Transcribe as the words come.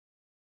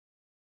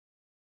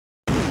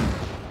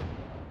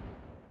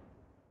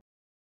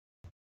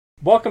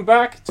Welcome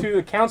back to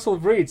the Council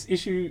of Reeds,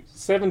 issue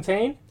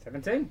 17.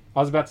 17. I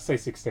was about to say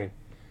 16.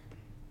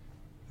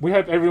 We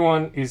hope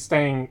everyone is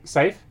staying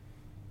safe,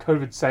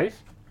 COVID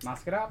safe.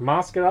 Mask it up.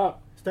 Mask it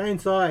up, Stay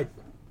inside,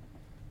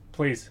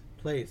 please.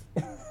 please.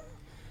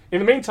 In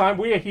the meantime,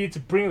 we are here to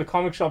bring the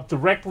comic shop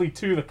directly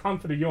to the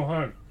comfort of your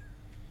home.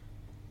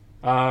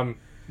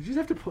 Did you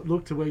just have to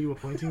look to where you were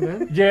pointing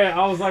then? Yeah,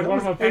 I was like,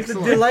 what am I There's a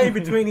pixelating? delay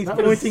between his That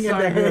was pointing and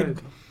so the head.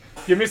 good.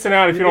 You're missing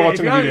out if you're not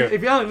watching the video.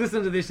 If you haven't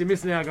listened to this, you're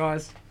missing out,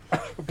 guys.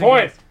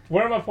 Point!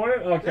 Where am I pointing?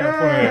 Okay,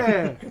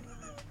 I'm pointing.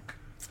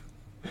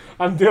 Yeah.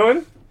 I'm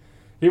Dylan,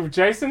 here with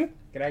Jason,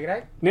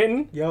 G'day.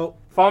 Nitin, Yo.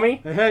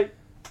 Fommy, Hey.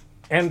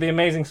 and the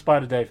amazing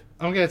Spider Dave.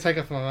 I'm going to take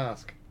off my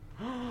mask.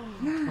 Oh,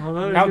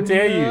 no, How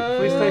dare you?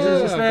 Police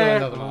station's just I've got there.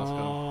 another mask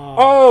on.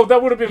 Oh,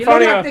 that would have been You look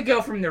like funnier. the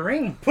girl from The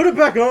Ring. Put it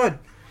back on.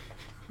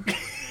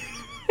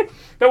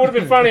 That would have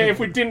been funnier if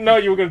we didn't know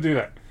you were going to do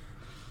that.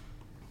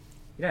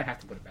 You don't have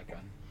to put it back on.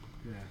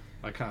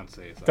 I can't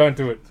see it. So. Don't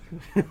do it.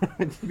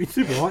 It'd be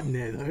super hot in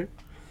there, though.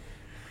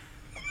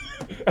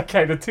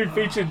 Okay, the two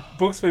featured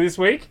books for this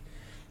week: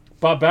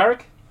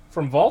 Barbaric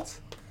from Vault,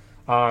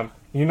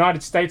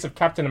 United States of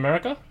Captain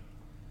America.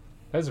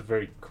 That's a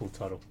very cool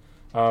title.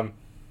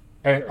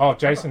 And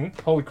Jason,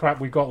 holy crap,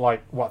 we got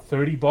like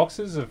 30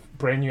 boxes of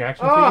brand new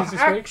action figures this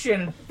week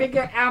action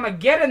figure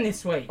Armageddon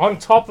this week. on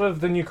top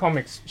of the new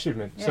comics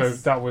shipment. So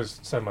Yes. that was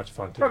so much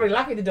fun too. Probably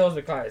lucky the doors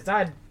were closed. I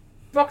had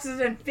boxes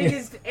and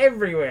figures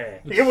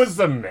everywhere. It was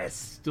a mess.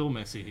 Still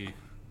messy here.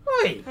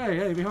 Oi!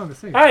 Hey, behind the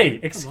scenes. Hey,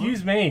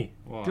 excuse me.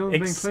 What? Dylan's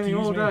been Excuse cleaning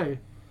all me. day.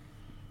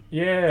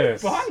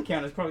 Yes. Behind the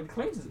counter is probably the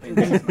cleanest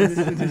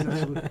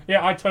it's been.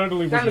 Yeah, I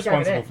totally was Don't look over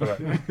responsible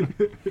for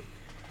that.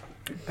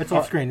 It's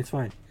off screen, it's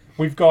fine.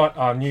 We've got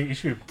a new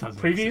issue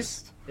Doesn't previews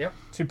exist.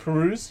 to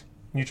peruse.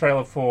 New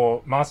trailer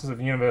for Masters of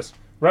the Universe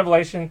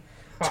Revelation.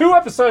 2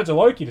 episodes of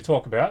Loki to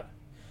talk about.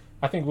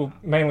 I think we'll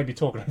mainly be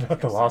talking about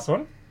the last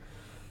one.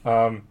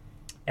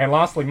 And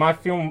lastly, my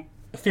film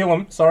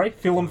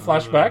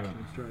flashback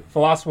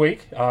for last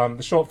week. The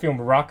short film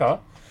Raka,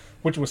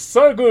 which was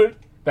so good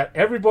that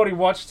everybody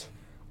watched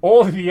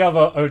all of the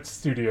other Oats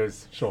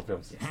Studios short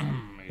films.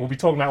 We'll be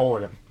talking about all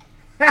of them.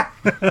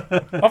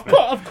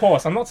 Of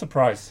course, I'm not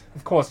surprised.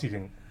 Of course you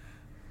didn't.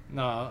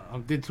 No, I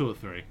did 2 or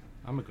 3.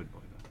 I'm a good boy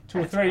though.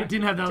 2 or 3.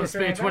 Didn't have another Just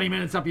spare remember. 20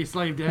 minutes up your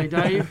sleeve, do you,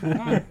 Dave?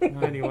 No.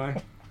 Anyway.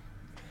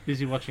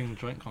 Busy watching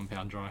Joint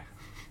Compound dry.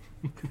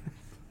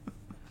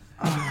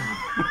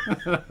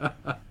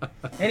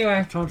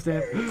 Anyway,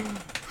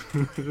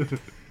 Timestamp.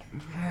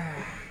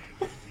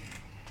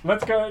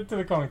 Let's go to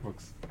the comic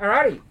books.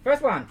 alrighty.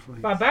 First one.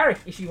 Please. Barbaric,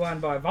 issue 1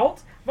 by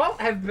Vault. Vault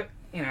have,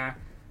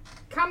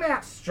 come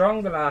out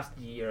strong the last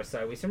year or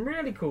so with some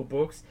really cool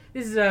books.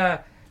 This is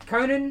a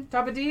Conan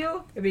type of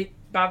deal. A bit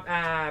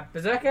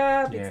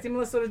Berserker, a bit Yeah.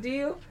 similar sort of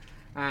deal.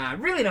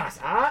 Really nice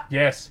art.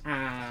 Yes.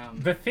 Um,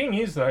 The thing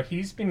is, though,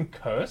 he's been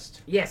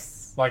cursed.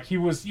 yes. Like, he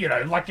was,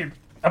 like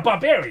a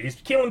barbarian. He's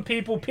killing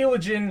people,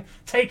 pillaging,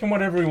 taking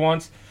whatever he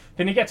wants.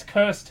 Then he gets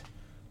cursed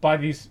by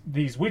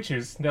these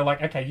witches. They're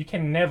like, okay, you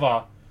can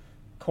never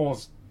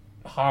cause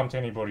harm to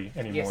anybody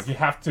anymore. Yes. You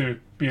have to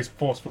be a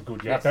force for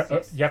good. You Yes, have to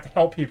yes. you have to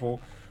help people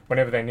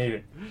whenever they need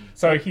it.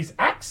 So his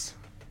axe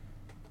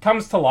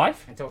comes to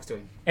life And talks to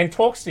him. and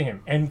talks to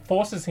him and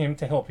forces him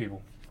to help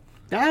people.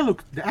 The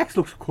axe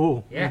looks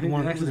cool. Yeah. I think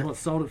One- that actually is what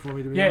sold it for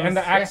me, to be Yeah, honest. and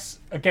the axe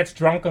gets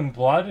drunk on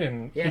blood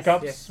and Yes,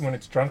 hiccups yes. when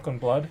it's drunk on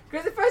blood.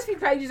 Because the first few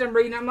pages I'm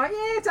reading, I'm like,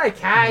 yeah, it's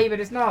okay, but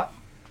it's not.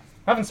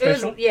 Nothing It was,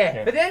 special.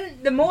 yeah. But then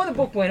the more the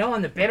book went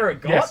on, the better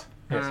it got. Yes,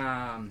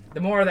 yes. The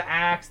more of the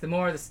axe, the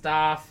more of the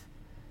stuff.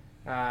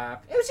 It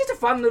was just a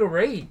fun little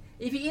read.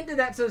 If you're into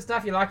that sort of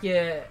stuff, you like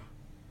your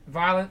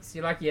violence,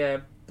 you like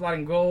your blood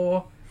and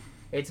gore.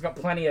 It's got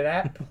plenty of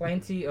that.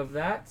 Plenty of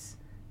that. So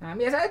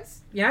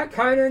it's,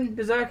 Conan,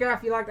 Berserker,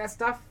 if you like that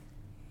stuff.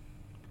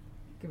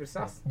 Give it a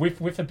sus.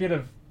 With a bit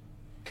of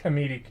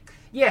comedic.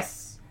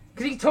 Yes.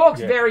 Because he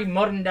talks Yeah. very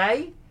modern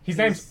day. His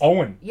name's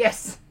Owen.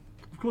 Yes.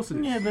 Of course it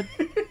is. Yeah,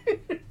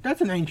 but that's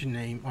an ancient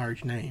name,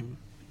 Irish name.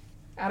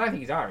 I don't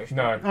think he's Irish.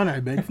 No. I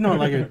know, but it's not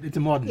like it's a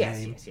modern Yes,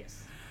 name.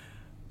 yes.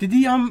 Did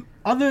the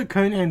other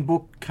Conan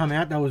book come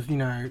out that was,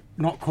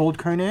 not called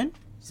Conan?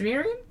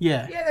 Sumerian?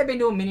 Yeah. Yeah, they've been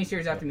doing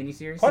miniseries after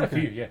miniseries. Quite a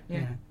Okay. few, yeah.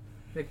 Yeah.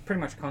 They're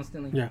pretty much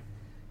constantly. Yeah.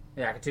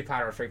 Yeah, like a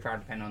 2-part or a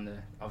 3-part, depending on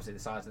obviously the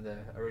size of the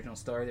original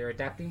story they're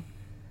adapting.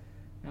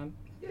 Yeah,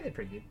 they're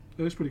pretty good.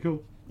 It was pretty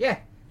cool. Yeah,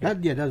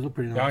 That does look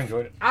pretty Yeah, I nice.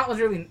 enjoyed it. art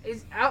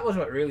was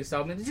what really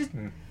sold me. It's just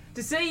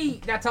to see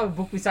that type of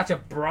book with such a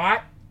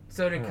bright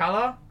sort of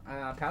color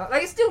palette.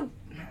 Like it's still,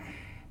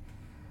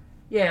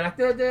 yeah, like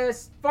the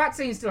fight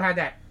scene still had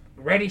that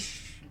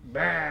reddish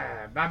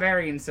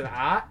barbarian sort of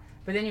art,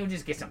 but then you'll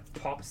just get some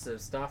pops of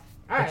stuff.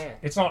 Oh yeah,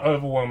 It's not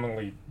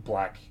overwhelmingly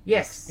black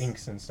yes,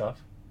 inks and stuff.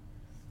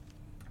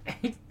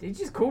 it's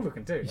just cool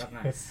looking too. I don't know.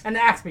 Yes. And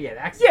the axe, but yeah,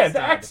 the axe. Yeah, is the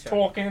star of axe show.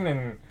 talking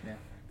and... Yeah.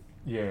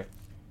 Yeah. It's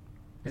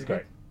Is it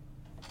great.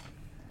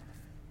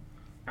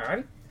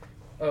 Alrighty.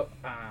 Oh,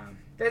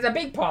 there's a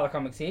big pile of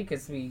comics here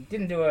because we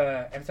didn't do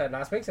a episode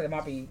last week, so there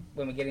might be,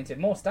 when we get into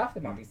more stuff,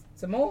 there might be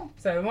some more.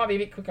 So we might be a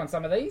bit quick on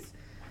some of these.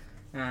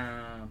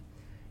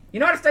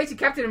 United States of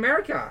Captain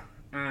America,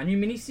 new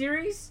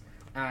miniseries.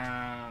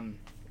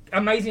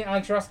 Amazing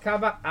Alex Ross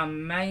cover.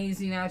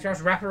 Amazing Alex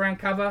Ross wraparound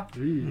cover.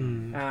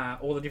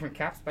 All the different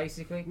caps,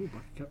 basically. Ooh,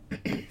 bucket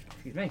cap.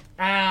 Excuse me.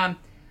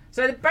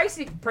 So the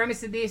basic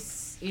premise of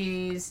this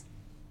is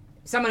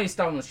someone who's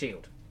stolen the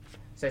shield.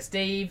 So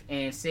Steve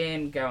and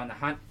Sam go on the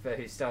hunt for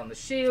who's stolen the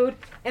shield,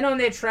 and on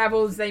their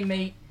travels they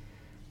meet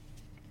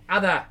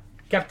other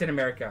Captain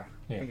America.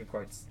 Finger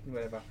quotes,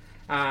 whatever.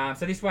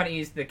 So this one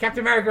is the Captain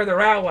America of the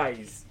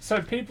Railways.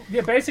 So people,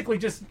 basically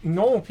just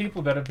normal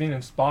people that have been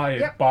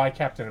inspired by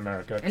Captain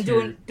America And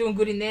to doing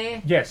good in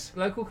their yes,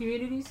 local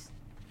communities.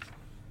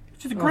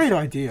 Which is a great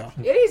idea.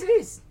 It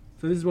is.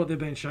 So this is what they've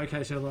been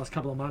showcasing over the last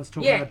couple of months,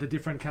 talking about the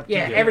different captains.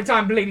 Yeah, every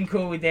time Bleeding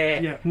Cool with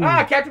their...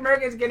 Yeah. Captain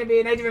America is going to be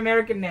a Native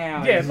American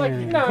now. yeah, it's like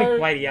no,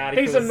 Clickbaity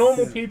articles. these are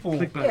normal people.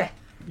 Clickbait.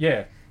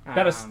 Yeah.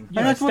 That is, Um,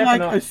 And that's what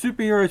stepping like up. a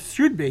superhero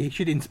should be. He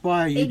should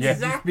inspire you to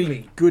just Exactly.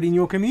 be good in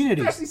your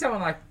community. Especially someone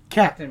like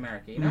Cap. Captain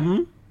America, you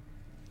know?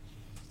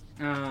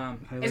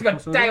 Mm-hmm. It's got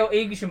crossover? Dale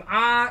Eaglesham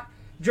art,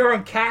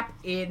 drawing Cap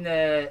in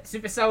the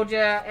Super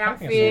Soldier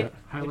outfit.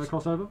 Halo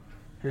crossover.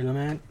 Hello,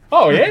 man.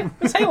 Oh yeah,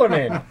 it's Halo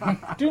Man,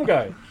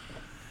 Doomguy.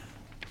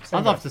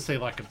 I'd love to see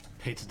like a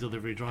pizza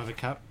delivery driver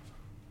cap.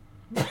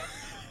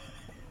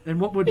 And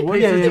what would Yeah, pizza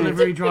yeah, yeah.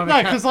 delivery driver No,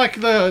 cap? because like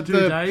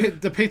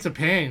Dave? the pizza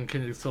pan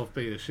can itself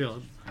be a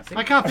shield. see.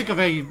 I can't think of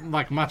any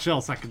like much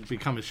else that could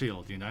become a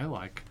shield. You know,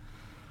 like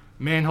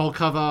manhole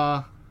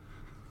cover.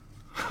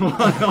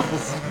 What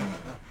else?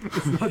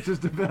 It's not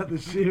just about the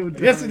shield.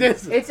 Yes, it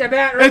is. It's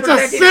about It's a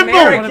representing symbol!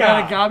 What America.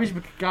 about a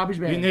garbage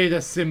You man? need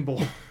a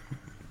symbol.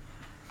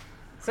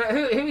 So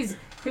who's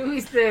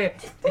the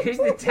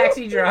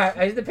taxi driver?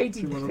 Who's the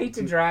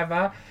pizza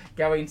driver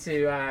going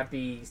to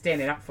be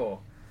standing up for?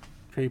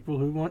 People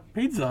who want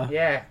pizza.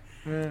 Yeah.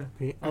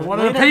 I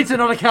wanted a pizza,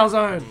 not a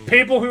calzone.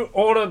 People who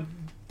order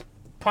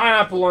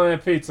pineapple on their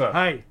pizza.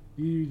 Hey,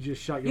 you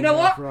just shut your You know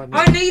mouth what? right now.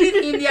 I needed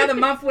it in the other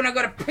month when I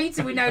got a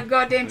pizza with no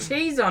goddamn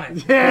cheese on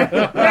it.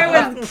 Yeah.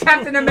 Where was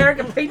Captain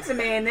America Pizza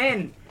Man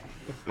then?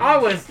 I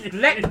was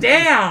let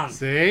down.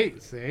 See,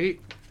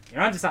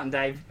 You're onto something,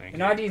 Dave. Thank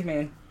You're an ideas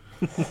man.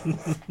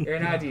 You're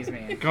an ideas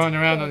man. going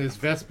around on his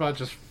Vespa,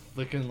 just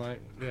flicking like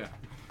Do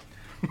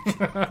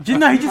you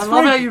know, he I just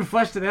love how throws, you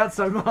fleshed it out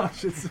so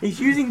much. It's, he's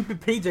using the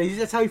pizza.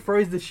 That's how he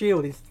throws the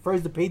shield. He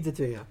throws the pizza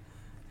to you.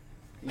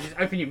 You just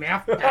open your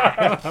mouth.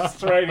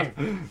 Straight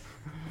in.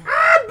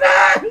 Ah,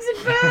 it burns!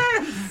 It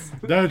burns!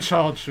 No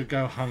child should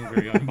go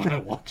hungry on my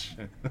watch.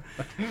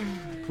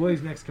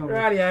 please, next comment.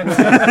 Rightio.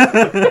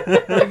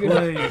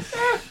 Please.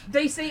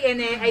 DC and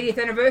their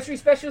 80th anniversary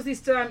specials this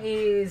time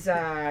is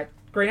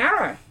Green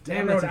Arrow.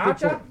 Damn, Emerald that's a good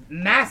Archer. book.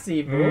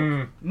 Massive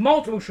book.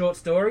 Multiple short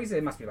stories.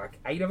 There must be like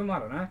 8 of them. I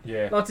don't know.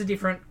 Yeah. Lots of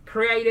different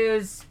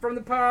creators from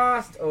the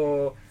past,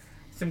 or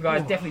some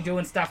guys definitely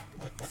doing stuff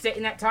set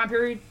in that time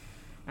period.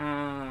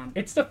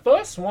 It's the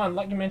first one,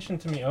 like you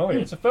mentioned to me earlier.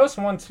 It's the first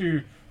one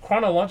to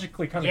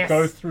chronologically kind of Yes.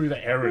 go through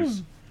the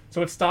eras.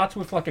 So it starts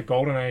with like a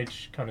golden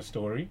age kind of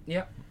story.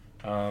 Yep.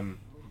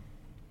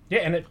 Yeah,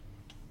 and it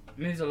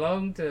Moves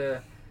along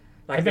to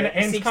like And then the it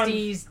ends 60s. kind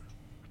of-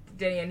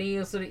 Danny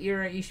O'Neill sort of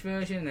era-ish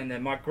version, and then the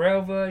Mike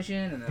Grell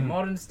version, and the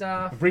modern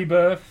stuff.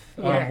 rebirth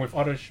Yeah. with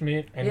Otto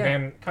Schmidt, and Yeah.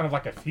 then kind of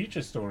like a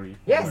future story.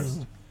 Yes.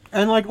 almost.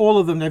 And like all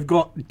of them, they've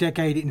got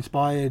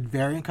decade-inspired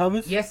variant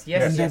covers. Yes, Yeah.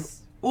 yes, And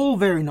yes. all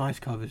very nice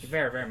covers.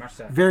 Very, very much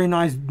so. Very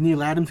nice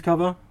Neil Adams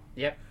cover.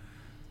 Yep.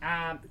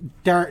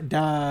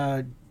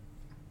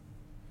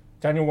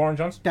 Daniel Warren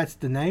Johnson. That's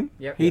the name.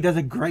 Yep. He does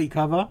a great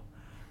cover.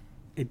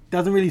 It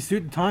doesn't really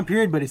suit the time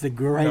period, but it's a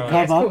great No.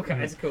 Yeah, it's cover. cool.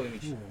 It's a cool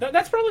image.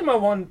 That's probably my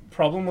one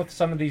problem with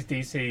some of these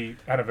DC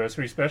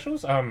anniversary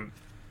specials.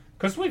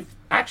 Because with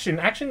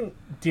Action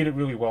did it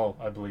really well,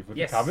 I believe, with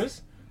Yes. the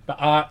covers. The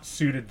art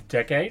suited the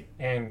decade,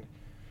 and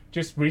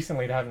just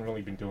recently they haven't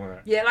really been doing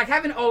that. Yeah, like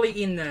having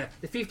Ollie in the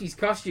 50s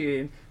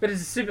costume, but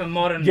as a super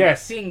modern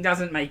Yes. thing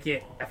doesn't make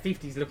it a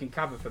 50s looking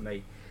cover for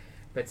me.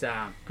 But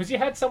Because you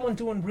had someone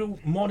doing real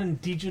modern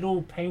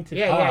digital painted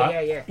Yeah,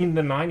 art yeah. in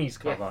the 90s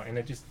cover, Yeah. and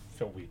it just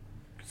felt weird.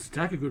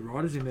 Stack of good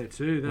writers in there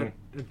too.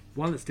 That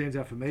one that stands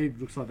out for me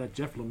looks like that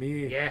Jeff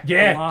Lemire. yeah.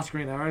 Yeah. The last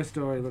Green Arrow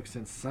story looks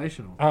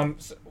sensational.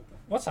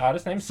 What's the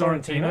artist's name?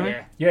 Sorrentino?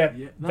 Sorrentino? Yeah.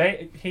 Yeah. No.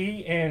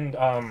 He and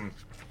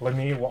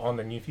Lemire were on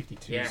the New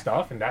 52 Yeah.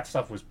 stuff, and that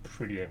stuff was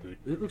pretty damn good.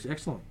 It looks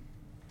excellent.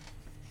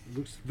 It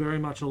looks very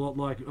much a lot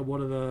like a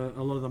lot of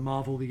the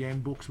Marvel the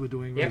End books were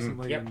doing Yep,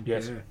 recently. yep. And,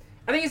 Yes. yeah.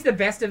 I think it's the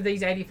best of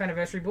these 80th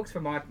anniversary books for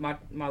my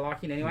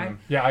liking anyway.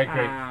 Yeah, I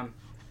agree.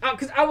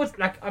 Because I was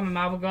like, I'm a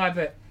Marvel guy,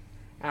 but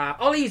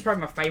Ollie is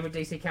probably my favourite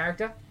DC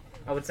character.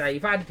 I would say,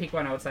 if I had to pick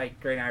one, I would say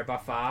Green Arrow by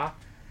far.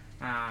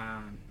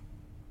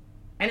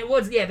 And it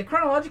was, the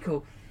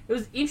chronological. It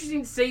was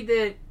interesting to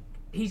see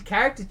his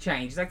character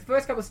change. Like the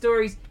first couple of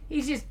stories,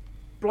 he's just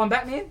blonde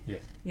Batman. Yeah.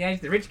 You know,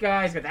 he's the rich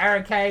guy, he's got the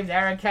arrow caves,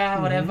 arrow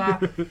car, whatever.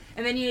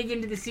 And then you get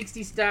into the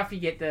 60s stuff, you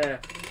get the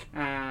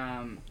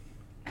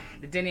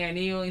Denny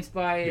O'Neill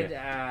inspired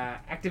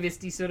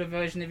activist-y sort of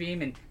version of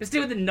him, but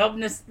still with the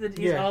knobness that is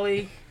Yeah.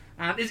 Ollie.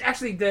 It's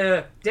actually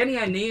the Denny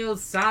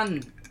O'Neill's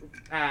son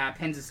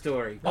pens a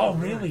story. Oh,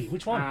 really?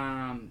 Which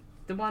one?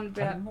 The one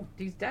about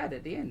his dad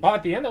at the end. Oh,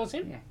 at the end, that was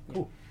him? Yeah.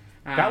 Cool.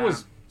 That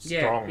was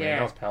strong, man. yeah.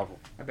 That was powerful.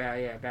 About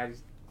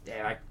his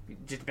like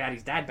just about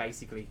his dad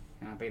basically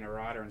being a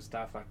writer and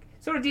stuff. Like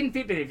sort of didn't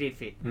fit, but it did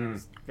fit. It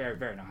was very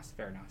very nice,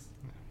 very nice.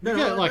 No, You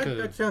get like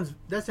that sounds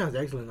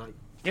excellent. Like,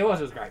 It was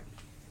great.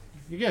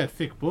 You get a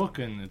thick book,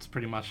 and it's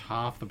pretty much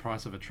half the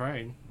price of a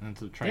trade, and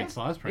it's a trade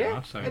size pretty Yeah.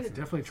 much. So It's it's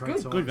Definitely trade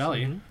good. size. good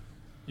value. Mhm.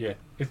 Yeah.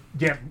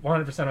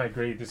 100% I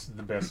agree. This is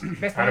the best,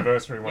 Best one.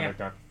 anniversary one Yeah. they've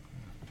done.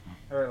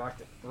 I really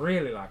liked it.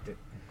 Really liked it.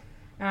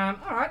 All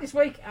right, this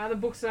week the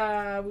books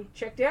we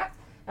checked out.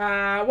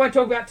 Won't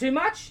talk about too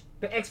much,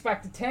 but X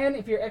Factor 10.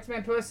 If you're an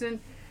X-Men person,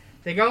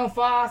 they're going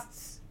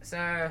fast.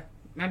 So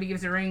maybe give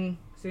us a ring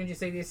as soon as you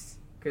see this,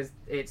 because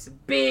it's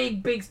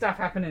big stuff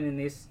happening in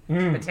this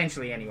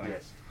potentially anyway.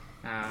 Yes.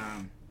 I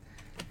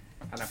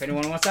don't know if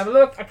anyone wants to have a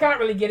look. I can't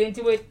really get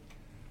into it,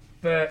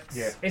 but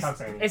Yeah, can't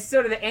say anything. it's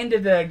sort of the end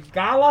of the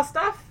gala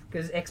stuff,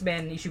 because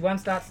X-Men issue 1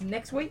 starts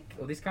next week,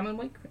 or this coming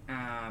week.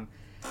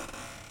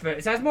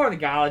 But so it's more of the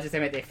gala, just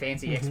them at their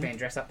fancy X-Men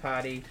dress-up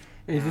party.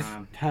 is this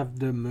have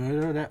the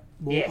murder that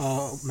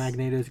Yes.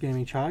 Magneto's going to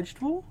be charged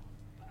for?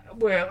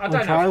 Well, I On don't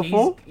know trial if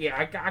for? he's... Yeah,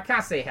 I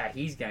can't see how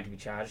he's going to be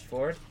charged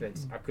for it, but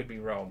I could be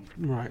wrong.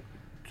 Right.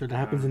 So that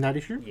happens in that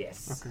issue?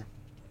 Yes. Okay.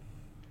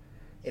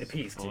 It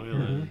appears to.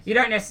 Spoilers. You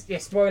don't necessarily... Yeah,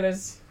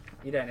 spoilers.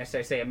 You don't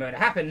necessarily see a murder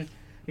happen.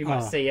 You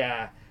might Oh. see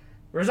a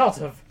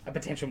result of a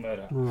potential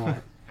murder.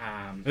 Right.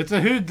 It's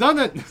a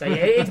whodunit. So yeah,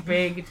 it's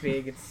big.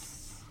 It's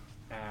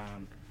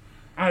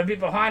I'm a bit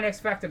behind X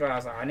Factor, but I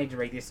was like, I need to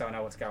read this so I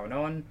know what's going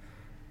on.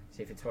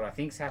 See if it's what I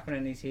think's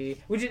happening is here,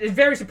 which is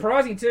very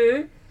surprising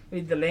too,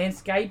 with the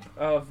landscape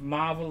of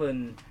Marvel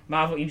and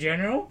Marvel in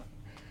general.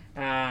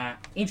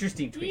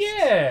 Interesting twist.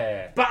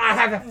 Yeah. But I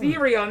have a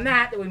theory on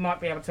that we might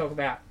be able to talk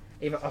about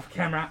either off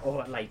camera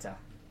or later.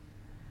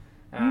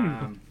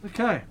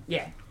 Okay.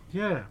 Yeah.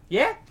 Yeah.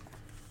 Yeah.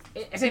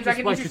 It seems like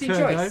an Just wait interesting your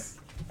turn, choice.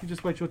 You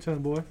just wait your turn,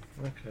 boy.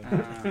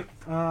 Okay.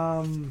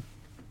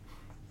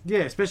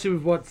 Yeah, especially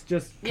with what's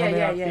just come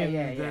out in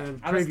the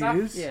Other stuff,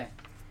 previews. yeah.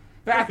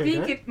 But I Okay, think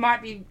great. it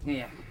might be,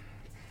 yeah.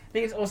 I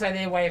think it's also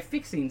their way of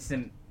fixing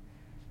some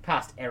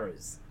past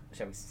errors,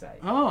 shall we say.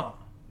 Oh.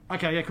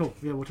 Okay, yeah, cool.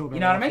 Yeah, we'll talk about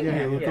You know what I that. mean?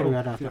 Yeah, We'll Yeah. talk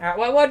about that after.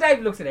 Well, while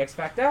Dave looks at X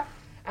Factor,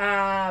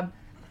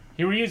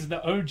 Here he is,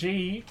 the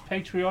OG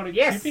patriotic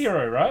Yes.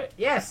 superhero, right?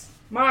 yes,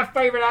 my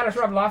favourite artist,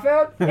 Rob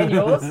Liefeld, and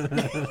yours.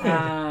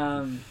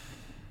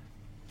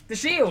 The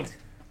Shield.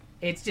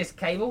 It's just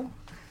Cable.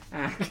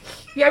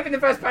 You open the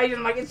first page and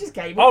I'm like, it's just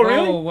Cable. Oh,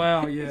 really? Oh,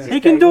 wow, yeah. He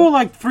can do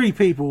like 3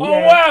 people. Oh,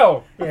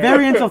 wow!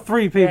 Variants of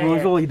 3 people Yeah,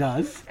 is yeah. all he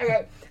does.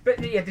 Okay, but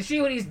yeah, the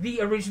Shield is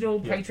the original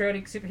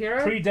patriotic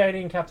superhero.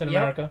 Predating Captain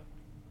Yep. America.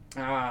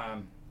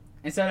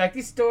 And so like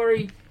this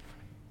story,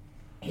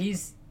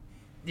 he's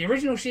the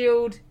original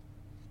Shield,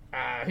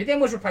 who then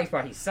was replaced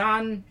by his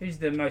son, who's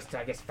the most,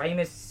 I guess,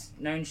 famous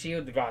known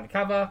Shield, the guy on the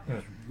cover.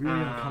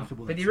 Really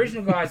uncomfortable. But the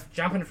original guy's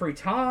jumping through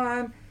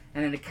time,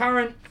 and then the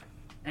current,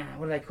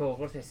 what do they call?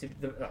 What's their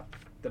the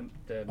On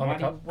the mighty,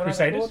 cup? what are they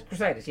Crusaders? called?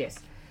 Crusaders, yes.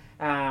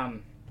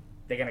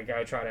 They're gonna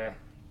go try to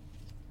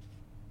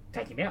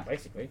take him out,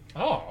 basically.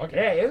 Oh,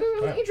 okay. Yeah, it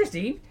was Wow.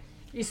 interesting.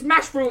 You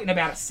smash through it in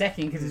about a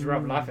second because it's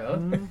Rob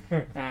Liefeld.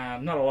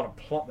 Not a lot of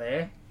plot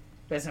there.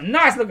 But some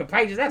nice looking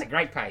pages. That's a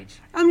great page.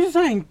 I'm just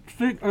saying,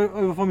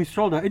 over from his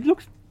shoulder, it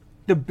looks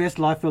the best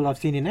Liefeld I've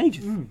seen in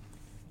ages.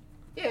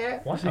 Yeah.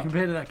 Wow. So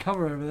compared to that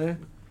cover over there.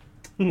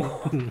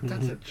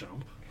 That's a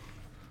jump.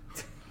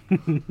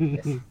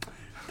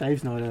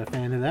 Dave's not a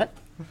fan of that.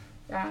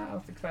 I'll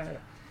fix that.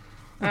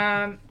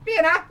 Yeah,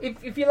 nah,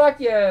 if you like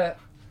your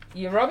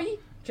Robbie,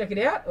 check it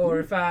out. Or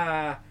if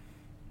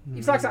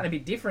it's like something a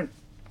bit different.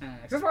 'Cause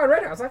that's why I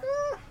read it. I was like,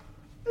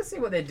 let's see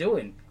what they're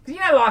doing. Because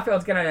you know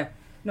Liefeld's going to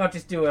not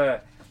just do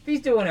a... He's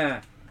doing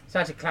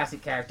such a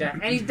classic character.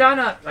 And he's done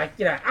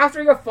after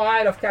he got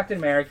fired off Captain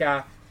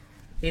America,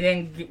 he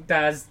then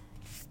does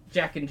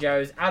Jack and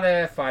Joe's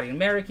other fighting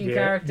American Yeah,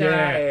 character.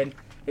 yeah. And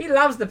he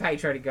loves the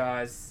patriotic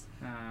guys.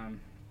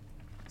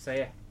 So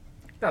yeah,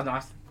 that was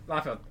nice.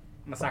 Liefeld,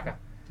 I'm a sucker.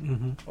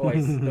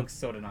 Always looks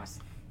sort of nice.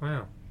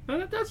 Wow. No,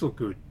 that does look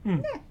good.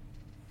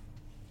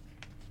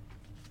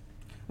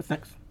 What's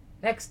next?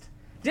 Next,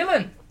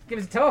 Dylan, give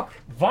us a talk.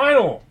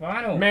 Vinyl.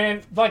 Vinyl.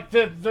 Man, like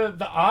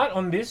the art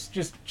on this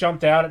just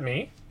jumped out at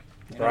me,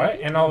 right?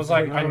 And I was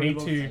like, I need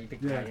to. You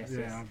picked Yeah, that, yes, yeah.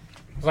 yes.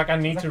 I was like, I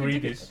need to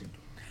read this.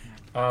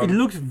 It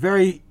looks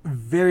very,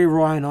 very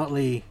Ryan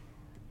Otley.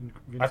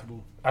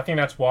 Invincible. I think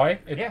that's why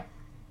it Yeah.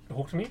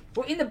 hooked me.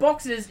 Well, in the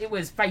boxes, it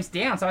was face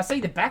down, so I see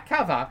the back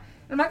cover,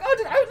 and I'm like, oh,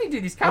 did Oakley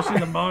do this Especially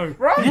cover? the Mo.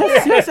 Right?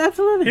 Yes, yeah. yes,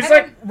 absolutely. It's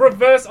And like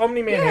reverse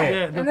Omni-Man Yeah. hair.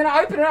 Yeah, And then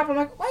I open it up, I'm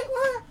like, wait,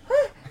 what?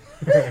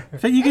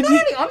 So you And can,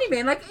 not only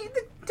Omni-Man, like,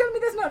 tell me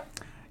that's not...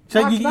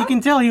 so Mark's you Mark?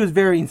 can tell he was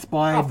very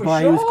inspired Oh, for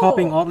by. He was sure.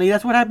 copying Otley.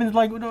 That's what happens.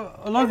 Like with a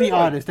lot of the Everyone,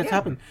 artists, that's yeah.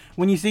 happened.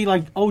 When you see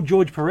like old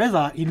George Perez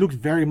art, he looks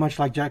very much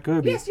like Jack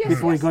Kirby Yes, yes,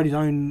 before yes. he got his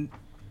own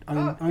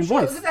Oh, own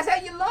sure, voice. because that's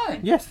how you learn.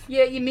 Yes.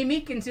 Yeah, you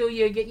mimic until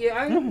you get your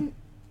own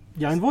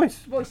Your own voice.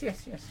 Voice,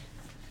 yes.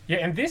 Yeah,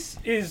 and this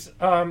is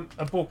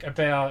a book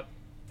about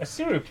a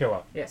serial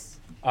killer. Yes.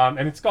 And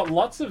it's got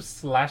lots of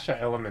slasher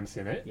elements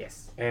in it.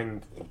 Yes.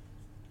 And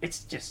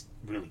it's just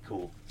really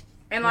cool.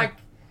 And like,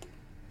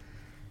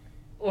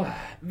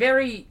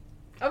 very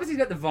obviously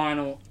he's got the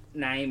vinyl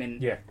name,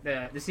 and Yeah.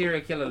 the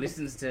serial killer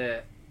listens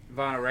to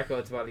vinyl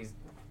records while he's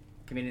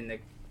committing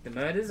the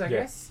murders, I Yeah.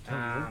 guess.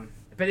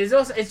 But there's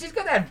also it's just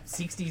got that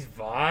 60s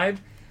vibe.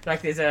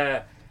 Like there's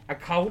a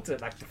cult,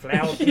 like the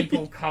Flower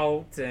People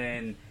cult,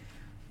 and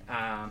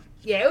yeah,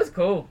 it was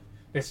cool.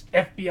 There's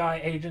FBI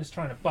agents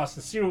trying to bust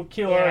the serial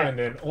killer, Yeah. and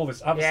then all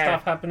this other Yeah.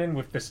 stuff happening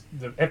with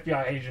the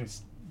FBI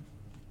agents'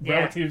 Yeah.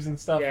 relatives and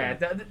stuff. Yeah,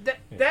 and-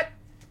 that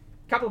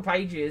couple of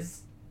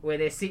pages where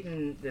they're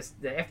sitting, the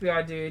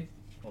FBI dude,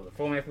 or the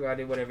former FBI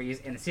dude, whatever he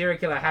is, and the serial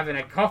killer having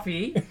a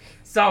coffee,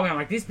 so I'm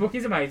like, this book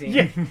is amazing.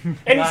 Yeah,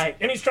 and, Like-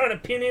 he's trying to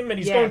pin him, and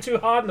he's Yeah. going too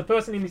hard, and the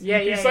person he's Yeah,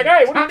 like, yeah. "Hey, what are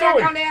you Calm down,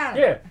 doing?" calm down.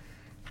 Yeah,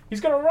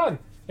 he's gonna run.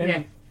 And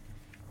Yeah.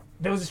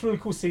 there was this really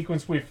cool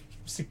sequence with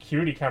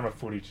security camera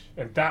footage,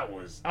 and that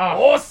was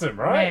Oh, awesome,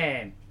 right?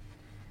 Man,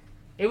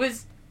 it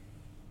was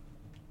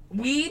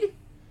weird.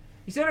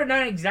 You sort of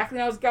know exactly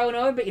what was going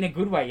on, but in a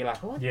good way. You're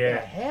like, what Yeah. the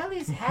hell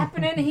is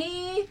happening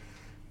here?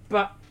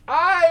 But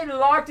I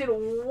liked it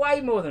way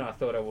more than I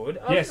thought I would.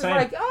 I was Yeah, just same.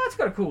 like, oh, it's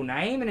got a cool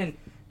name, and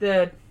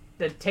then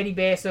the teddy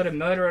bear sort of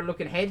murderer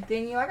looking head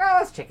thing. You're like, oh,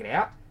 let's check it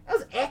out. That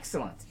was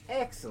excellent,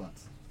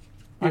 excellent.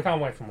 I can't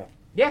wait for more.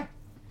 Yeah,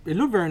 It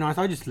looked very nice.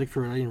 I just flicked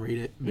through it. I didn't read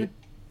it. But it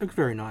looked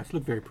very nice.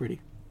 Looked very pretty.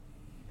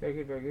 very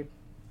good, very good.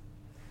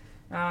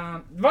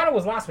 Vinyl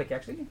was last week,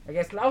 actually. I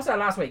guess also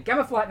last week.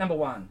 Gamma Flight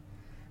 #1,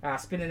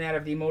 spinning out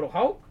of the Immortal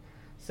Hulk.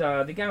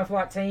 So the Gamma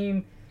Flight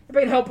team have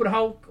been helping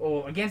Hulk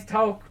or against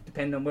Hulk,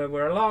 depending on where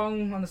we're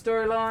along on the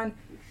storyline.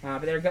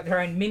 But they've got their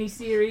own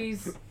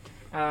mini-series.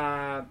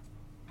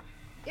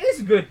 It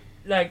is good.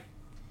 Like,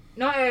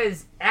 not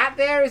as out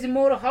there as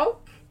Immortal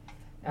Hulk.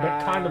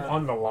 But kind of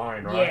on the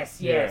line, right?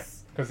 Yes.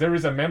 Because there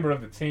is a member of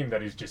the team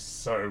that is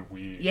just so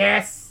weird.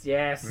 Yes.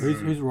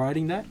 Who's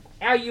writing that?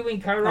 Al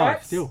Ewing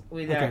co-writes still.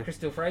 with Okay.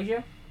 Crystal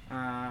Frazier. The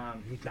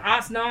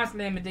art's nice,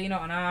 Liam Medina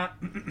on art.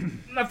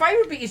 My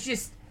favourite bit is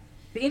just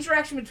the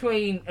interaction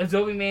between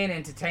Absorbing Man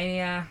and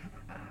Titania.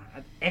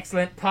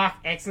 Excellent. Park,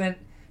 excellent.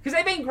 Because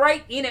they've been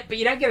great in it, but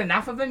you don't get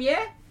enough of them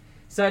yet.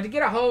 So to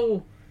get a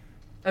whole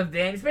of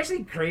them,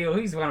 especially Creel,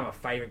 he's one of my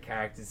favourite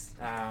characters.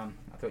 I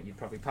thought you'd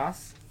probably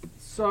pass.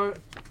 So,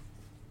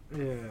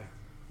 yeah,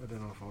 I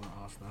don't know if I want to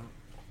ask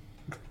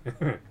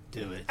that.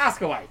 Do it.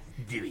 Ask away.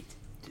 Do it.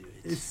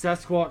 Is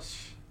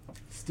Sasquatch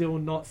still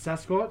not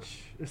Sasquatch,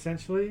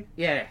 essentially?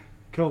 Yeah,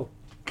 Cool.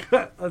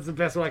 That's the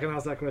best way I can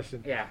ask that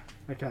question. yeah,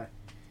 Okay.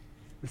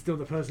 It's still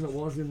the person it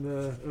was in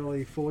the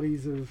early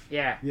 40s of...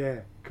 yeah, Yeah,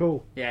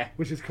 cool. yeah.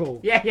 Which is cool.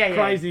 Yeah.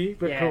 Crazy,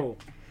 but Yeah. cool.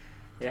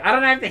 Yeah, I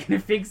don't know if they're going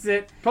to fix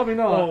it Probably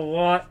not. or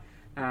what.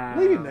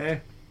 Leave him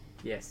there.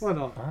 Yes. Why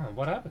not? Ah,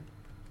 what happened?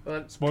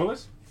 Well,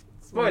 Spoilers?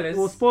 spoilers.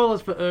 Well,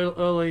 spoilers for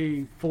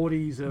early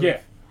 40s of... Yeah,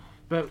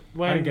 But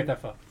when... I didn't get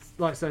that far.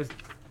 Like, so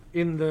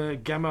in the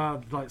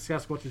Gamma, like,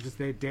 Sasquatch is just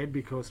there dead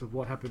because of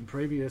what happened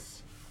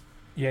previous.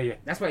 Yeah.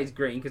 That's why he's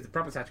green, because the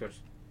proper Sasquatch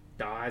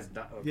dies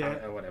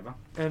or whatever.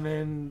 And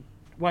then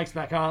wakes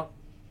back up,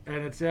 and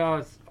it's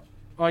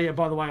oh yeah,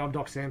 by the way, I'm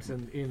Doc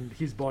Samson in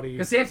his body.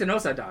 Because Samson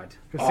also died.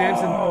 Because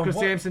what?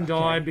 Samson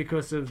died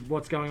because of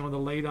what's going on with the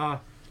leader.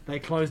 They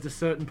closed a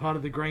certain part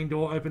of the green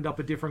door, opened up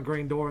a different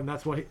green door, and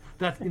that's what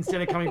that instead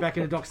of coming back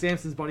into Doc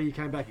Samson's body, he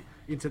came back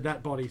into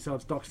that body. So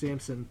it's Doc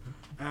Samson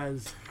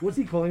as what's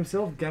he call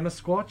himself? Gamma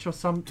Squatch or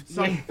some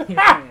Yeah.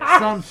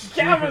 Gamma Squatch,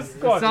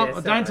 Yeah,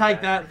 something don't take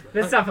like that.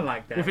 There's something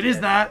like that. If it is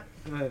that,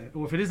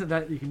 or if it isn't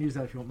that, you can use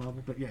that if you want,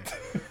 Marvel. But yeah,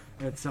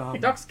 it's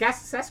Doc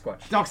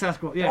Sasquatch. Doc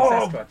Sasquatch. Yeah,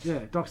 Oh, Sasquatch. yeah,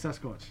 Doc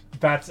Sasquatch.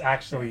 That's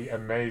actually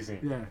amazing.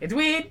 Yeah. It's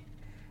weird.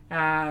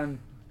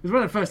 Because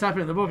when it first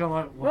happened in the book, I'm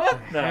like, what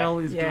the hell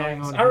is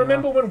going on I here?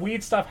 remember when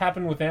weird stuff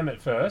happened with them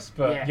at first,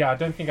 but Yeah. I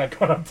don't think I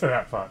got up to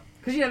that part.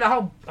 Because, you know, the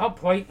whole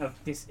point of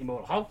this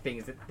Immortal Hulk thing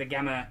is that the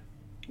Gamma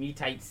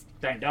mutates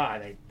don't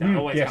die. They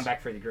always yes. come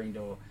back through the green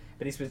door.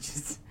 But this was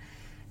just...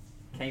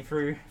 came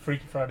through...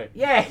 Freaky Friday.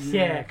 Yeah.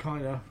 Yeah,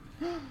 kind of.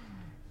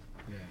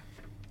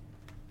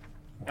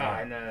 Oh,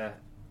 and the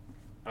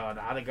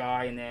other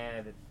guy in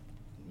there...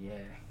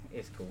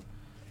 it's cool.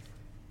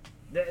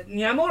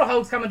 Immortal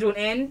Hulk's coming to an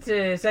end,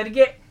 so to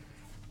get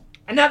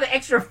another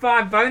extra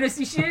 5 bonus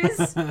issues...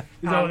 Is that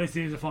what this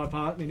is, a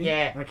 5-part mini?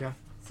 Yeah. Okay.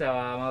 So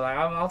I'm like,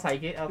 I'll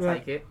take it. I'll Yeah.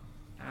 take it.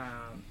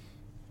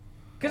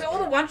 Because all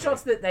the one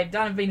shots that they've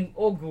done have been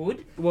all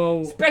good, Well,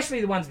 especially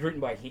the ones written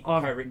by him,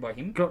 I've- co-written by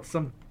him. got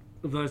some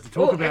of those to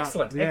talk about.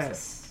 Excellent,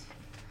 Yes.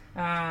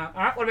 All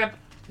right, what about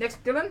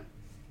next, Dylan?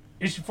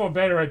 Issue 4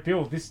 Beta Ray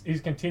Build. This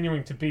is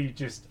continuing to be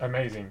just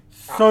amazing.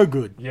 So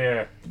good.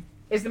 Yeah.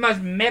 It's the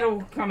most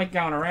metal comic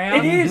going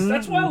around. It is.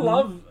 That's why I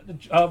love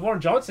Warren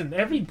Johnson.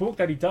 Every book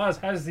that he does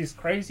has this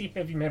crazy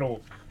heavy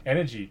metal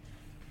energy.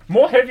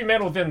 More heavy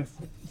metal than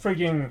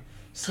friggin'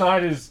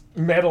 Snyder's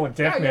metal and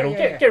death Oh, yeah, metal.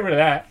 yeah. Get rid of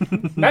that.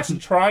 That's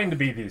trying to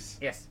be this.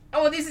 Yes.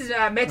 Oh, well, this is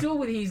Metal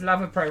with his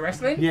love of pro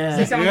wrestling. Yeah.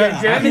 See someone Yeah.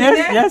 go German in Yes,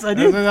 there? yes, I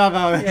There's did.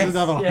 another, Yes,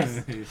 another one.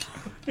 yes.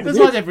 There's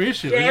like every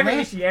issue. Yeah, isn't every there?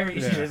 issue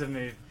Yeah. there's a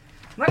move.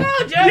 I'm like,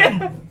 oh,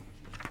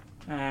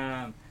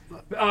 German!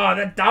 Oh,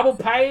 the double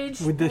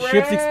page. With the spread.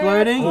 ships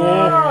exploding.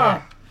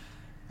 Oh,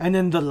 And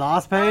then the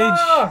last page.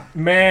 oh.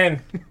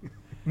 Man.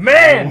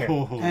 Man!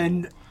 Oh.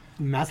 And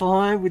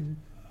Masselheim with.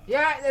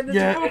 Yeah, the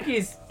Yeah. book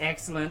is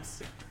excellent.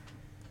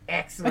 I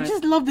Excellent.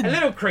 just love a the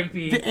little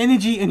creepy.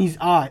 energy in his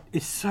art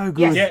is so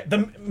good. Yeah,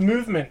 the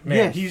movement, man.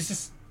 Yes. He's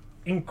just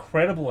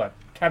incredible at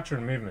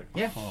capturing movement.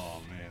 Yeah.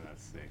 Oh man,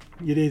 that's sick.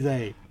 It is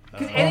a.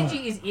 Because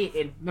energy is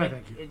it. No,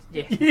 thank you.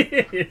 Yeah.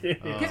 Yeah.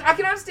 Because I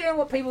can understand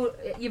what people.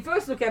 You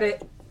first look at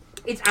it,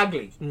 it's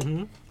ugly.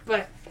 Mm-hmm.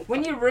 But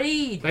when you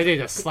read They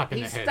need a slap in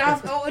the his head.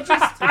 stuff, oh, it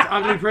just. It's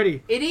ugly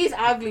pretty. It is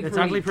ugly It's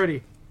pretty. ugly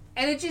pretty.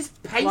 And it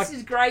just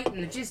paces great, and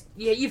it just.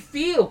 Yeah, you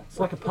feel. It's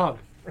like a pug.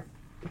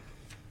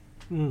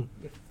 Mm.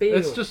 You feel.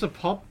 It's just a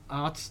pop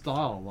art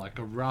style, like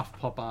a rough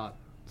pop art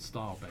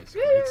style,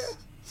 basically. Yeah.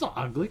 It's not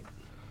ugly.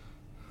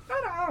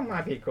 I don't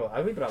might be called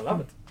ugly, but I love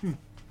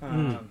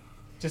it.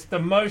 Just the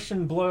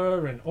motion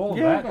blur and all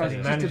Yeah, of that. It's that he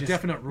just a manages-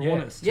 definite yeah.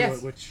 rawness to Yes.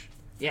 it, which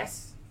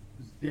Yes.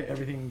 yeah,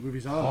 everything with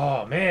his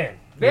art. Oh, man.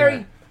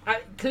 Very.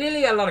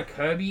 Clearly a lot of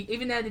Kirby,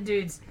 even though the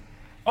dude's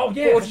Oh,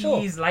 yeah, for 40 sure.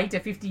 years later,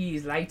 50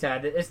 years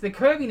later, it's the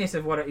curviness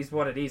of what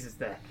it is. It's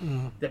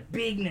the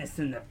bigness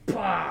and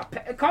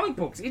the comic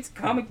books. It's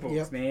comic books,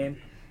 Yep. man.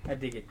 I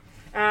dig it.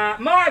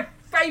 My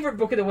favourite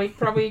book of the week,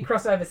 probably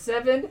Crossover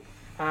 7.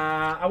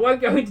 I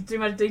won't go into too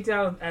much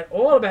detail at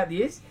all about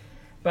this,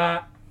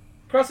 but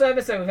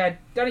Crossover, so we've had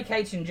Donny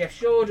Cates and Jeff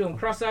Shaw doing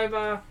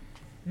Crossover.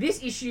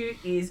 This issue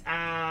is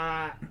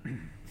a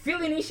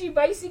fill-in issue,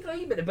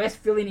 basically, but the best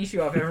fill-in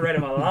issue I've ever read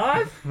in my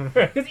life.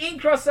 Because in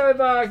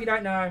Crossover, if you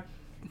don't know,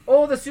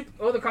 all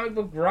the comic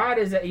book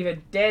writers are either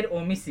dead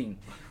or missing.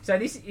 So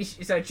this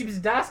issue, so Chip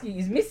Zdarsky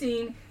is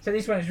missing. So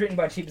this one is written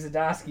by Chip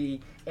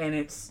Zdarsky, and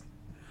it's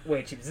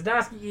where Chip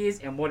Zdarsky is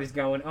and what is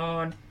going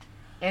on.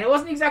 And it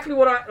wasn't exactly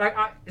what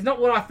it's not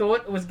what I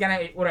thought it was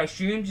what I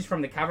assumed just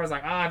from the cover. I was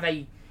like,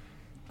 they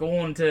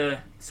gone to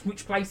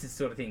switch places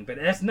sort of thing. But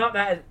that's not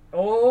that at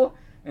all,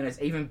 and it's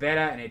even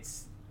better, and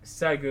it's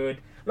so good.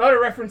 A lot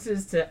of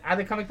references to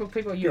other comic book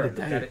people. You already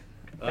looked at it.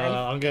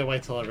 I'm gonna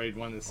wait till I read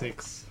 1 to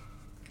 6.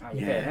 Oh,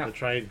 Yeah. fair The enough.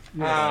 trade.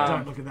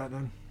 Don't look at that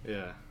then.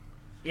 Yeah.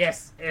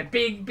 Yes, a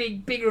big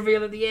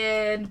reveal at the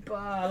end.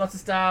 Lots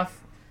of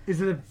stuff. Is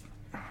it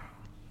a...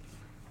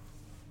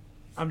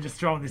 I'm just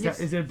throwing this Yes.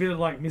 out. Is there a bit of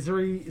like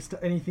misery,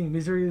 anything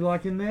misery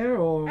like in there,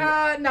 or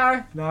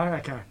No. no?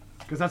 Okay,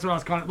 because that's what I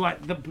was kind of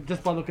like.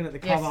 Just by looking at the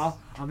Yes. cover,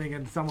 I'm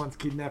thinking someone's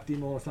kidnapped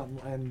him or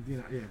something, and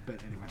yeah. But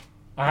anyway,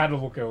 I had a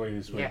look earlier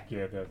this week. Yeah.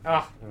 Yeah. that-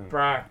 Oh,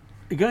 bro.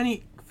 You got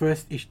any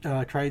first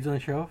trades on the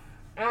shelf?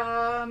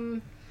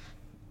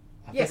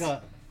 Yes.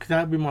 Because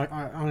that'd be my.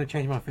 I'm gonna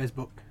change my first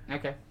book.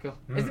 Okay, cool.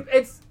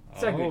 It's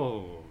so good.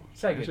 Oh.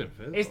 So Vision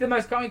good. Fist. It's the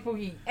most comic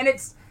booky, and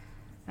it's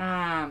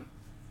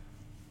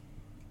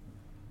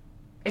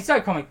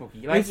so comic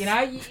booky. Like,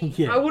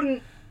 Yeah. I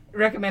wouldn't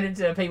recommend it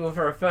to people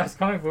for a first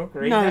comic book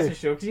read. No. That's for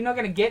sure, because you're not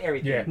going to get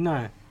everything. Yeah.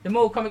 No. The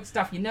more comic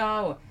stuff you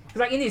know, because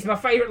like in this, my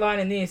favorite line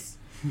in this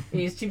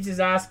is Chip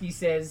Zdarsky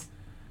says,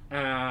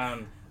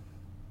 "I'm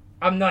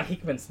not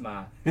Hickman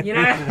smart," you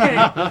know.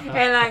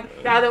 And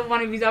like the other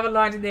one of his other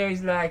lines in there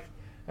is like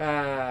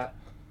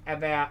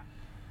about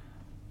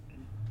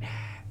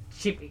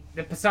Chip,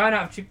 the persona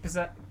of Chip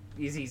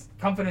is his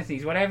confidence,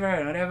 he's whatever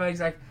and whatever. He's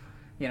like,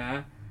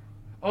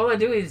 all I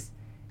do is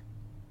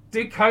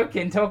do coke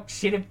and talk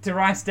shit to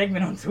Ryan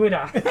Stegman on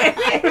Twitter.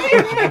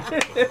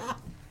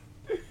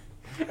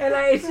 And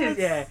like, it's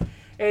just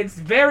it's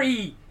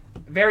very,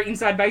 very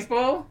inside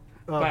baseball.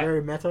 But-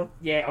 Very meta.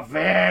 Yeah,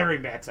 very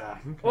meta.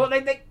 Well,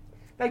 they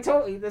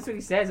told. That's what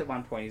he says at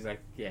one point. He's like,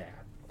 yeah,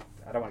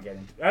 I don't want to get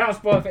into. I don't want to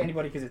spoil it for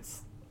anybody because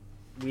it's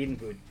weird and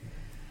good.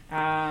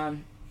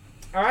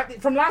 All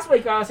right, from last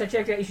week I also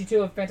checked out issue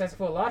 2 of Fantastic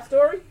Four Life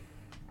Story.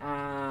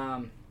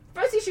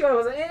 First issue I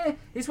was like,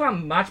 this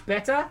one much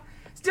better.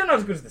 Still not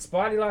as good as the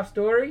Spidey Life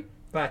Story,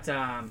 but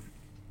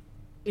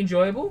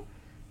enjoyable.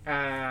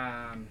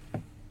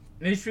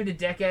 Moves through the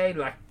decade,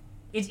 like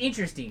it's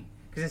interesting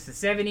because it's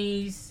the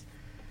 70s.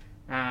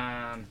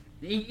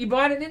 You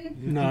buying it, Nitin?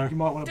 No. you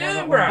might want to buy Dude,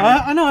 that bro. one.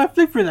 I know. I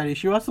flipped through that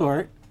issue. I saw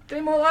it.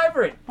 Been all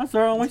over it. I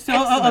saw it. It's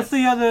I'll excellent.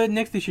 see how the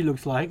next issue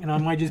looks like, and I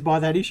might just buy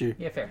that issue.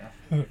 Yeah, fair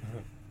enough.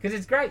 Because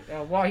it's great.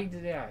 Why he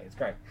did it, it's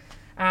great.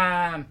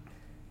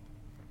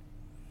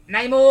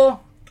 Namor,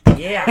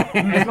 yeah,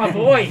 that's my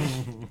boy.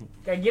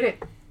 Go get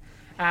it.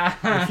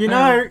 If you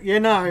know, you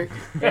know.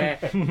 Yeah.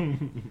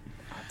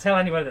 Tell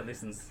anybody that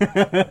listens.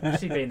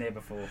 She's been there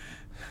before.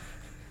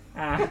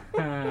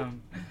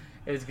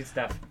 It was good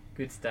stuff.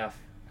 Good stuff.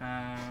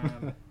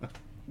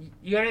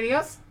 You got anything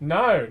else?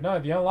 No.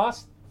 The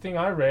last thing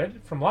I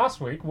read from last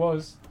week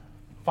was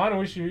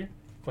final issue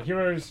for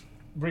Heroes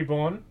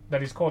Reborn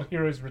that is called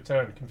Heroes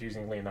Return,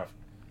 confusingly enough.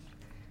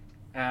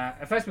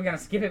 At first we're going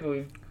to skip it, but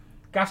we've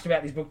gushed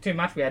about this book too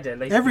much. We had to at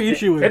least Every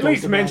issue we At talked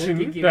least about it.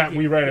 mention Give- that give-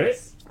 we read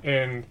yes. it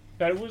and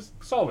that it was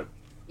solid.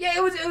 Yeah,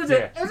 it was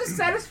Yeah. a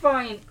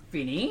satisfying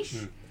finish.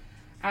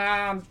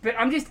 But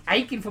I'm just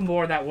aching for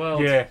more of that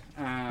world. Yeah.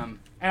 And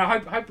I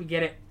hope we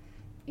get it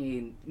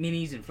in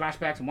minis and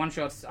flashbacks and one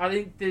shots. I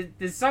think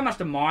there's so much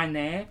to mine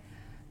there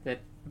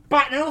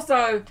but and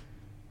also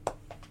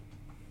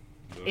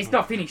it's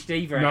not finished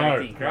either. I No,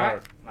 don't think, no.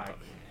 right? Like,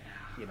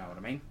 you know what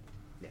I mean?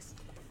 Yes.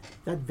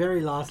 That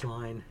very last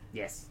line.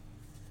 Yes.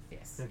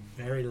 Yes. The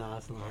very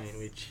last line,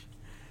 which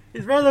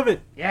is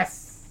relevant.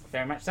 Yes.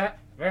 Very much so.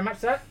 Very much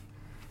so.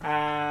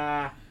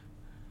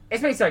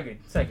 It's been so good.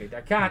 So good.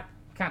 I can't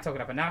talk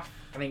it up enough.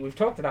 I think we've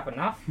talked it up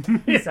enough.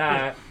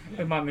 So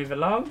we might move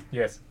along.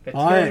 Yes. But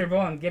Aye.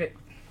 everyone, get it.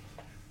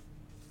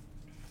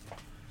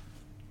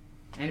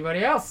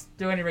 Anybody else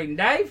do any reading,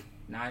 Dave?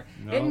 No.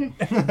 No. Eden?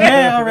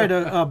 Yeah, I read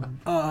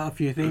a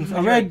few things.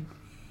 I read.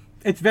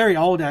 It's very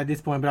old at this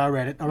point, but I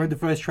read it. I read the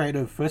first trade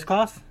of First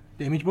Class,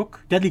 the Image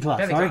book, Deadly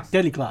Class.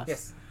 Deadly Class.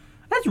 Yes.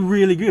 That's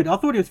really good. I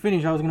thought it was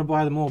finished. I was going to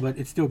buy them all, but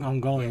it's still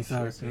ongoing. Yes,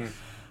 so yes, yes.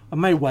 I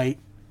may wait,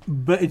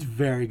 but it's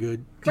very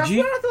good. Just Did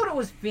when you? I thought it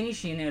was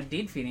finishing, and it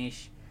did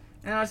finish,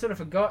 and I sort of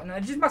forgot, and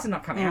it just must have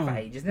not come out for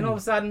ages. Then all of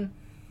a sudden,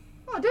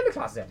 Deadly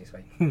Class is out this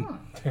week. Oh.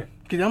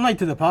 Because I'm late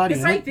to the party. The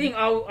isn't same it? thing.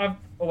 I've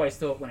always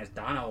thought when it's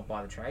done, I'll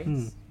buy the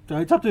trades. So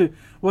it's up to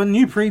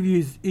new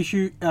previews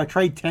issue.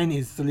 Trade 10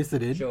 is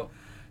solicited. Sure.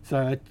 So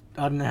I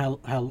don't know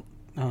how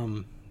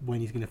when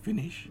he's going to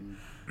finish,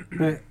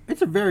 but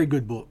it's a very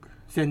good book.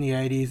 Set in the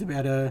 80s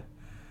about a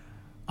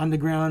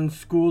underground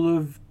school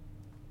of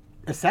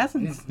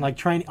assassins, like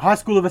training, high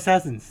school of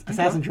assassins,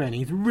 assassin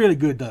training. It's really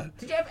good though.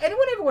 Did you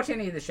anyone ever watch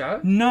any of the show?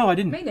 No, I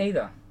didn't. Me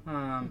neither.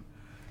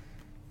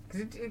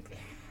 Because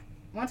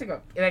once it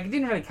got it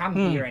didn't really come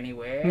here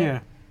anywhere. Yeah.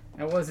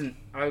 I wasn't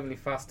overly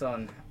fussed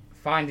on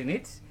finding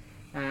it.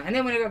 And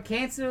then when it got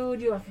cancelled,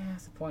 you're like,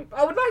 what's the point? But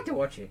I would like to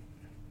watch it.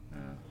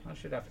 I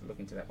should have to look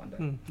into that one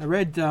day. I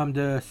read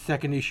the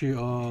second issue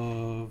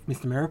of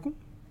Mr. Miracle.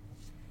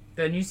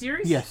 The new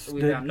series? Yes,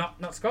 With the-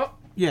 not Scott?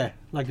 Yeah,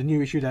 like the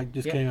new issue that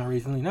just Yeah. came out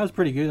recently. That was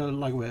pretty good. I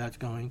like where that's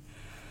going.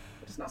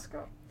 But it's not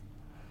Scott.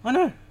 I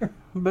know,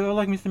 but I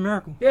like Mr.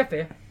 Miracle. Yeah,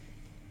 fair.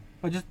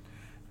 That's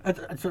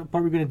what I'm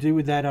probably going to do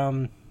with that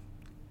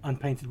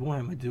Unpainted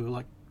Warhammer. Do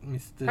like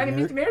Mr. Hey,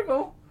 Mr.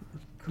 Miracle?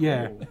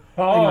 Yeah. Cool.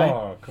 Oh,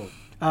 Anyway. cool.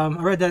 I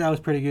read that. That was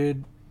pretty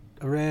good.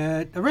 I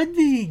read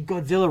the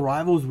Godzilla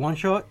Rivals one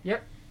shot.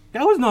 Yep.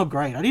 That was not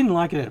great. I didn't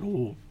like it at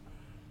all.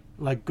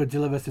 Like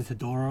Godzilla versus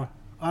Hedorah.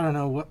 I don't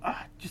know what.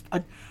 I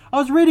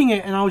was reading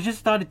it and I was just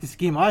started to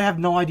skim. I have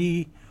no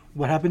idea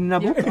what happened in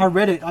that book. I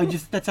read it.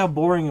 That's how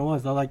boring it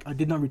was. I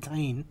did not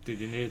retain Did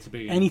you need it to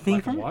be anything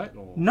black from and it. white?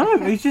 Or? No,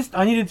 it's just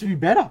I needed it to be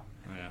better.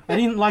 Yeah. I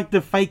didn't like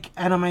the fake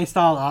anime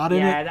style art in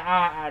Yeah, it.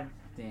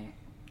 yeah.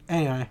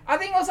 Anyway, I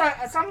think also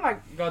something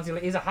like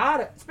Godzilla is a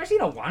hard, especially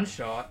in a one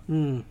shot.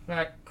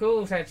 Like,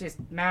 cool, so it's just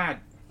mad.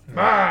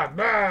 Bah,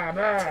 bah,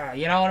 bah.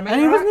 You know what I mean?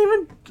 and it right? wasn't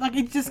even like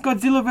it's just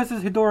Godzilla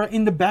versus Hedorah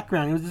in the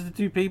background. It was just the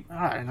two people.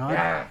 I don't know.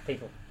 Yeah,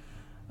 people.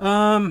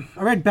 I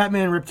read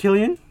Batman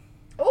Reptilian.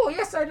 Oh,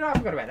 yes, I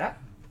forgot about that.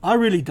 I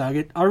really dug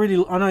it. I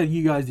know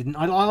you guys didn't.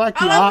 I like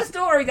the I love art. the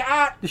story, the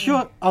art. The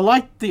short. I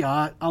like the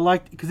art. I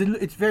like because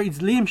it's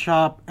Liam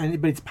Sharp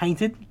but it's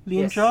painted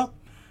Liam Yes. Sharp,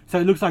 so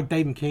it looks like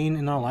Dave McKean,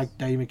 and I like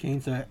Dave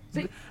McKean. So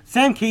See-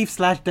 Sam Keefe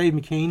 / Dave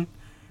McKean.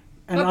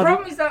 And The other-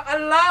 problem is that I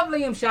love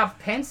Liam Sharp's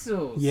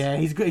pencils. yeah,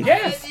 he's good.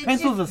 Yeah, His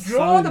pencils are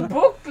draw so. the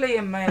book,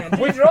 Liam, man.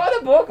 We draw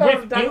the book, I would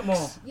have done it more.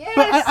 inks. Yes.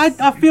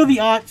 But I feel the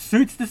art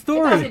suits the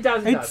story. It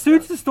does, It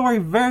suits the story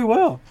very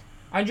well.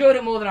 I enjoyed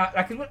it more than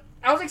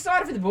I was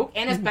excited for the book,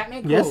 and it's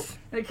Batman, cool. Yes.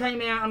 And it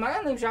came out, I'm like,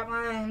 Liam Sharp,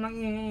 I'm like,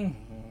 yeah.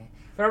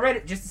 But I read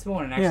it just this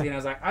morning, actually, Yeah. and I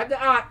was like,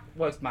 the art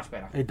works much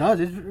better. It does.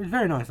 It's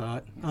very nice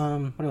art.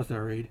 What else did I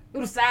read? A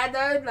little sad,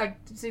 though,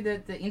 like, to see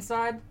the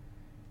inside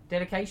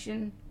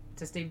dedication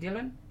to Steve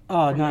Dillon.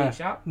 Oh from no, Liam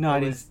Sharp. no, Or I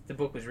didn't. was the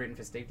book was written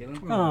for Steve Dillon.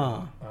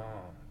 Oh, Oh.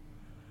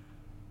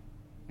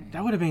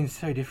 that would have been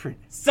so different.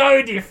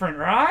 So different,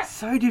 right?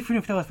 So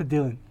different if that was for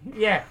Dylan.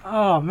 Yeah.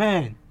 Oh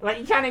man, Like,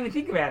 you can't even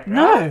think about it, right?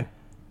 no.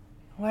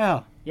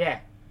 Wow. Yeah.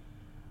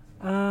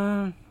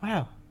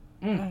 Wow.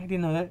 Mm. I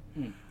didn't know that.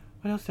 Mm.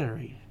 What else did I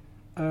read?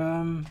 I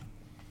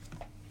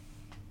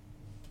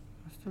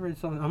must have read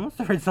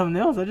something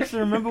else. I just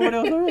don't remember what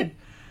else I read.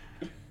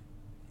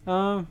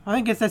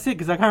 I guess that's it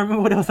because I can't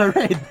remember what else I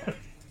read.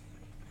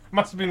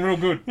 Must have been real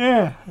good.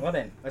 Yeah. Well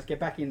then, let's get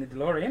back in the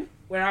DeLorean.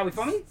 Where are we,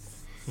 Fommy?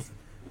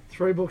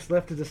 3 books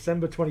left to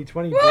December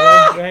 2020. Boy.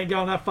 Woo! We ain't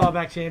going that far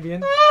back,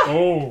 champion.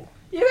 Oh.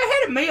 You're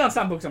ahead of me on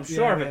some books, I'm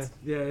sure of yeah, it.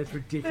 yeah, it's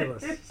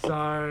ridiculous.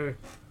 So,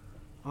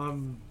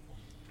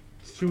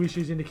 2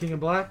 issues into King of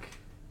Black.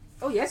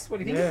 Oh yes, what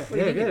do you think? Yeah, What do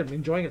you yeah, think? I'm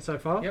enjoying it so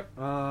far. Yep.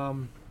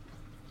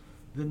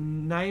 The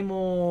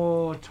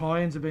Namor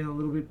tie-ins have been a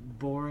little bit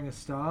boring a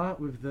start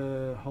with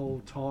the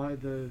whole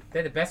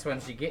They're the best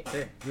ones you get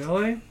too.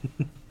 Really?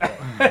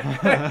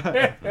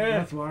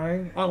 That's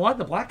worrying. I like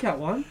the Black Cat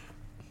one,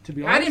 to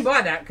be honest. I didn't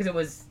buy that because it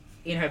was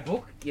in her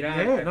book. You know.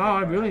 Yeah, no,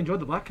 I really enjoyed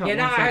the Black Cat Yeah,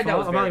 no, one I so heard that far.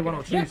 was I'm very only one or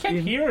good. two. Yeah, I kept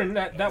in. hearing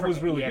that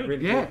was really good.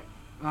 Really Yeah.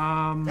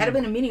 good. Had it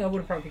been a mini, I would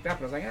have probably picked up.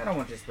 But I was like, I don't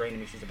want just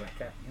random issues of Black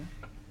Cat. You know?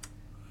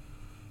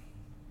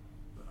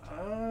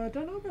 I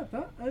don't know about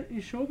that. Are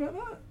you sure about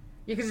that?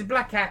 Yeah, because it's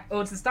Black Cat.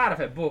 Oh, it's the start of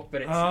her book,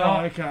 but it's Oh,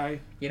 not.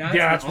 okay. You know.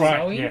 Yeah, it's that's not right.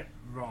 ongoing. Yeah.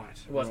 Right.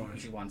 It wasn't right.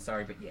 issue 1,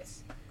 sorry, but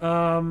yes.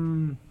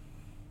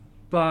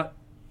 But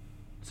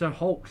so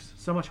Hulk's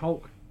so much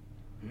Hulk,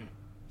 Mm.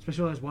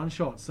 especially those one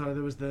shots. So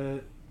there was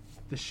the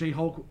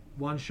She-Hulk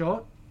one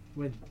shot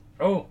when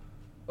Oh,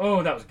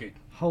 that was good.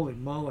 holy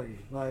moly,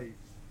 like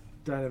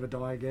don't ever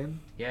die again.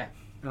 Yeah.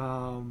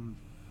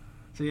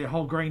 So yeah,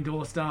 whole Green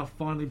Door stuff.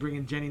 Finally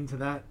bringing Jen into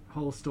that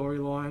whole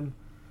storyline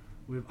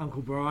with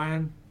Uncle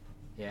Brian.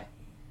 Yeah.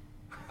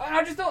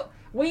 I just thought,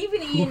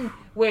 weaving in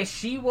where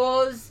she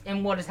was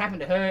and what has happened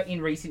to her in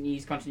recent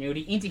years,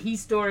 continuity, into his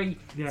story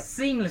Yeah.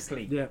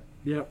 seamlessly. Yep,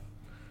 yep.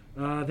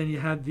 Then you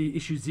had the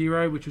issue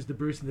 0, which was the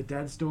Bruce and the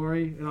Dad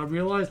story, and I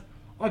realised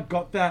I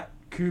got that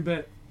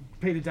Kubert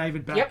Peter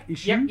David back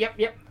issue,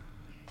 Yep.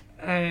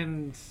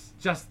 and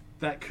just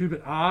that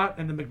Kubert art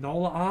and the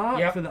Magnola art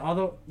Yep. for the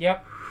other.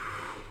 That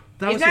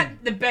That Isn't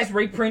that the best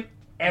reprint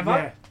ever?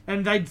 yeah,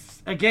 and they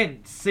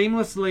again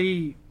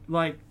seamlessly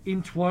like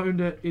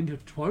entwined it.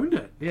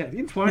 Yeah,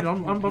 entwined.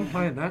 I'm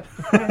playing that.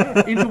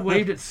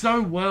 Interweaved it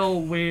so well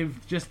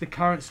with just the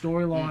current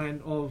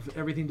storyline of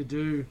everything to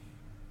do.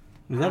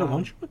 Was that a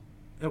one shot?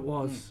 It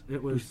was.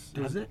 It was.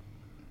 Does it?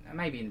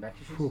 Maybe in back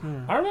issues.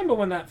 I remember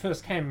when that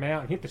first came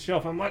out and hit the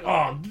shelf. I'm like,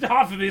 oh,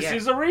 half of this Yeah.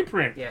 is a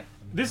reprint. Yeah.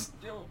 This,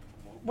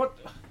 what?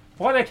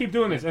 Why do they keep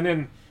doing this? And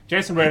then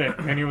Jason read it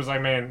and he was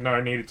like, man, no,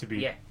 it needed to be.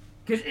 Yeah.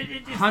 Because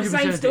it's the 100%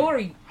 same it did.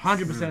 story.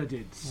 100% it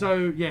did.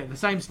 So yeah, the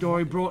same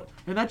story brought,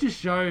 and that just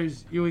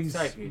shows Ewing's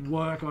So good.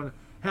 work on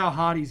how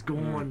hard he's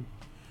gone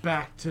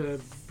back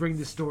to bring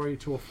the story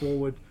to a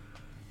forward.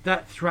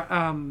 That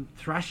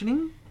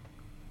thrashing,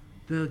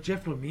 the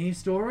Jeff Lemire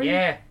story,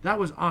 Yeah. that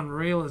was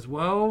unreal as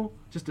well.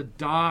 Just a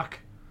dark,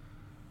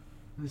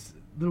 this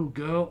little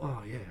girl.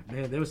 Oh yeah,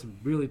 man, there was some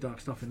really dark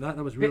stuff in that.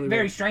 That was really Very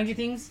really- Stranger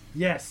Things.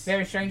 yes,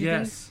 Very Stranger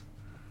yes.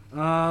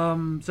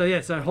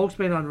 So Hulk's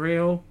been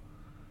unreal.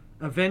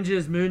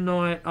 Avengers Moon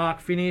Knight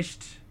arc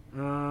finished.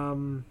 There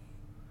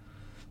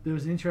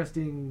was an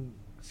interesting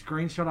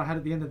screenshot I had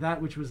at the end of that,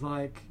 which was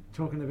like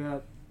talking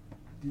about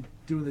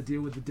doing the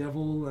deal with the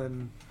devil,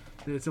 and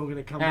that it's all going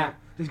to come out.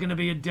 There's going to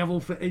be a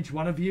devil for each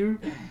one of you.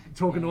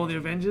 Talking to all the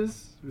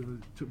Avengers, it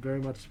took very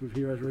much with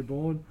Heroes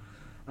Reborn.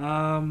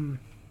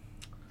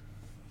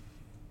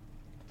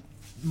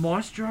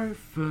 Maestro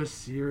first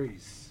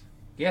series.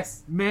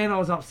 Yes. Man, I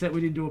was upset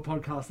we didn't do a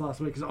podcast last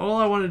week because all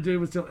I wanted to do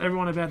was tell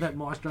everyone about that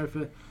Maestro.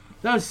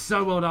 That was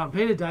so well done.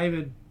 Peter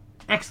David,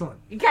 excellent.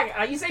 You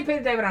say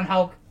Peter David on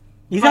Hulk.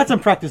 He's had some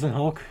practice on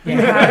Hulk.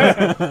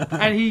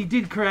 And he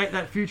did create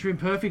that Future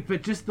Imperfect,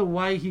 but just the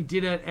way he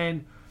did it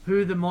and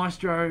who the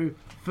Maestro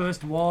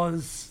first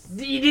was.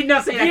 You did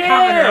not see that Yeah,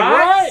 coming,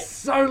 right? right.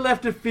 So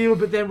left of field,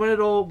 but then when it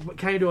all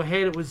came to a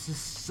head, it was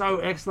just so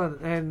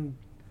excellent. And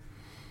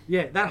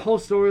yeah, that whole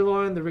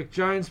storyline, the Rick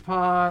Jones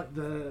part,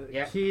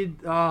 the kid,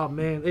 oh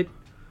man, it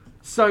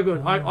so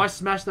good. I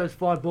smashed those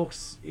 5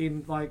 books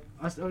in like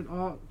I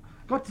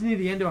got to near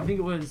the end of, I think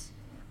it was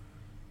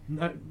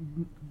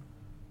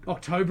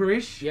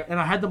October-ish, and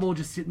I had them all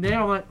just sitting there.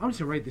 I'm like, I'm just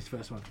gonna read this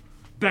first one.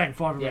 Bang,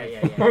 5 of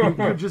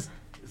Yeah. just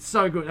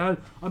so good.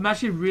 I'm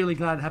actually really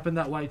glad it happened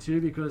that way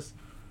too, because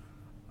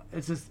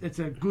it's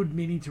a good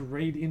mini to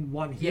read in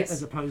one hit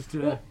as opposed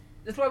to. Well,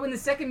 that's why when the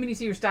second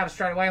miniseries started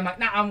straight away, I'm like,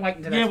 nah, I'm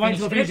waiting until that's wait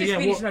finished. until And it's it just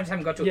finishes, finished and I just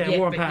haven't got to it Yeah, yet.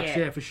 War and but Pax,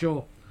 yeah, for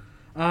sure.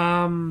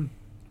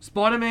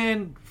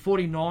 Spider-Man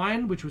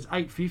 49, which was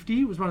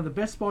 850, was one of the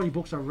best Spidey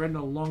books I've read in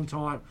a long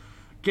time.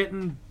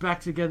 Getting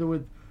back together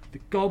with the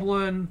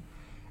Goblin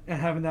and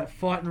having that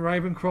fight in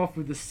Ravencroft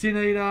with the Sin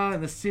Eater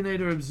and the Sin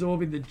Eater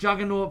absorbing the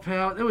Juggernaut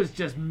power. It was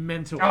just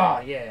mental. Oh,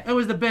 yeah. It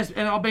was the best.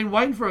 And I've been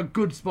waiting for a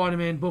good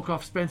Spider-Man book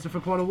off Spencer for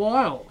quite a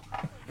while.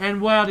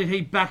 And wow, did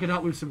he back it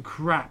up with some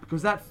crap.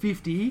 Because that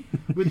 50,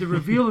 with the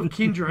reveal of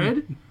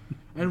Kindred,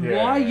 and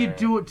why you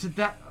do it to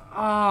that...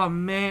 Oh,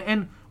 man.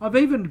 And I've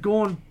even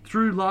gone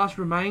through Last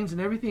Remains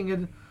and everything,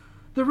 and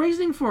the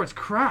reasoning for it's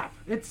crap.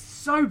 It's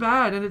so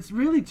bad, and it's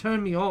really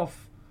turned me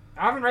off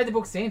I haven't read the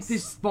book since.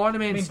 this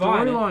Spider-Man Been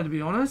buying it. storyline, to be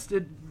honest.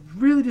 It's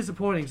really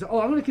disappointing. So,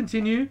 I'm going to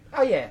continue.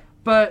 Oh, yeah.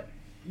 But,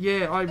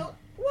 yeah,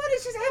 What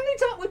is just... How many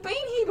times... We've been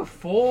here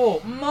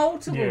before.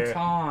 Multiple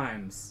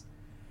times.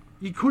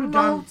 you could have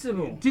done...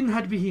 Multiple. It didn't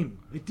have to be him.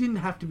 It didn't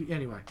have to be...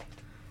 Anyway.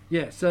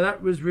 Yeah, so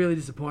that was really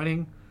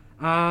disappointing.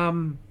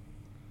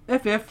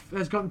 FF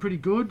has gotten pretty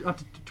good, up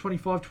to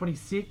 25,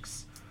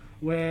 26,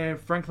 where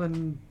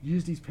Franklin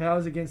used his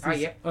powers against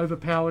this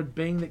overpowered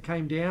being that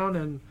came down,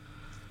 and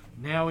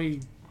now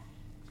he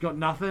got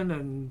nothing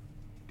and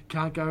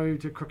can't go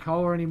to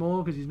Krakoa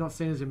anymore because he's not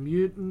seen as a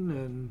mutant.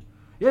 And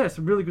yeah,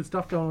 some really good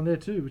stuff going on there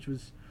too, which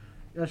was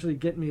actually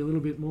getting me a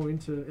little bit more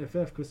into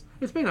FF, because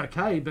it's been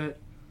okay, but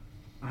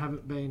I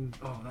haven't been...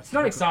 Oh, that's It's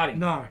not exciting.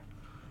 No.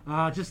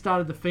 Just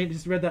started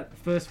just read that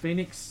first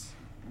Phoenix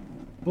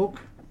book.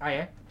 Oh,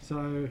 yeah?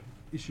 So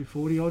issue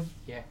 40 odd.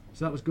 Yeah.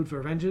 So that was good for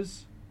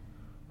Avengers.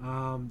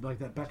 Like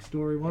that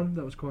backstory one,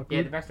 that was quite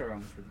Yeah, good. the backstory one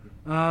was pretty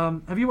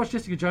good. Have you watched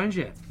Jessica Jones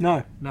yet?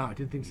 No. No, I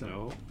didn't think so.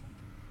 No.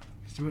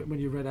 So when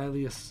you read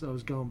Alias, I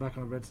was going back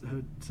and I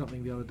heard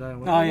something the other day. I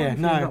went, Oh, why yeah, have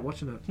you no. not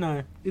watching it.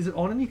 No. Is it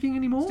on anything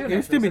anymore? Still It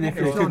would still be Netflix, I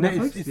think Netflix. they're on It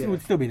Netflix, yeah.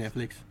 would still be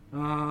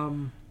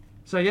Netflix.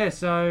 So yeah,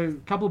 so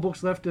a couple of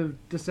books left of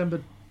December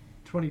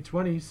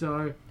 2020.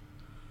 So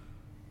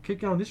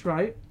keep going this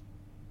rate.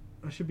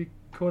 I should be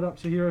caught up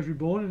to Heroes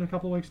Reborn in a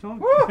couple of weeks' time.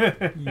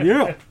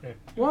 Yeah.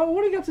 Well,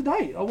 what are you up to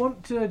date? I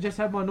want to just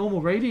have my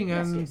normal reading,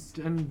 Yes, and yes.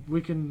 and we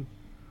can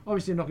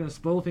obviously not going to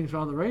spoil things for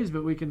other readers,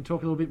 but we can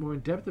talk a little bit more in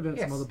depth about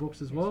some Yes. other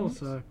books as Yes, well. yes.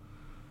 So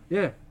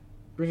yeah,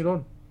 bring it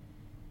on.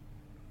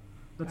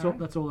 That's all. Alright.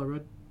 That's all I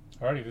read.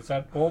 Alrighty, that's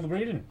that. All the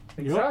reading.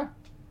 Think so?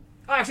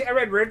 Oh, actually, I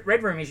read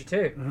Red Room issue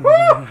 2.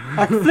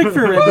 I can flick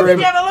through Red Did Room.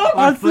 you have a look?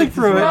 I'll flick flicked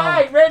through as it. well.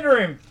 Right, Red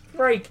Room.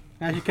 Freak.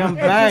 That should come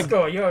Yeah, bagged.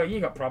 Disco, you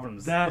got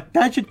problems. That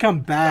That should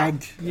come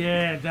bagged.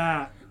 yeah,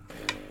 that.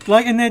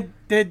 Like, and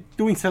they're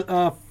doing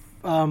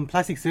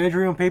plastic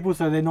surgery on people,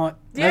 so they're not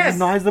Yes,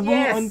 recognizable.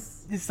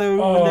 yes.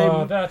 So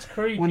Oh, that's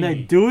creepy. when they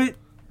do it,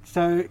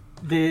 so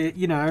they're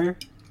Yeah,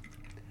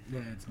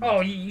 it's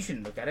Oh, you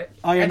shouldn't look at it.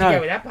 Oh, yeah, How'd no. you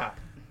go with that part?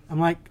 I'm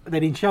like, they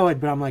didn't show it,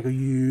 but I'm like, oh,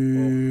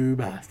 you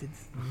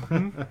bastards.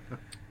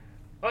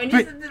 Oh, and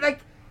just, like,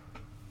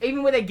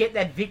 even where they get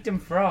that victim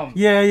from.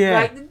 Yeah, yeah.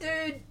 Like, the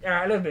dude...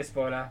 Alright, a little bit of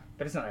spoiler,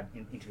 but it's not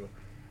integral.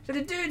 So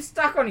the dude's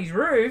stuck on his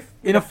roof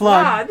In a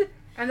flood.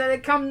 and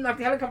then the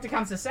helicopter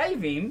comes to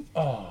save him,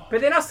 Oh,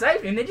 but they're not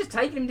saving him, they're just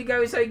taking him to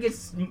go so he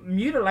gets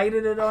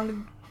mutilated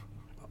on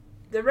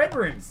the Red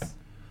Rooms.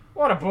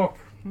 What a book.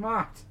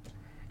 Marked.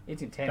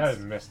 It's intense. that is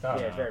messed up.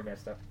 Yeah, very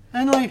messed up.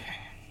 And like,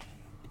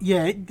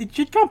 yeah, it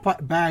should come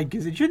bagged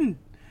because it shouldn't.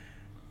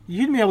 You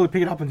shouldn't be able to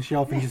pick it up on the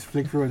shelf and just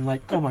flick through it and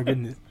like, oh my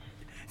goodness.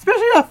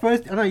 Especially that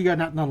first. I know you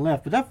got none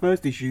left, but that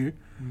first issue,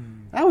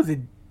 that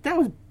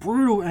was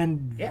brutal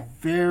and Yeah.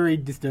 very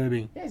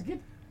disturbing. Yeah, it's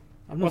good.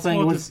 I'm not What's saying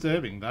it more was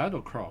disturbing, that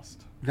or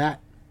Crossed? that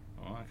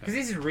Oh, Because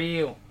okay. this is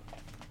real.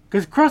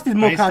 because Crust is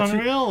more Based on cartoon.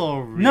 real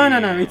or real?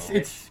 No.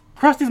 It's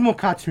Crust is more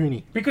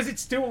cartoony. Because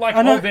it's still like,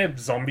 I know- oh, they're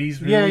zombies,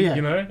 Yeah, really, yeah.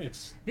 you know?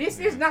 It's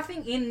There's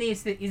nothing in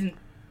this that isn't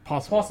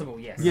possible,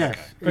 yes. Yes.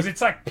 because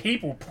it's like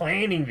people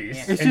planning this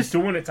Yeah. and It's just-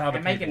 doing it to other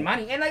And people. making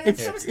money. And like,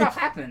 It's- some stuff it's-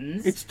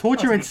 happens. It's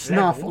torture Not and to this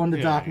snuff level. on the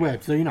Yeah, dark yeah.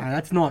 web, so you know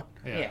that's not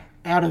Yeah. Yeah.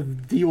 out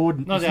of the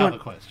ordinary. Not It's out of the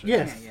question.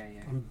 Yes, Yeah.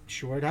 I'm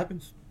sure it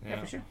happens. Yeah,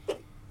 for sure.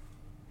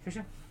 For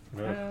sure.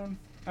 Yeah.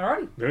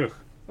 Alrighty. Ugh.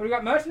 What do we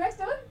got merch next,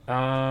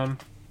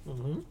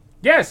 Dylan?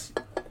 Yes,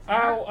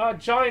 our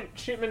giant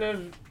shipment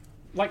of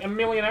like 1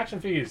 million action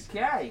figures.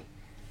 Okay.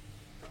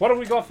 What have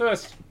we got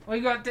first?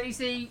 We got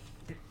DC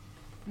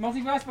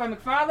Multiverse by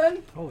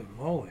McFarlane. holy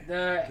moly!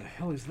 The What the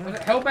hell is was it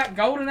that? Hellback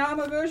Golden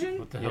Armor version.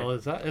 What the hell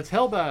is that? It's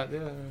Hellbat.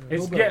 Yeah.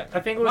 It's, Hellbat. yeah, I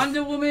think it was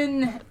Wonder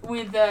Woman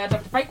with Dr.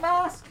 Fake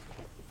Mask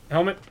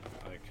helmet.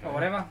 Okay. or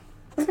whatever.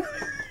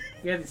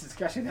 We had this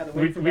discussion the other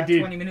We- week for we about did.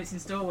 20 minutes in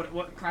store.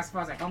 What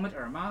classifies a helmet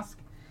or a mask?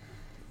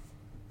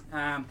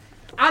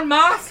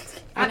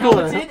 Unmasked, I call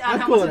it a unhelmeted, I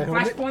call it a unhelmeted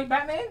helmet. Flashpoint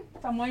Batman.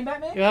 Tom Wayne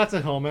Batman. Yeah, that's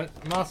a helmet.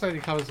 Mask only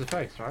covers the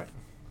face, right?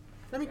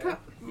 Let me cut.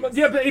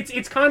 Yeah, but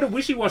it's kind of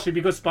wishy-washy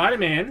because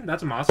Spider-Man,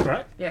 that's a mask,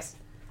 right? Yes.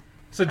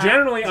 So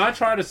generally, I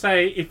try to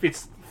say if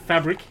it's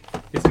fabric,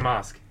 it's a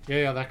mask.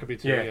 Yeah, that could be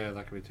two. Yeah. Yeah,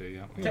 that could be two.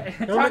 Yeah.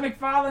 Todd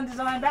McFarlane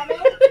designed Batman.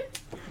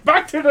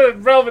 Back to the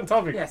relevant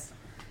topic. Yes.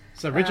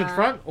 So rigid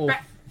front or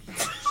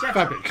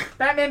fabric?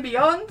 Batman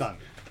Beyond. Done.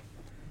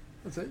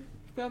 That's it.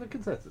 Found a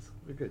consensus.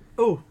 We're good.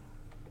 Oh,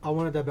 I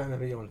wanted that Batman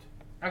Beyond.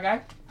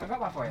 Okay, I got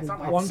one for you. It's not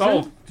like Want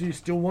Sold. it? Do you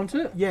still want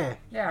it? Yeah,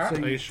 yeah, So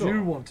alright. Are you you sure?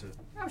 do want it.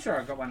 I'm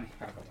sure I got one.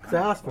 I got one. so I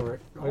asked for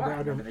it. Oh, I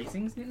remember these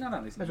things. No,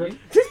 don't listen That's to right. you.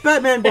 This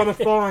Batman by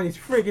McFarlane is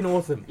freaking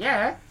awesome.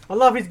 Yeah, I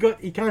love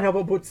he can't help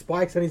but put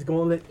spikes on his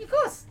gauntlet. of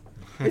course,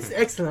 It's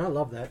excellent. I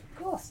love that. of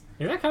course.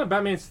 Is that kind of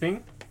Batman's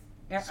thing?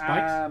 Yeah,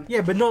 Spikes?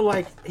 Yeah, but not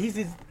like he's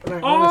like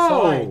on Oh! the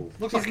side.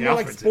 Looks He's like more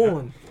like Alfred's in it.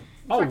 Spawn.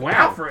 Oh, like wow.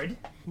 Alfred.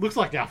 Looks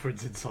like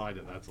Alfred's inside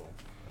it. That's all.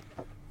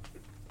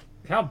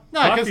 How No,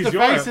 buff because is the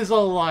your face is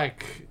all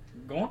like,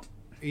 Gaunt.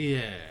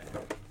 yeah.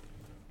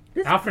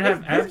 Alfred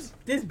have abs?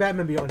 This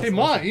Batman Beyond. He is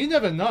might. awesome. You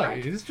never know.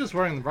 He's just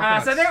wearing the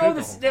rock. So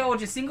they're all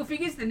just single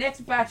figures. The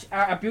next batch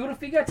are a builder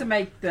figure to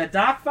make the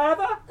Dark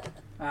Father.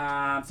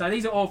 So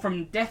these are all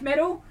from Death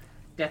Metal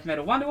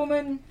Wonder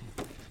Woman.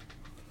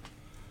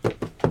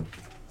 Thank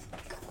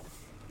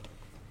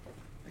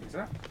you,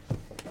 sir.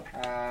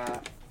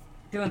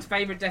 Dylan's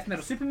favorite Death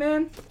Metal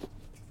Superman.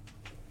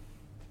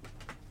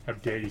 How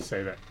dare you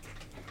say that?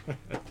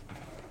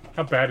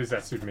 How bad is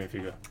that Superman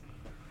figure?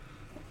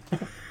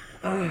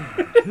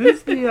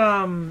 Who's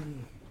the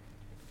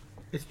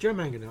It's Joe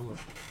Manganiello.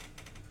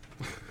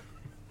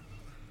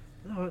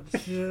 No,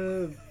 it's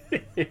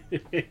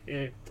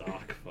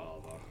Dark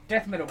Father.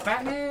 Death Metal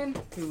Batman,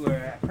 who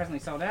are presently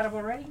sold out of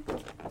already.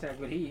 That's how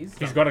good he is.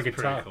 He's got a Pretty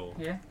guitar. cool.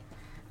 Yeah.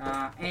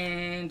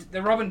 And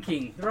the Robin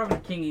King. The Robin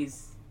King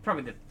is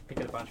probably the pick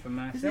of the bunch for is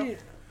myself. he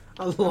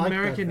I like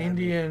American that Batman.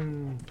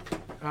 Indian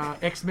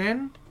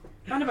X-Men.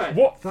 Thunderbird.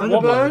 What?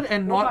 Thunderbird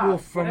and Warpath,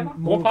 Nightwolf from whatever.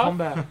 Mortal Warpath?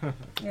 Kombat.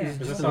 Yeah. Is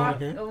this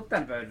Warpath. on? Oh,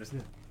 Thunderbird was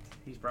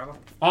his brother.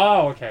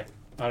 Oh, okay.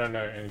 I don't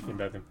know anything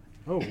about them.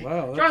 Oh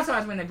wow.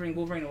 Dryside's when they bring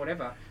Wolverine or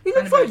whatever. He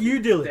looks like Thunderbird's you,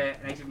 Dylan.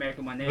 The Native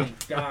American one there, he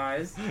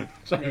dies. And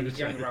then his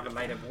younger brother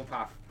later,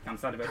 Warpath,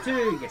 comes Thunderbird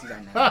 2, he gets his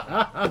own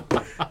name.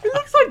 He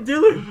looks like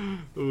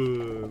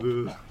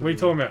Dylan. What are you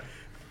talking about?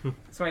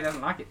 That's why he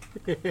doesn't like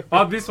it.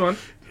 Oh, this one.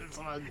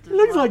 He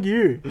looks like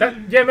you.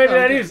 Yeah, maybe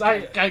that is.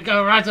 Okay,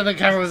 go right to the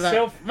camera with that.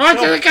 Self- Right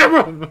to the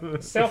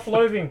camera!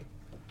 Self-loathing.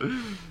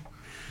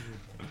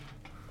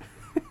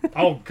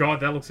 Oh god,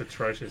 that looks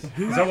atrocious.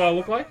 Is that what I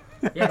look like?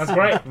 Yes. That's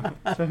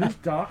great. So who's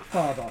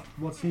Darkfather?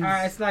 What's his?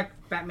 It's like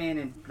Batman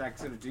and like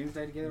sort of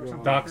Doomsday together or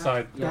something. Dark like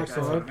side. that. Yeah, that's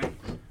what I mean.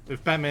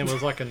 If Batman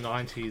was like a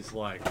 90s,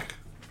 like,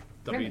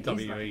 Batman is like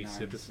WWE a 90s.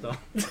 superstar.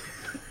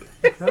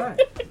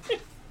 Okay.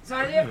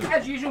 So yeah,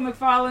 as usual,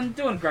 McFarlane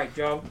doing a great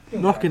job.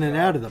 Knocking it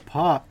out of the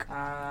park.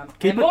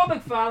 Keep And it- more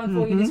McFarlane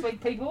for you this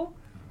week, people.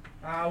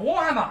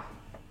 Warhammer,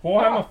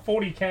 Warhammer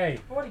 40k.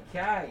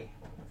 40k.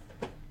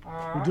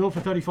 We'll do it for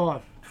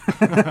 35.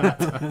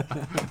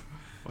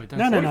 Wait, don't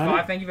No, no, say- no.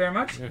 45, thank you very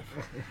much.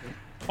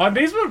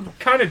 These were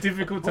kind of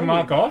difficult to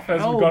mark off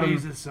as we Oh, got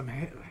these them. are some.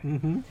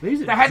 Mm-hmm.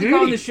 These are. They had to go on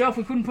dirty. the shelf.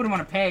 We couldn't put them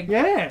on a peg.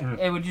 Yeah.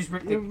 It would just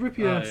rip It'll the rip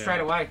you. Oh, yeah.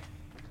 straight away.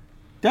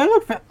 They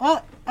look.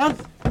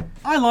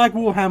 I like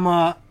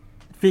Warhammer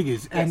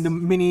figures and Yes. the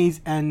minis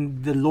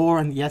and the lore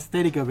and the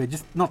aesthetic of it.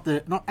 Just not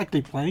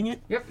actually playing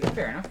it. Yep, yeah,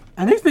 fair enough.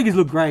 And these figures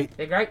look great.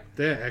 They're great.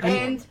 They're excellent.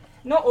 And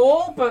not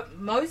all, but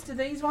most of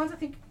these ones, I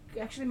think,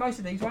 actually most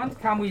of these ones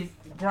come with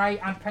grey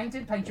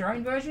unpainted, paint your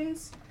own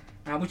versions,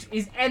 which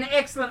is an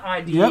excellent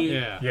idea Yep.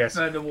 Yeah. Yes.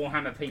 for the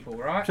Warhammer people,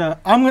 right? So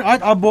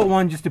I bought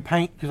one just to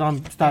paint because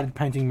I'm started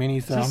painting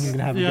minis. So Is I'm this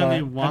gonna have a the go only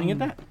at painting one? at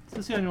that. Is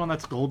this the only one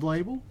that's gold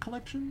label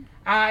collection?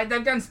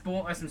 They've done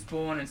some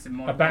Spawn and some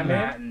Modern Batman?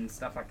 Kombat and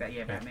stuff like that.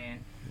 Yeah, Batman.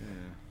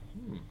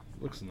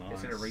 Looks They're nice.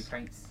 sort of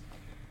repaints.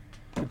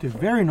 But they're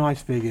very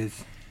nice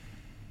figures.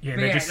 Yeah, But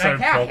they're yeah, just like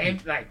so how bulky. heavy,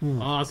 like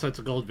Oh, so it's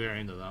a gold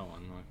variant of that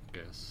one, I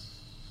guess.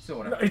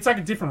 sort of. It's like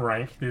a different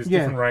rank. There's Yeah.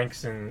 different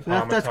ranks and So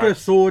armor that's got a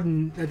types. sword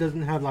and it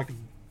doesn't have like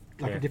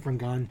Yeah. a different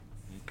gun.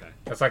 Okay.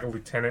 That's like a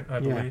lieutenant, I Yeah.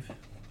 believe.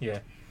 Yeah.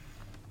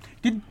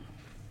 Did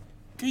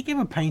he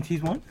ever paint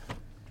his one?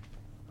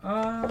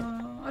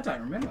 I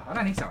don't remember. I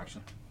don't think so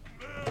actually.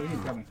 He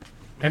didn't tell me.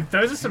 And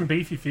those are some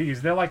beefy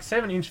figures. They're like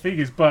 7-inch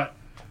figures, but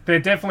they're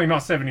definitely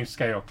not 7-inch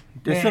scale.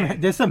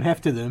 There's some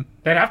heft to them.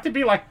 They'd have to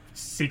be like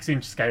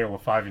 6-inch scale or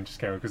 5-inch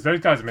scale because those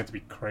guys are meant to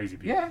be crazy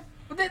big. Yeah,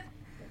 but that,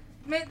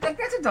 man, like,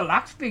 that's a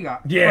deluxe figure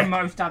Yeah. for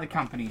most other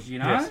companies, you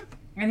know. Yes.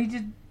 And he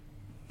just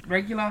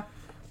regular.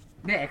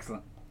 They're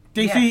excellent.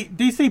 DC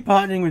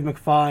partnering with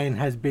McFarlane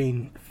has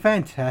been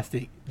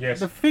fantastic. Yes.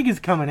 The figures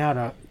coming out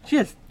are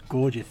just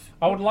gorgeous.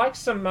 I would like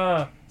some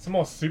more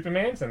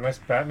Supermans and less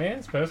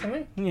Batmans,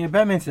 personally. Yeah,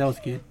 Batman sells,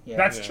 kid. Yeah.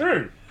 That's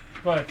true.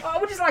 But I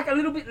would just like a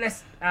little bit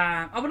less.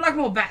 I would like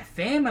more Bat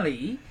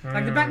Family,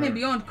 like the Batman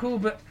Beyond, cool,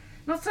 but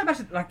not so much.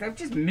 Like they've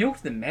just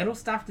milked the metal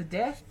stuff to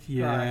death.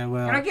 Yeah,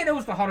 well- And I get it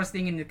was the hottest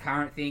thing in the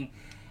current thing,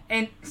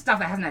 and stuff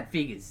that hasn't had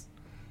figures.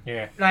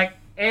 yeah. Like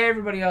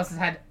everybody else has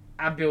had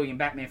a billion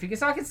Batman figures,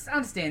 so I can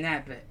understand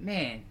that. But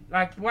man,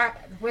 like,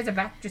 where's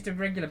just a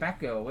regular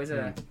Batgirl?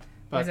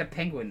 Where's a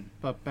Penguin?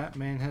 But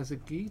Batman has a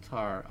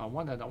guitar. I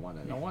want it.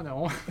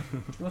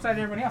 What's that?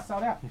 Everybody else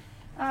sold out.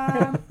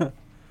 I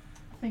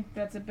think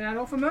that's about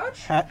all for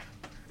merch. Hat.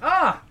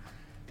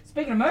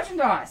 Speaking of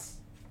merchandise,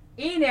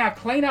 in our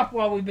cleanup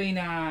while we've been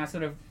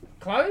sort of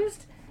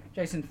closed,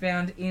 Jason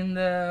found in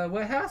the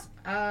warehouse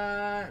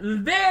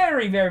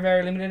very, very,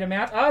 very limited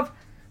amount of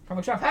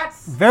comic shop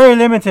hats. Very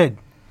limited.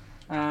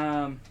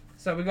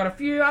 So we got a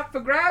few up for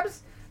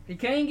grabs. If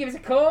you're keen, give us a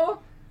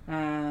call.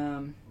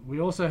 We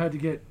also had to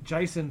get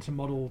Jason to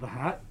model the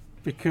hat.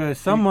 Because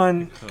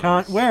someone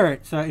can't wear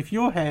it. So if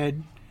your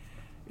head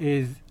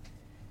is...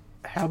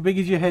 How big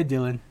is your head,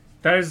 Dylan?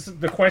 That is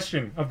the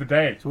question of the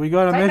day. So we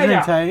got a Take measuring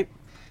measure. tape.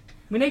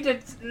 We need to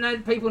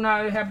let people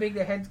know how big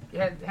their head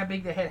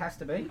has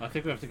to be. I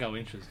think we have to go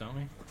inches, don't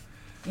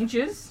we?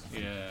 Inches.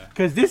 Yeah.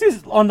 Because this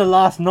is on the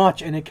last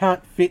notch and it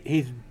can't fit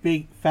his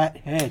big fat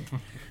head.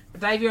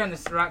 Dave, you're on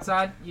the right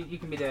side. You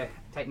can be the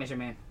tape measure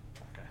man.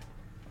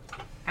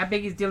 How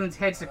big is Dylan's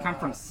head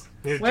circumference?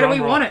 Need a Where do we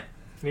drum want roll.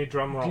 it? Need a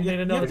drum roll. You need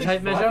another tape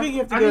I measure? think you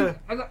have to I go think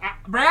I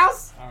got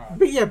brows.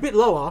 a bit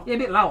lower. Yeah, a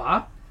bit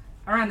lower.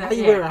 Around the How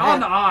you wear a on hat?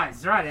 the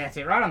eyes. Right, that's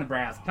it. Right on the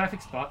brows.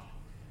 Perfect spot.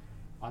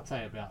 I'd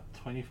say about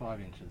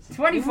 25 inches.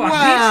 25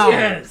 Wow.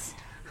 inches.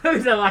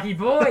 Who's a lucky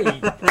boy?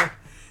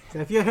 So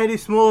if your head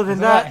is smaller than Is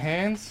that that,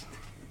 hands?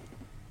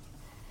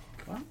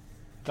 What?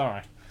 Don't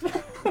worry.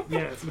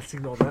 Yeah, let's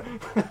ignore that.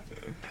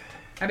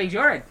 How big's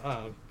your head?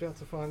 I'm about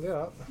to find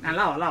out. No,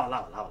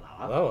 lower.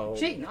 Lower.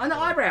 Cheating on the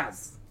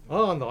eyebrows.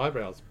 Oh, on the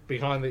eyebrows.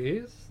 Behind the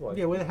ears? Like,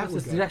 yeah, where the hat That's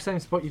would the go. exact same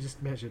spot you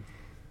just measured.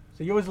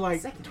 So yours is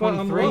like Second.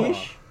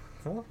 23-ish?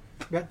 Huh?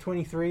 About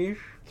 23-ish?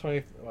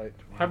 20, wait.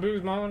 How big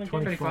was my one again?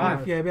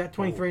 25. Yeah, about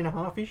 23 and a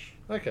half-ish.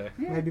 Okay.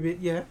 Maybe a bit,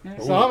 yeah.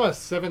 So I'm a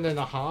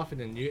 7.5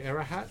 in a new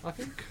era hat, I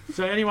think.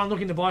 So anyone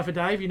looking to buy for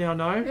Dave, you now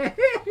know.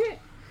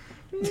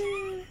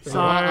 So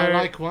I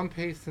like One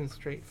Piece and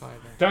Street Fighter.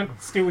 Don't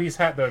steal his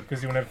hat though,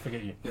 because he'll never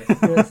forget you. yes,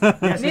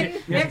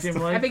 Nitin, next, Jim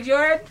how Lee. big's your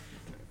head?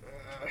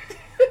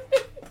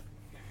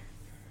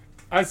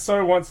 I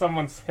so want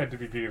someone's head to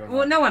be bigger than Well,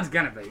 mine. no one's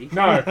gonna be.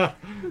 No.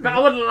 But I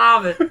would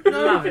love it.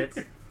 Love it.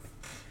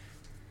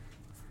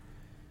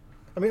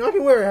 I mean, I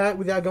can wear a hat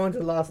without going to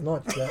the last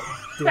notch.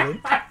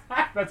 Dylan.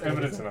 That's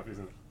evidence enough,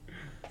 isn't it?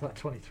 It's like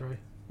 23.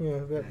 Yeah,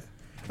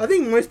 I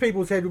think most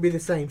people's head would be the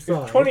same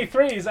size.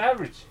 23 is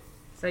average.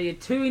 So you're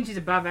 2 inches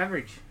above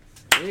average.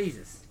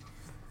 Jesus.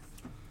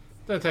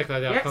 Don't take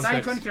that out Yep, of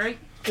same context. 23.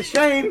 It's a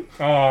shame.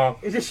 Oh,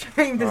 It's a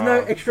shame there's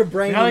no Oh. extra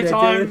brain The in only there,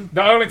 time,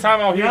 the only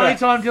time I'll the hear only that.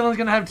 time Dylan's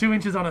gonna have 2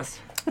 inches on us.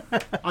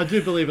 I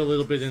do believe a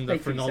little bit in the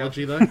Speak for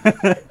phrenology, though.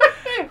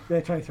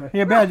 Yeah, 23.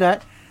 Yeah, about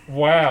that.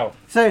 Wow.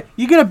 So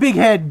you get a big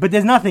head, but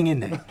there's nothing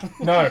in there.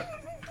 No.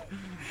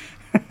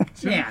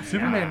 Yeah,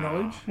 Superman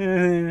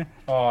knowledge.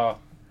 Oh,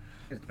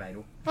 It's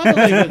debatable.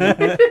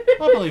 I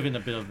believe in a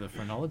bit of the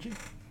phrenology.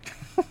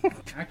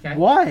 Okay.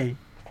 Why?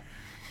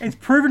 It's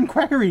proven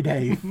quackery,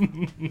 Dave. Have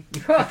you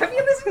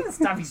listened to the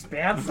stuff he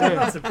spouts? I'm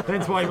not surprised.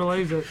 That's why he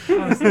believes it.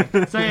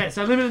 Honestly. So yeah,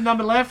 so limited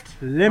number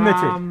left.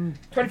 Limited.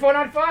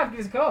 $24.95. Give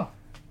us a call.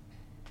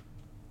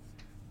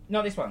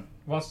 Not this one.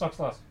 one stock's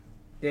last.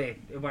 Yeah,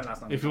 it won't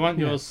last long. If you want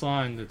yours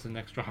signed, it's an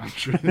extra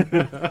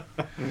 100.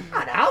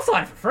 I'll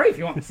sign it for free if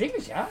you want the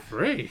signature.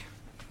 Free.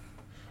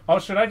 Oh,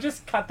 should I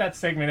just cut that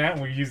segment out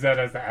and we'll use that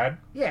as the ad?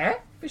 Yeah,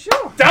 for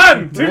sure.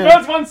 Done! Two Yeah.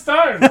 birds, one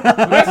stone!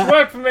 Less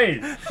work for me.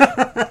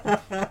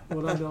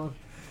 What I'm doing.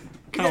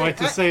 Can't wait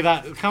to see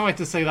that. Can't wait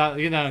to see that.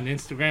 You know, on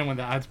Instagram when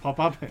the ads pop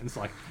up, and it's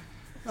like,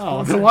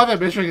 oh, so why they're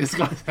measuring this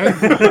guy's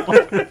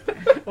head?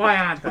 Why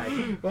aren't they?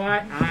 Why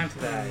aren't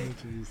they?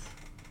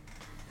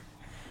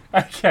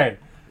 Okay.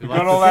 We Like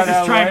got all to- that This is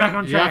out of the straight way. back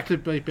on You have track. to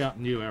beep out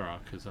New Era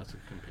because that's a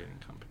competing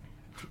company.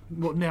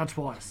 Well, now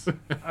twice.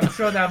 I'm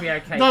sure they'll be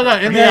okay. No, no,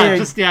 in the Yeah, ad, yeah.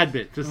 just the ad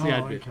bit, just the Oh,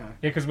 ad bit. okay.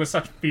 Yeah, because we're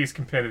such fierce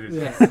competitors.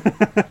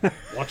 Yeah.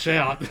 Watch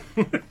out.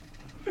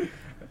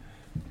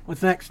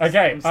 What's next?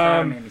 Okay, I'm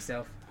Star Man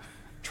myself.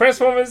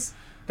 Transformers,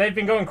 they've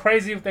been going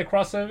crazy with their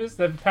crossovers.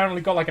 They've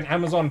apparently got like an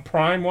Amazon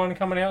Prime one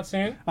coming out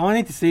soon. I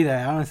need to see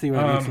that. I want to see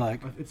what it looks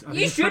like. It's, I You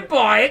think it's should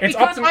buy it it's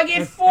because I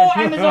get 4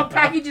 Amazon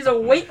packages a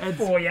week it's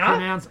for ya.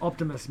 pronounced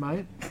Optimus,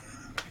 mate.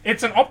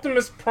 It's an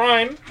Optimus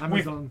Prime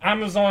Amazon. with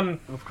Amazon,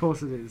 Of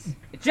course it is.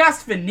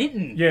 Just for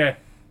knitting. yeah.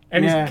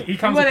 And Yeah. he You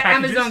comes were with the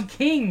packages. Amazon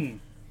king.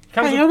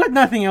 Comes Hey, with- I've got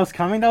nothing else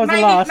coming. That was the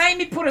Made last.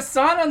 me put a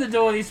sign on the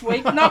door this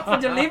week, not for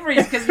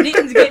deliveries, because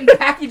knitting's getting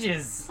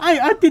packages.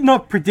 I did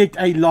not predict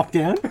a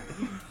lockdown.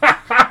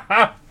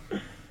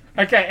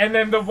 Okay, and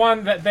then the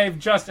one that they've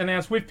just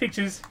announced with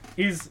pictures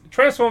is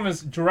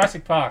Transformers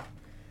Jurassic Park.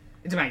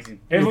 It's amazing.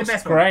 It It's looks the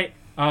best one.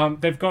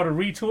 great. They've got a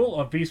retool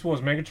of Beast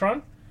Wars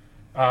Megatron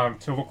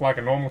to look like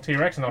a normal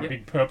T-Rex, not Yep. a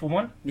big purple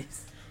one.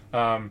 Yes.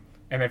 And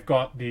they've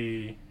got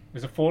the...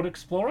 Is it Ford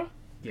Explorer?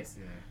 Yes.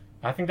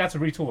 I think that's a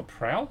retool of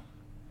Prowl.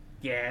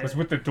 Yeah. It was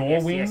with the door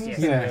Yes, wings. yes,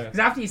 and yes. the- Because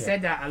after you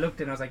said that, I looked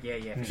and I was like,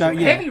 yeah. So,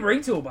 yeah. Heavy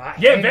retool, but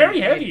Yeah,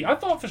 very heavy. I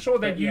thought for sure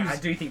they'd Yeah, use I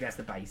do think that's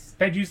the base.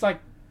 they'd use like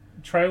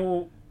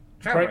Trailbreaker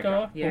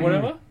Trailbreaker, yeah. or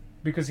whatever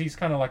because he's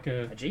kind of like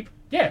A Jeep?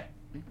 yeah.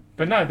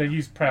 But no, they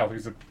use Prowl,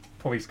 who's a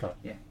police car.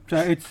 So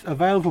it's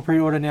available for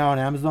pre-order now on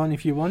Amazon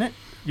if you want it.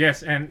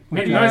 Yes, and How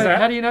Nick do you knows know- How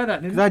that. do you know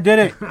that? Because I did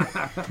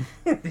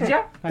it. Did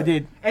you? I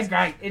did. It's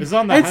great. Is it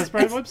on the It's-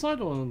 Hasbro it's-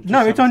 website or? just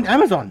No, it's on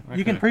Amazon.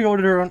 You can Okay.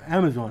 pre-order it on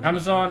Amazon.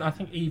 Amazon, I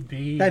think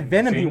EB. That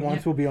Venom thing.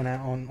 ones will be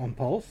on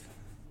Pulse.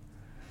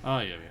 Oh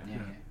yeah, yeah. Yeah.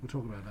 We'll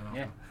talk about that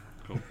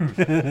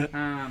after.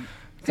 Yeah.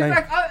 So- Cause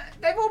like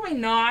they've all been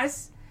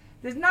nice.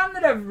 There's none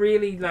that I've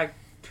really like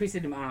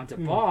twisted my arm to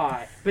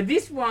buy. But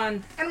this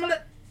one, and I'm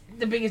not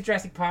the biggest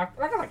Jurassic Park.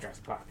 Like I like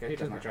Jurassic Park. Who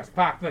doesn't like Jurassic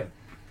Park? But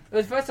it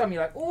was the first time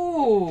you're like,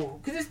 ooh,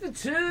 because it's the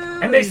two.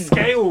 And they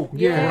scale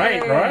Yeah.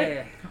 great,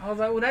 right? I was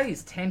like, well, that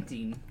is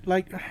tempting.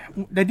 Like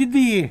they did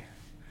the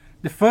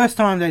first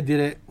time they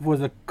did it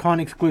was a con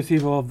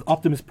exclusive of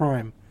Optimus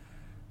Prime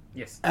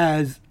Yes.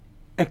 as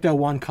Ecto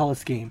 1 color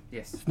scheme.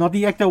 Yes. It's not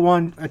the Ecto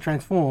 1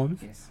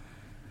 transforms, Yes.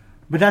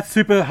 but that's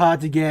super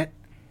hard to get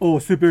or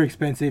super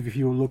expensive if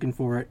you were looking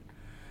for it.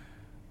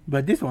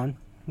 But this one,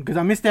 because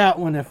I missed out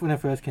when it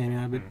first came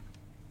out, but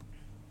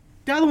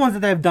the other ones that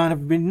they've done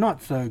have been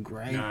not so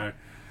great. No.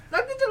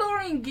 Like the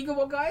DeLorean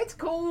Gigawatt guy, it's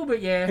cool,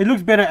 but yeah. It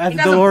looks better as It a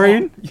doesn't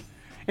DeLorean.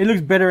 It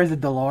looks better as a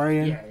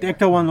DeLorean. Yeah, The yeah.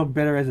 Ecto 1 looked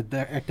better as a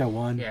Ecto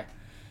 1. Yeah.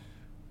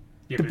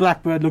 Yeah, The but-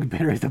 Blackbird looked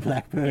better as the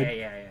Blackbird.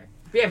 Yeah.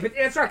 Yeah, but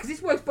that's right, because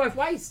this works both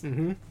ways.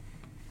 Mm-hmm.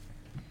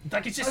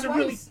 Like it's just a Both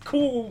really ways.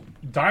 cool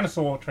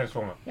dinosaur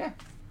transformer.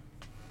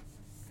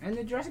 And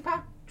the Jurassic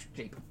Park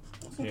Jeep.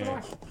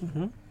 Yeah.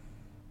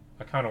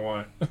 I kind of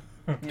want it.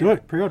 Do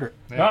it. Pre-order it.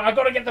 No, I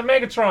gotta get the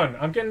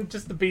Megatron. I'm getting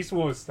just the Beast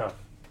Wars stuff.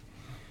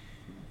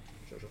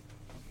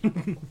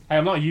 Hey,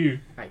 I'm not you.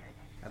 Hey,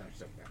 I don't know what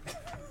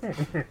you're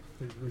talking about.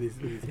 With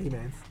his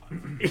He-Mans.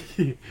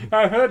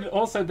 I heard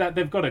also that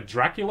they've got a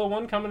Dracula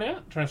one coming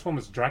out.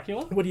 Transformers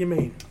Dracula. What do you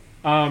mean?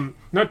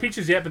 No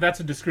pictures yet, but that's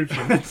a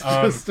description.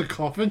 Just a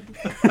coffin.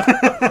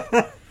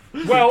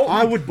 Well,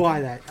 I would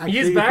buy that.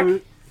 Years Actually, back- if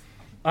it-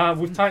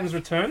 with Titan's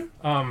Return,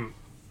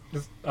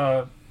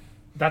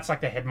 that's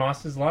like the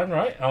Headmaster's line,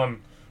 right?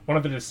 One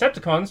of the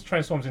Decepticons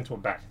transforms into a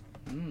bat.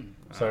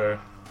 So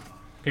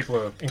people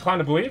are inclined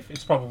to believe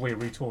it's probably a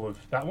retool of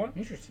that one.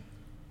 Interesting.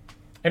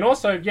 And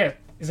also, yeah,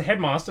 it's a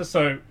Headmaster,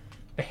 so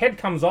the head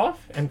comes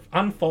off and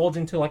unfolds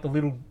into like a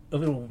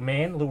little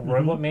man, a little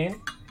robot man,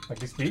 like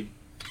this big.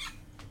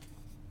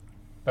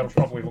 That'll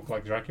probably look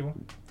like Dracula.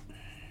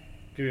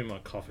 Give me my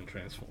coffin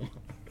transform.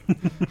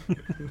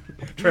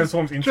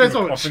 Transforms into a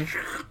coffin.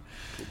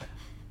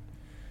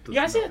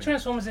 Yeah, I see the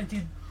Transformers that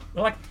did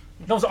like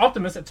there was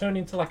Optimus that turned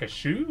into like a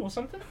shoe or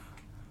something.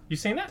 You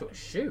seen that? To a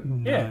shoe.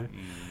 Yeah,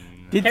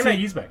 Did came out see,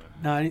 years back.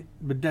 no,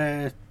 but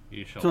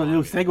You shall sort of a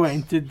little not segue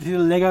into the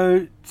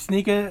Lego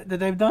sneaker that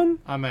they've done.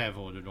 I may have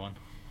ordered one.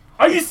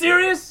 Are you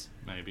serious?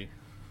 Maybe.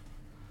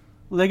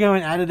 Lego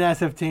and Adidas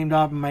have teamed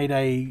up and made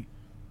a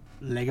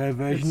Lego It's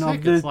version of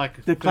sick. the It's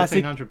like the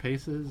classic. 1,300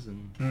 pieces,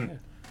 and yeah.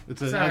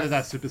 It's a So-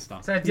 Adidas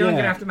superstar. So Dylan's Yeah.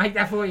 gonna have to make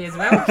that for you as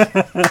well.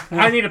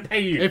 I need to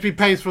pay you. If he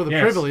pays for the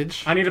Yes.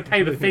 privilege, I need to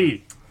pay the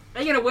fee.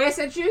 Are you gonna wear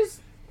said shoes?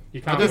 You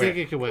I can't. don't wear think it.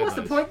 he can wear What's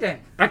the those. point then?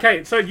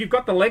 Okay, so you've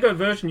got the Lego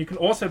version. You can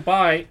also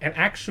buy an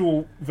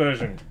actual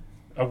version,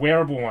 a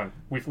wearable one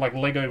with like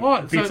Lego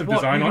Oh, bits so of what,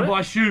 design you on can it.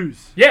 buy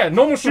shoes. Yeah,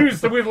 normal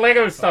shoes with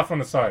Lego stuff on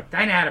the side.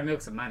 They know how to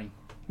milk some money.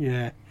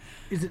 Yeah,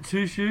 Is it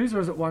 2 shoes or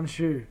is it 1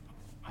 shoe?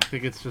 I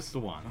think it's just the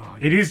one.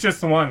 It is just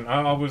the one.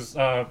 I was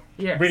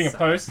Yeah, reading a so-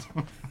 post.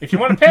 If you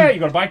want a pair, you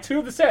got to buy 2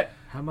 of the set.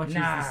 How much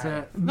Nah. is the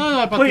set?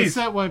 No, but Please.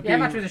 the set won't be. Yeah,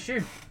 how much was a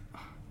shoe? I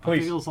Please.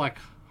 think it was like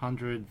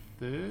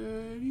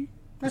 130.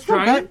 that's not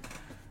Australian? bad.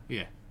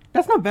 Yeah,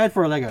 That's not bad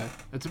for a Lego.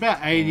 it's about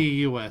 80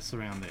 US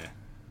around there.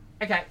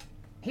 Okay,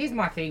 here's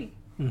my thing.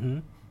 Mm-hmm.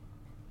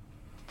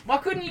 Why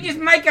couldn't you just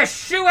make a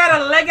shoe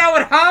out of Lego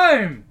at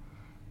home?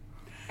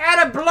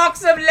 Out of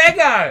blocks of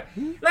Lego.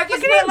 Like,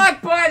 it's not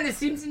like buying the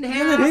Simpson at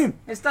house him.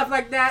 and stuff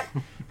like that.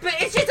 But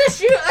it's just a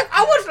shoe. Like,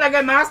 I watch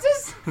Lego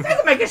Masters. They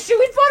can make a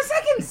shoe in 5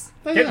 seconds.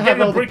 They Get- don't get have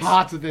the all the bricks.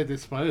 parts at their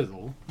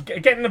disposal.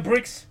 Getting the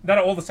bricks that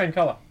are all the same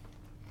color.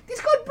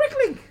 It's called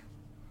Bricklink.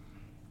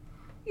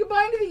 You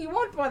buy anything you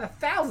want by the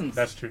thousands.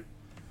 That's true.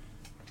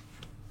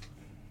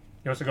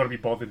 You also got to be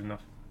bothered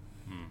enough.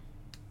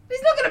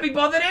 He's not going to be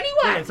bothered anyway.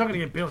 Yeah, it's not going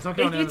to get built. It's not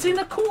going It's in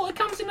a cool. It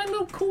comes in a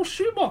little cool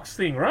shoebox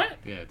thing, right?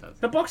 Yeah, it does.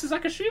 The box is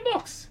like a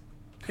shoebox.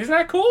 Isn't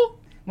that cool?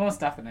 More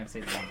stuff than I've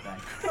seen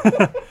the one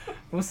day.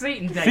 We'll see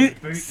it in See, Dave's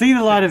boot. see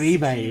the light of for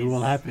 6 eBay. It years.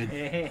 will happen.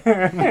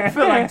 Yeah.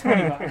 For like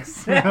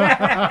 $20.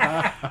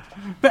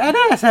 But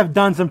Adidas have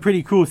done some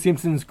pretty cool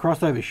Simpsons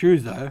crossover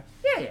shoes, though.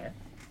 Yeah.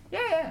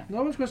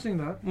 No one's questioning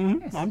that.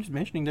 Mm-hmm. I'm just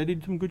mentioning they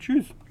did some good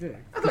shoes. Yeah.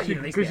 I thought you'd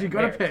at least be Because you able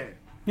got to a wear pair.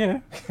 Yeah,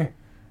 it's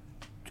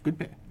a good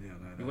pair. Yeah,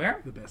 no, You wear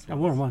 'em? The best I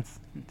one. wore them once.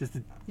 Just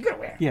to, You gotta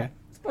wear 'em. yeah.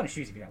 It's a point of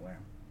shoes if you don't wear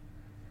them.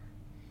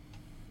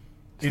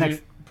 Is Next.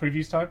 it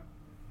previews time?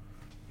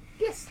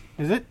 Yes.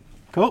 Is it?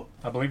 Cool.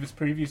 I believe it's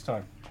previews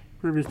time.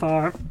 Previous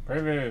time.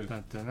 Previews.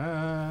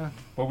 Da-da-da.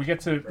 Well, we get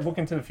to look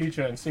into the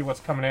future and see what's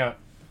coming out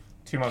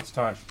 2 months'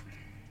 time.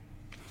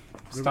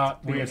 Start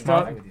We with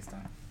start Marvel. with this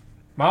time.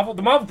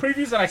 The Marvel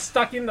previews that I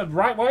stuck in the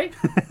right way.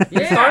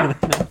 Yeah.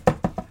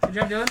 Good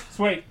job, Dylan.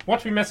 Sweet.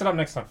 Watch me mess it up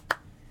next time.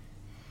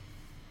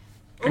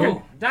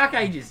 Ooh, Dark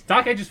Ages.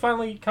 Dark Age is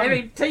finally They've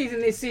coming. been teasing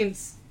this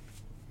since,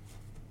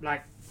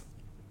 like,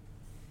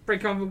 Free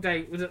Comic Book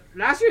Day. Was it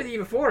last year or the year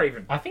before,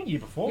 even? I think year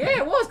before. Yeah,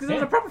 it was, because it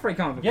was Yeah. a proper Free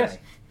Comic Book Yes.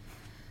 Day.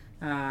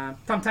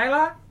 Tom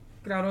Taylor.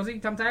 Good old Aussie,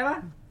 Tom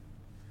Taylor.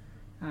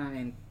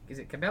 And is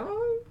it Cabello?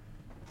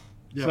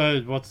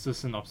 So, what's the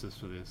synopsis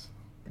for this?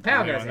 The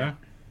power Anyone goes know? out.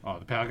 Oh,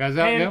 the power goes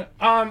out. And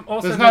Yep.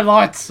 also There's the, no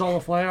lights.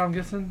 Solar Flare, I'm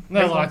guessing.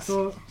 No Some lights.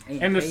 sort.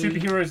 and the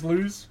superheroes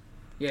lose.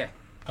 Yeah.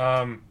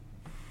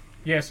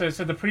 Yeah. So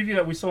the preview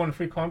that we saw in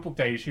Free Comic Book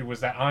Day issue was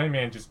that Iron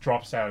Man just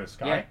drops out of the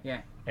sky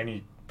Yeah. and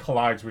he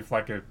collides with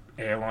like a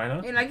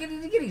airliner. And like, did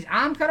he get his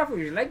arm cut off or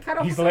his leg cut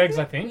off? His or legs,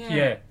 I something? think.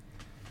 Yeah.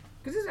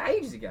 Because this was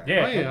ages ago.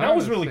 Yeah. Oh, yeah, that I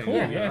was really seen cool.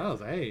 that. Yeah. That was,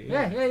 hey,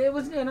 Yeah, it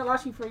was not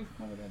last year Free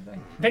Comic Book Day.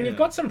 Then you've Yeah.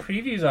 got some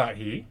previews out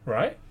here,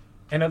 right?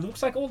 And it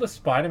looks like all the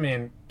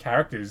Spider-Man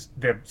characters,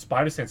 their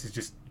spider sense is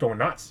just going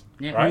nuts,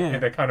 Yeah. right? Yeah.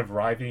 And they're kind of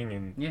writhing,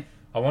 and Yeah.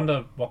 I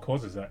wonder what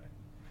causes that.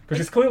 Because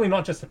it's clearly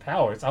not just the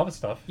power; it's other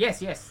stuff. Yes,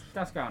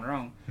 stuff's going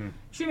wrong.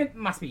 Assume it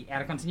must be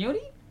out of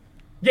continuity.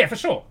 Yeah, for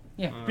sure.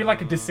 Yeah. Be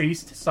like a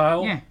deceased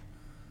style.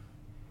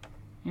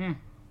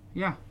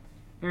 Yeah.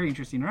 Very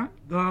interesting, right?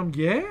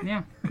 Yeah.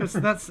 Yeah. Because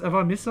that's. Have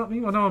I missed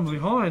something? I know I'm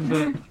behind,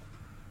 but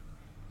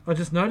I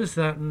just noticed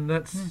that, and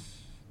that's.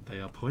 They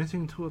are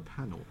pointing to a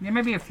panel. Yeah,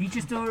 maybe a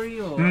future story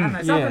or I don't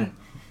know, something.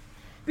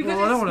 Because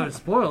Well, I don't want to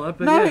spoil it,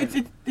 but No, yeah. it's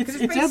it's it's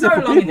been out so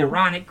there for long in the people.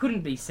 run, it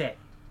couldn't be set.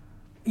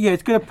 Yeah,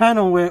 it's got a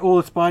panel where all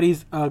the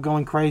Spideys are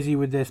going crazy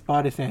with their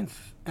spider sense,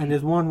 and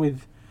there's one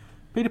with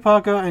Peter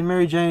Parker and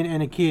Mary Jane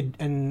and a kid,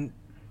 and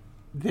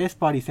their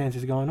Spidey sense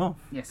is going off.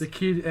 Yes. the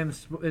kid and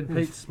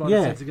Pete's spider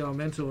Yeah. sense are going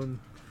mental, and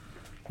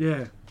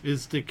yeah,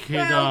 Is the kid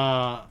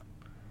Well-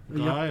 a,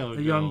 guy young, or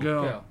a young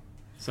girl. Girl.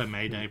 So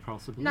Mayday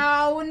possibly?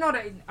 No, not.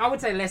 I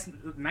would say less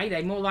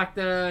Mayday, more like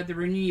the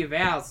Renew Your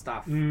Vows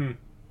stuff. Mm.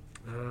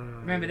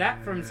 Remember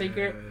that from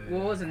Secret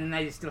Wars, and then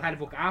they still had a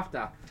book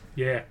after.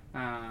 Yeah.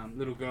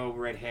 Little girl, with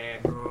red hair.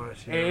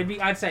 Right.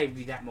 Yeah. I'd say it'd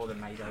be that more than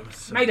Mayday.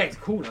 so- Mayday's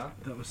cooler.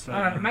 That was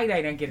so.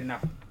 Mayday don't get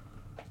enough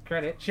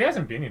credit. She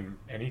hasn't been in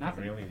anything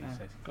Nothing, really no. these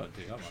days. God,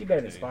 dude, I like She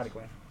better than that, Spider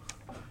Gwen.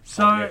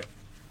 So Yeah.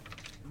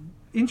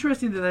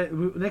 interesting that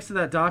next to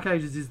that Dark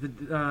Ages is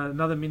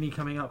another mini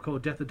coming up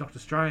called Death of Doctor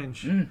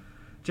Strange.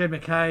 Jed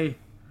MacKay.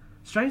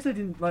 Strange they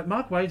didn't like.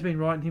 Mark Waid's been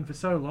writing him for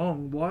so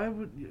long. Why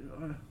would?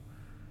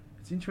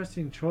 It's an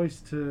interesting choice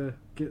to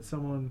get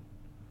someone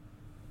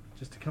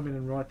just to come in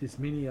and write this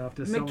mini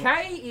after.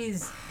 MacKay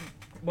is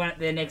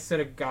their next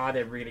sort of guy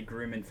they're really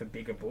grooming for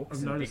bigger books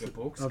I've and noticed bigger it.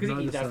 books I've because he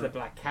noticed does the that.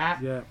 Black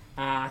Cat. Yeah.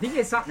 I think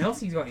there's something else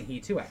he's got in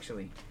here too.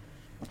 Actually,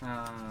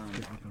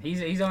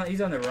 he's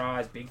on the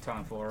rise big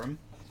time for him.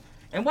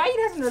 And Wade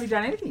hasn't really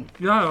done anything.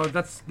 No,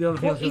 that's the other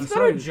thing Well, I was he's going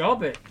got a to say.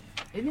 job at,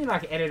 isn't he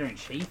like editor in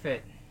chief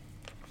at,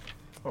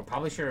 or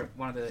publisher at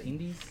one of the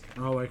indies,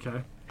 Oh,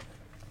 okay.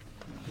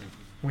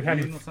 We had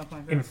or something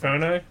like that.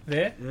 Inferno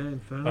there. Yeah,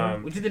 Inferno.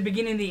 Which is the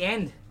beginning and the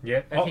end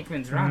Yeah. of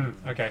Hickman's run.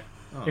 Okay.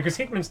 Oh. Because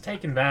Hickman's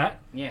taken that.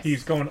 Yes.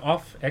 He's gone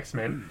off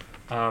X-Men.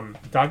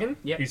 Duggan,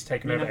 Yep. he's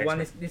taken New over number one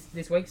X-Men.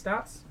 this week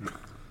starts.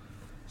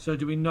 So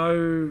do we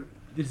know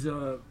this is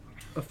a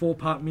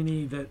 4-part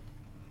mini that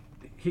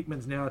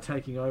Hickman's now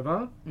taking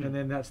over, and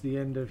then that's the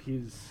end of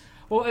his...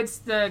 Well, it's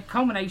the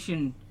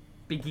culmination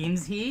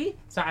begins here,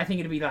 so I think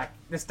it'll be like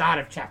the start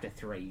of chapter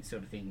 3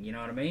 sort of thing, you know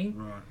what I mean?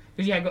 Right.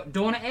 Because you got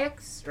Dawn of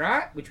X,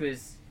 right? Which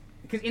was,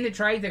 because in the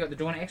trade they got the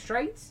Dawn of X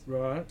trades,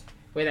 Right.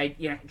 where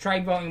they,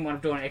 trade volume 1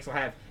 of Dawn of X will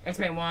have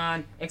X-Men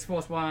 1,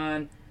 X-Force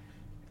 1,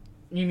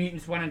 New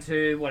Mutants 1 and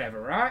 2, whatever,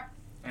 right?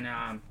 And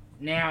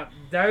now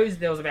there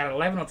was about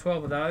 11 or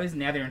 12 of those,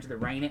 now they're into the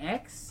Reign of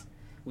X,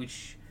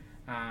 which,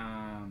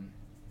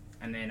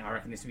 and then I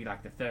reckon this will be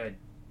like the third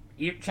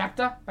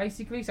chapter,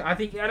 basically. So I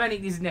don't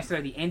think this is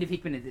necessarily the end of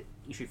Hickman at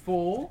issue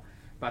 4,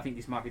 but I think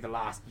this might be the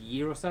last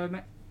year or so,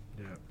 mate.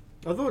 Yeah.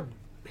 I thought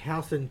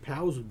House and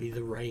Powers would be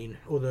the rain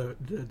or the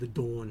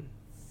dawn.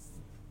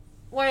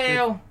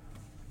 Well,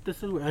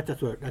 That's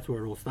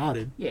where it all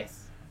started.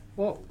 yes.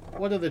 Well,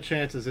 what are the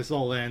chances this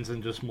all ends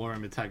and just Moira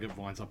McTaggart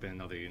winds up in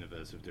another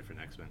universe of different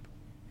X-Men?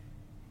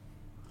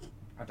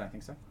 I don't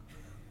think so.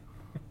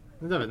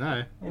 You never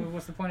know. Well,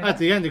 what's the point of At that?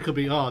 the end, it could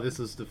be, this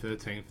is the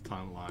 13th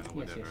timeline or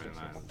whatever. yes, and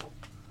yes. then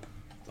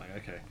it's like,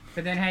 okay,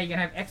 But then how are you going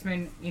to have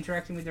X-Men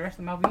interacting with the rest of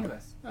the Marvel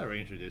Universe? I'll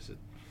reintroduce it.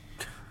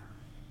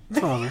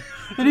 Marvel.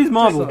 It is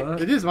Marvel. Just like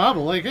that. It is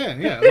Marvel, again,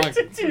 yeah. Like,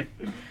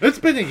 it's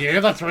been a year,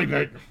 let's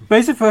reboot. But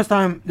it's the first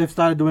time they've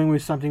started doing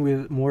with something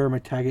with Moira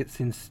McTaggart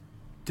since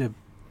the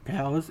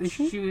Powers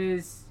issue. She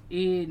was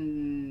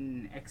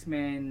in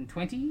X-Men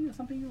 20 or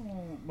something,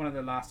 or one of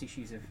the last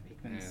issues of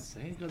Hickman's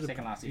So you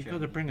second last issue. got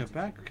to bring it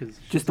back because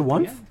Just the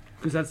once?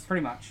 Because that's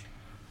Pretty much.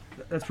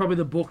 probably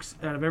the books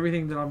out of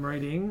everything that I'm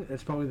reading.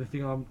 That's probably the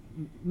thing I'm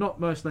not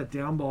most let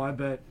down by.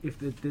 But if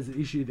there's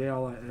an issue there,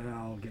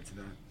 I'll get to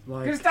that.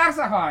 Because Like, it starts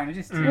so high and it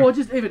just... well,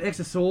 just even X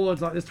of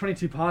Swords. Like, there's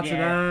 22 parts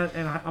Yeah. of that,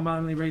 and I'm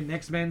only reading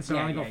X-Men, so I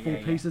Yeah, only got yeah, 4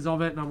 yeah. pieces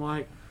of it, and I'm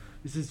like,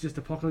 this is just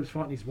Apocalypse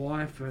fighting his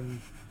wife, and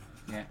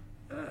Yeah.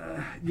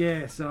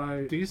 yeah.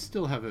 So do you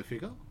still have a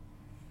figure?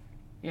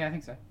 Yeah, I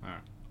think so. Alright.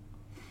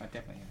 I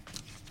definitely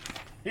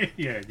have.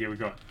 yeah, we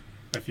got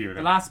a few of The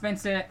them. last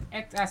Spencer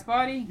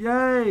Spidey.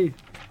 yay!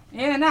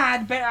 Yeah, nah,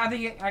 it's better. I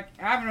think I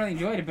haven't really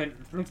enjoyed it, but it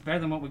looks better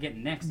than what we're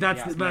getting next. if you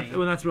ask me.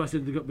 Well, that's what I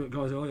said to the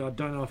guys earlier. I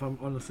don't know if I'm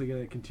honestly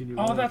going to continue.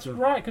 with Oh, it, that's so-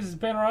 right, because it's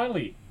Ben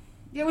Riley.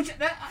 Yeah, which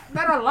that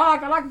I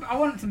like. I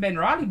want some Ben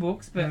Riley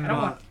books, but I don't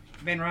Right. want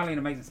Ben Riley and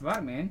Amazing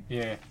Spider-Man.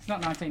 Yeah. It's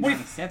not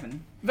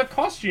 1997. The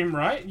costume,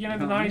 right? You know,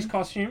 the Mhm. 90s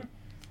costume?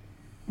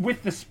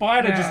 With the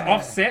spider just Yeah.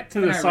 offset to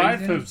For the no side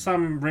reason. for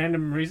some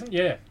random reason?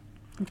 Yeah.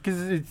 Because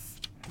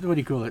it's, what do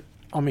you call it?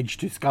 Homage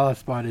to Scarlet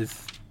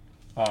Spiders.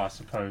 Oh, I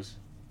suppose.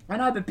 I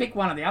know, but pick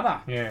one or the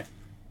other. Yeah.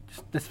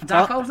 That's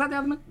Darkhold, is that the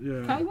other Yeah.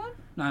 McKay one?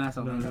 No, that's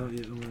not No, the not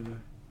yet. No, no.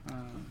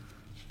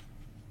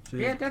 So,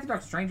 Yeah, that's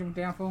Doctor Strange on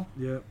Downfall.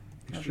 yeah.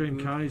 Extreme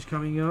good. Carnage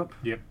coming up.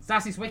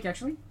 Starts this week,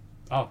 actually.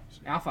 Oh,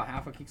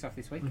 Alpha kicks off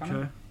this week. Okay.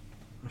 Coming.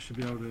 I should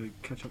be able to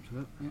catch up to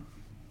that.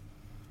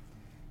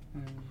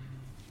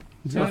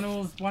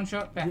 Eternals one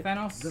shot about Yeah,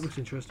 Thanos. That looks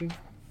interesting.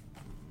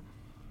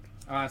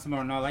 Some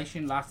more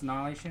Annihilation, Last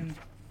Annihilation.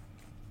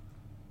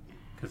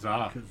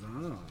 Kazaa.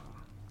 Kazaa.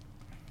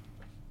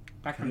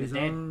 Back from the Kazaa.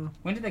 dead.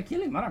 When did they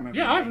kill him? I don't remember.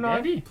 Yeah, I have Him no being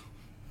idea. dead.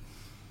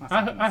 Must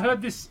have been I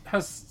heard this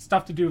has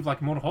stuff to do with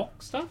like Mortal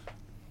Hulk stuff.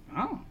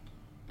 Oh,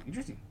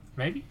 interesting.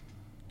 Maybe.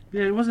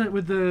 Yeah, wasn't it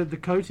with the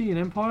Coty in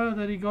Empire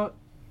that he got?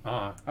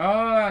 Oh.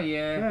 Oh, yeah.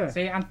 Yeah.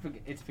 See,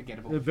 it's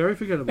forgettable. They're very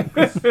forgettable.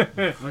 'Cause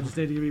I just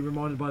need to be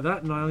reminded by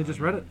that, and I only just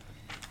read it.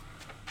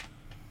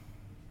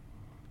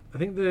 I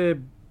think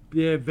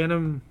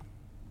Venom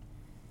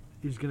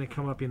is going to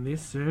come up in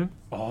this soon.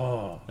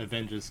 Oh.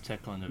 Avengers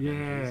Tech on Yeah.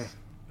 Avengers.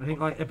 I think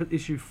like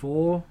issue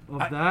 4 of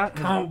that.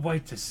 Can't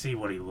wait to see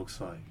what he looks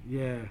like.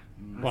 Yeah.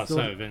 I What, still-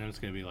 so Venom's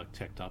going to be like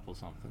teched up or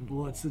something?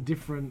 Well, it's a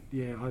different.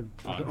 Yeah, I'll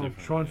different,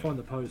 try and yeah. find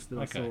the post that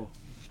Okay. I saw.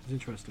 It's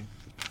interesting.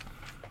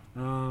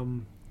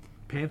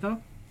 Panther.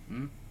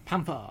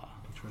 Panther.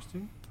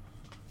 Interesting.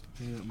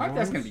 Yeah, I hope that's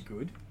Miles. going to be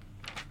good.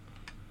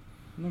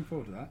 I'm looking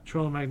forward to that.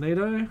 Troll and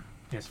Magneto.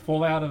 Yes,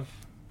 Fallout of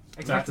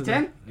X Factor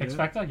 10? X Yeah.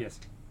 Factor. Yes.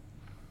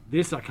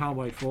 This I can't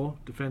wait for.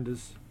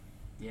 Defenders.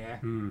 Yeah.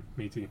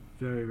 Me too.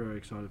 Very, very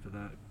excited for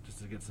that. Just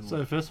to get some. So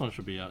the first one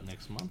should be out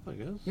next month, I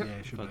guess. Yep. Yeah,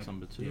 it should That's be.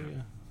 number 2. Yeah.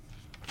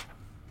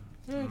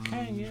 Yeah.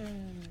 Okay. Yeah.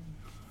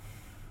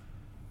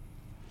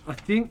 I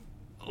think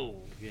Oh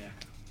yeah.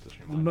 Just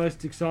the remind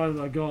most excited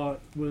I got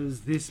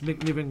was this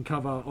McNiven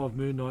cover of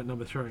Moon Knight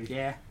number 3.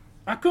 Yeah.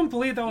 I couldn't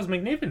believe that was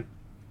McNiven.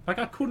 Like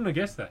I couldn't have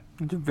guessed that.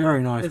 It's a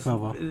very nice There's,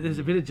 cover. there's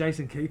a bit of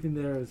Jason Keith in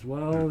there as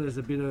well. There's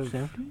a bit of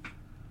Sam?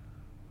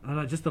 I don't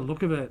know, just the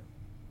look of it.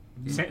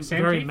 Sam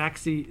Very Keith?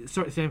 maxi.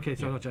 Sorry, Sam Keith.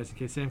 Sorry, not Jason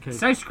Keith. Sam Keith.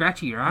 So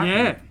scratchy, right?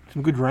 Yeah.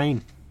 Some good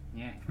rain.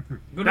 Yeah.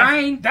 Good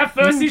rain. That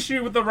first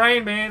issue with the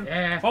rain, man.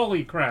 Yeah.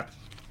 Holy crap.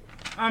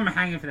 I'm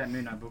hanging for that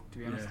Moon Knight book, to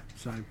be honest.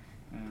 Yeah. Same.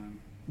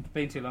 It's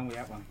been too long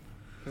without one.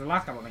 Because the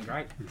last couple have been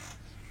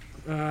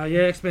great.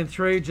 Yeah, X-Men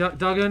 3,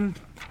 Duggan,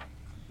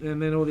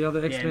 and then all the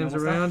other X-Men's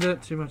normal around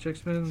it. Too much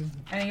X-Men.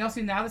 Anything else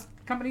in the other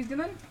companies,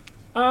 Dylan?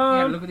 You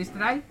had a look Um, at this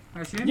today, I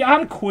assume? yeah, I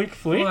had a quick All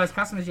flick. those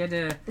customers you had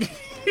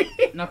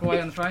to knock away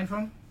on the phone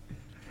from?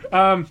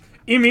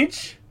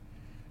 Image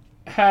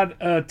had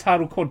a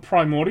title called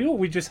Primordial.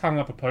 We just hung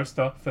up a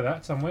poster for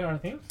that somewhere, I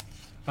think.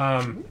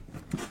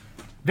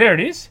 There it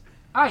is.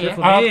 Oh, yeah.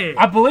 Definitely.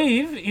 I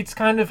believe it's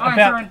kind of Oh, and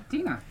about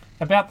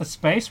Sorrentina. the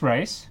space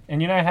race,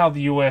 and you know how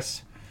the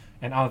US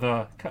and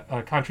other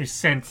countries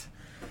sent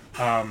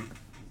some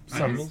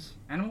Animals?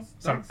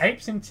 some Dogs?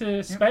 apes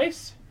into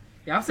space.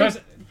 Yeah, I've seen Those-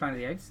 Planet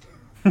of the Apes.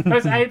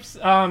 Those apes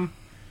are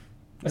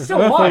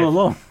still Earth all alive.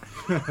 along.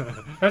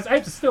 Those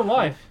apes are still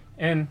alive,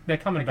 and they're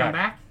coming Come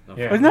back. back?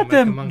 Yeah. Wasn't that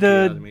Make a monkey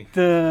out of me.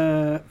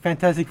 the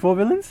Fantastic Four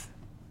villains?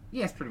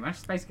 Yes, pretty much.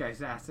 Space Ghost,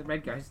 the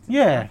Red Ghost.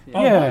 Yeah,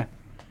 Oh, yeah.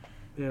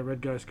 Yeah,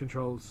 Red Ghost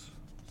controls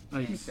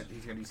apes. He's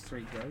got his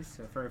 3 ghosts,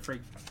 so for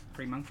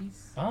three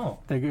monkeys. Oh,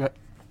 They got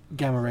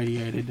gamma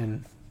radiated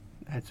and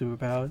had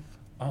superpowers.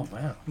 oh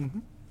wow.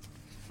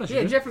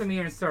 Yeah, Jeff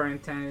Lemire and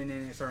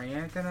Sorrentino,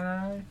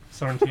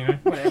 Sorrentino.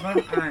 whatever. I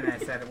don't know how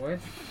to say the word.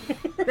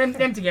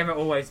 them together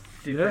always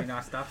do Yeah. pretty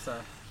nice stuff, so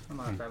I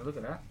might have to have a look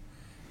at that.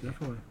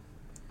 Definitely.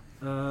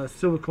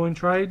 Silver Coin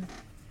Trade.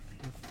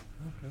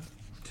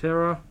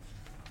 Terra.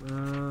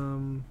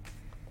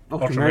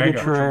 Ultra Mega. Mega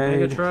Trade.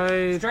 Mega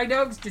Trade. Stray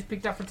Dogs just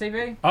picked up for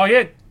TV. Oh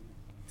yeah,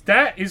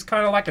 that is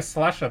kind of like a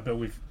slasher, but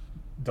with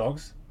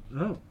dogs.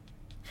 Oh,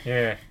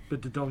 Yeah,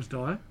 but the dogs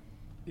die.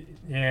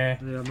 yeah.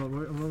 Yeah, I'm not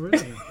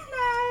reading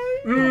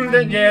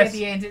it. Yes. At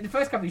the end, the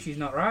first couple issues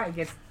not right. It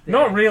gets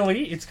Not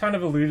really. It's kind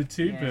of alluded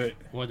to, Yeah. but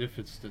What if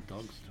it's the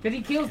dogs? But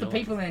he kills the Killed.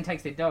 people and then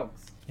takes their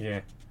dogs. yeah.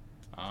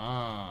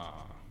 Ah.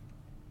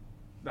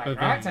 Like, But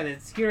right? then- So the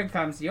security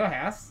comes to your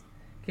house,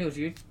 kills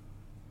you.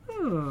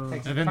 Oh.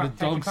 Takes And then the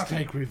take your dogs puppy.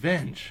 take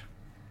revenge.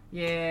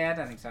 Yeah, I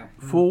don't think so.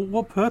 For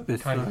what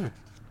purpose, Kind of. though?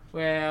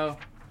 Well,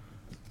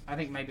 I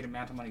think maybe to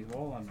mount him on his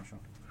wall. I'm not sure.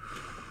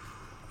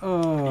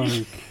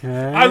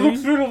 Okay. I looked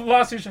through the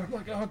last issue. I'm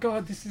like, oh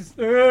god, this is.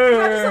 I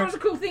just thought it was a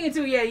cool thing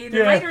until Yeah.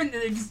 later in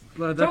the just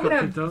Glad that talking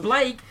got picked to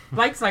up.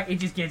 Blake's like it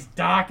just gets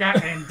darker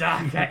and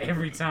darker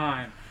every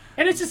time.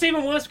 And it's just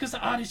even worse because the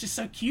art is just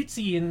so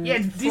cutesy and Yeah,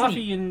 it's fluffy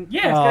Disney. and It's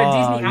yeah. got a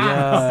Oh, Disney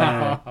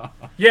art. yeah.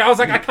 Yeah, I was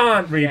like, I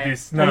can't read Yeah.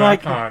 this. No, And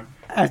like- I can't.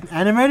 As an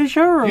animated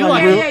show, or You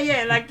like, like- Yeah, yeah,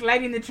 yeah, like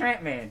Lady and the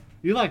Tramp Man.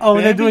 You like oh,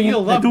 they're Bambi? doing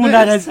You'll they're love doing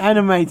that this. as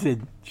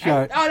animated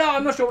show. Oh no,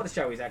 I'm not sure what the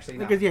show is actually.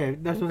 No. Because yeah,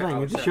 that's what I'm saying.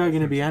 Oh, Is the so- show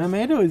going to be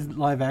animated or is it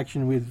live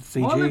action with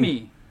CG? Follow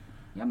me.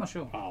 Yeah, I'm not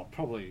sure. Oh,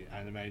 probably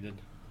animated.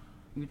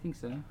 You would think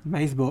so.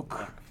 Maze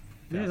book.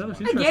 Yeah, that was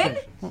Again?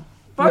 interesting.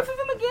 Both of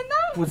them again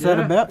though? What's that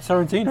Yeah. about?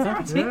 Sorrentino.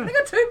 Yeah. They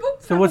got 2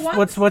 books. So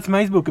what's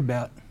Maze book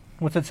about?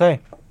 What's it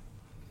say?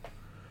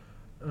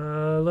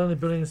 Lonely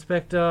building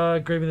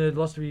inspector, grieving the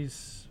loss of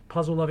his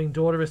puzzle-loving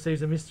daughter,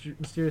 receives a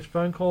mysterious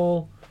phone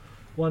call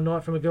one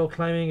night from a girl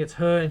claiming it's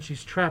her and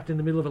she's trapped in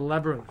the middle of a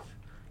labyrinth.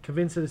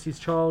 Convinced that it's his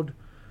child,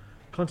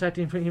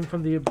 contacting him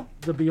from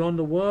the beyond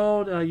the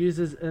world,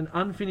 uses an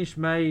unfinished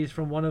maze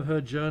from one of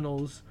her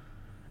journals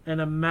and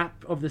a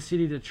map of the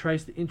city to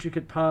trace the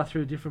intricate path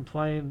through a different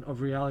plane of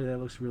reality. That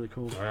looks really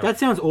cool. Wow. That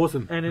sounds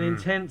awesome. And an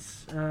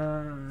intense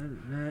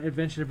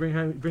adventure to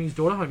bring his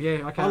daughter home.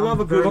 Yeah, okay. I love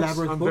a good I'm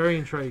labyrinth I'm book. very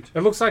intrigued.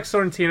 It looks like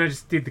Sorrentino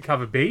just did the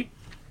cover B.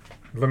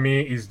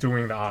 Lemire is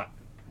doing the art.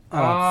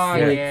 Oh,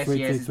 sweet, yes, sweet,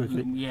 yes. sweet,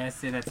 sweet. Yes,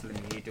 see, that's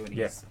Lemire doing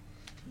Yeah. his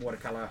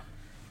watercolour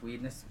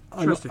weirdness.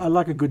 Interesting. I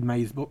like a good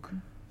maze book.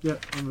 Yeah,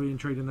 I'm very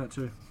intrigued in that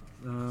too.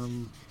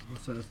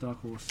 What's that? That's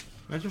Dark Horse.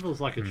 Imagine if it was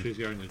like a choose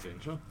your own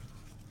adventure.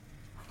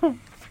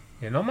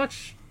 Yeah, not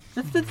much.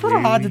 It's sort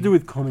of hard to do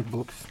with comic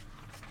books.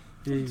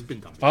 It's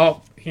been done.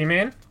 Oh,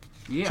 He-Man.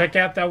 Yeah. Check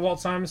out that Walt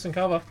Simonson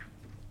cover.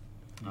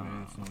 Yeah,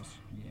 that's nice.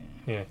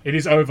 Yeah, it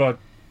is over.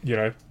 You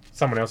know,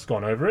 someone else has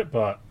gone over it,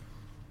 but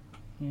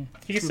Yeah.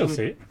 you can still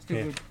see it. Still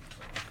Yeah. good.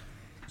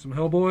 Some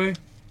Hellboy.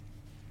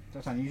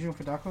 That's unusual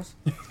for Dark Horse.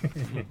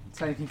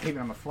 So you can keep it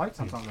on afloat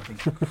sometimes, I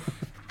think.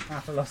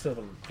 After lost all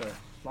the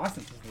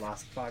licenses the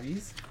last 5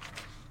 years.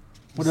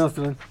 What else,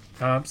 Dylan?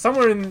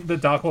 Somewhere in the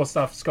Dark Horse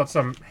stuff's got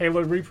some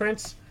Halo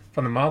reprints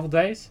from the Marvel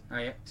days, Oh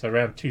yeah. so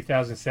around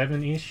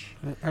 2007-ish.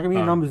 How come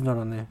your number's not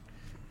on there?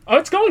 Oh,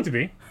 it's going to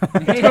be.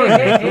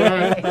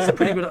 That's a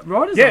pretty good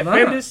writers. Yeah, on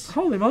that. Bendis.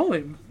 Holy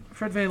moly.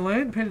 Fred Van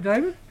Leyen, Peter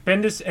David.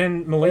 Bendis and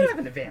What Malik.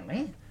 happened to Van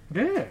Land?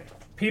 Yeah.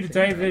 Peter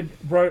David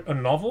wrote a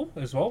novel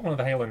as well, one of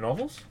the Halo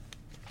novels.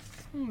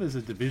 There's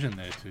a division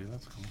there too.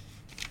 That's cool.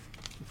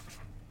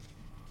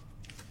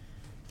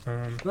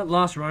 That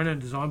last Ronin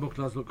design book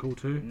does look cool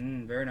too.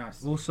 Very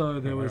nice. Also,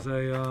 there was a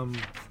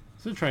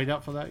Is there a trade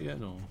out for that yet?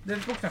 Or The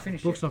book's not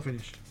finished. book's not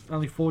finished.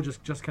 Only 4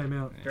 just came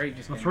out. yet. 3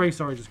 just. Oh, came 3, out.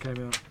 sorry, just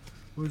came out.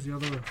 What was the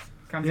other one?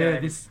 Comes out Yeah,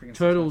 every this friggin' 6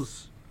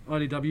 Turtles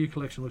IDW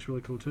collection looks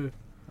really cool too.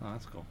 oh,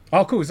 that's cool.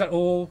 Oh, cool. Is that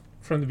all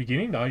from the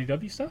beginning, the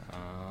IDW stuff?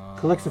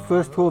 Collects the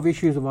first 12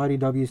 issues of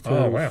IDW's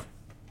Turtles. Oh, wow.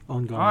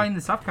 Ongoing. Oh, in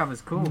the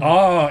subcovers, cool. Oh, You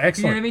know,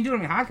 excellent. they've been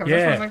doing them in hardcovers. Yeah.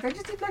 That's why I was like, they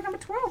just did like number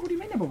 12. What do you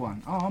mean number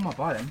 1? Oh, I might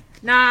buy them.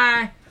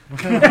 No.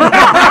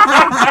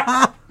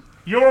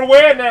 You're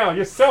aware now.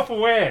 You're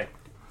self-aware.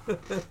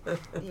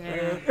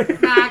 Yeah.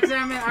 Nah, because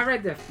I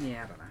read the.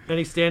 Yeah, I don't know.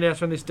 Any standouts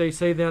from this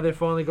DC now they've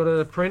finally got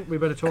a print? We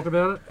better talk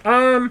about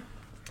it.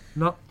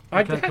 No.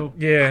 I Okay, cool.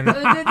 Yeah.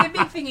 The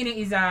big thing in it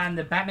is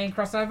the Batman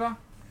crossover.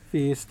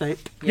 Fear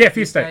State. Yeah,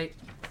 Fear State.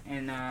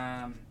 And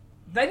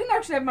they didn't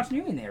actually have much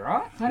new in there,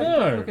 right? I had a No.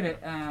 quick look at it.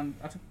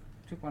 I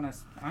took one home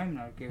and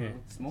I gave it a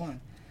look this morning.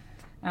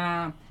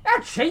 How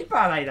cheap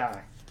are they though?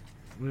 What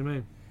do you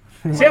mean?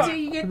 See, So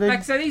you get,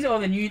 like, so these are all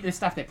the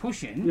stuff they're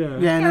pushing. Yeah. Yeah,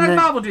 Yeah, and like then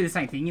Marvel do the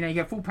same thing. You know, you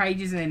get full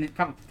pages and then a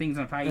couple of things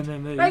on a page. And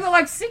then these. They got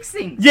like 6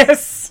 things.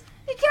 yes.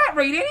 You can't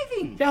read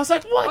anything. Yeah, I was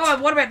like, what?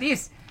 Oh, what about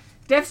this?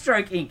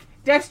 Deathstroke Inc.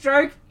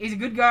 Deathstroke is a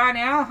good guy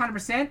now,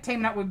 100%,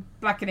 teaming up with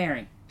Black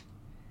Canary.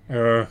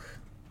 Ugh.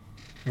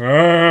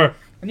 I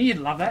knew you'd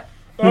love that.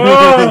 Oh.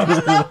 I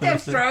love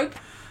Deathstroke.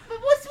 But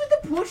what's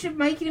with the push of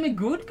making him a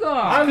good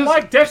I guy?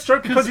 like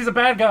Deathstroke because he's a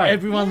bad guy.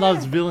 Everyone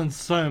loves villains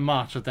so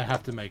much that they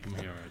have to make them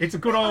heroes. It's a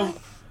good old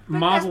But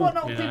Marvel that's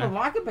what not you people know.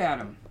 like about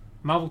him.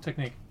 Marvel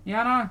technique.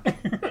 Yeah, I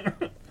know.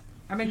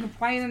 I've been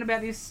complaining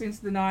about this since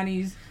the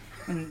 90s,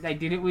 and they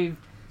did it with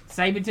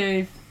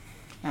Sabretooth,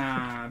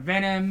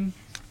 Venom.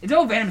 It's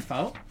all Venom's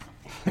fault.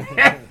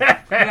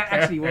 that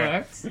actually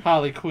works.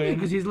 Harley Quinn.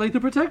 Because he's Lethal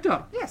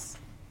Protector. Yes.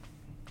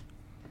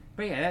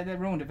 But yeah, that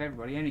ruined it for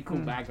everybody. Any cool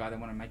bad guy, they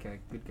want to make a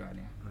good guy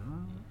now.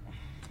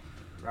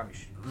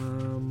 Rubbish.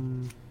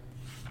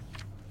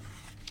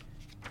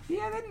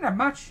 Yeah, they didn't have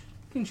much.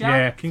 King Shark.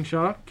 Yeah. King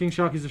Shark. King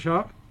Shark is a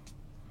shark.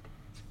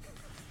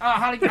 Oh,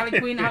 Harley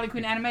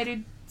Quinn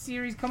animated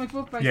series comic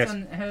book based Yes.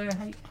 on her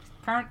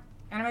current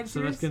animated So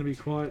series. that's going to be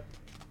quite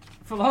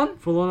Full on.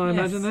 full on, I Yes.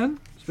 imagine, then.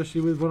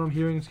 Especially with what I'm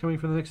hearing is coming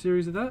for the next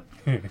series of that.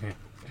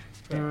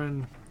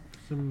 And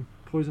some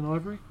Poison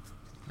Ivory.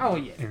 Oh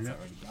yeah, And, it's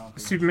already going.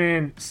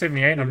 Superman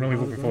 78. I'm really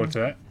looking forward to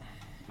that.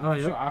 Oh,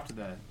 Sure, yeah. after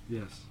the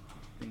Yes.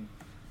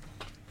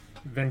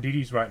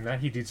 Venditti's writing that.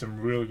 He did some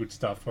really good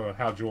stuff for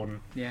Hal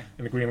Jordan yeah.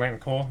 and the Green Lantern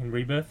Corps in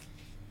Rebirth.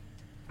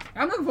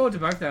 I'm looking forward to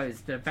both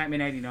those, the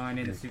Batman 89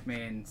 and the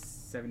Superman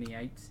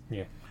 78.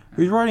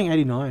 Who's writing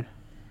 89?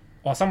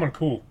 Oh, someone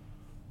cool.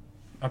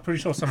 I'm pretty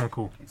sure someone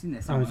cool. It's in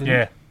there Oh, somewhere. is it?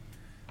 Yeah.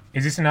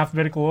 Is this in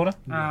alphabetical order?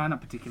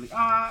 Not particularly.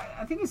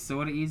 I think it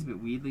sort of is, but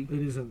weirdly. It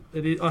isn't.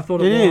 It is. I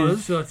thought it, It was.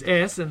 is. So it's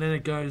S, and then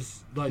it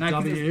goes like 'cause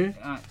W.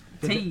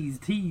 it's,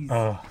 T's.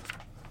 Oh.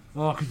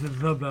 Oh, because it's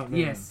the Batman.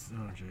 Yes.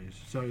 Oh, jeez.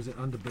 So is it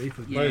under B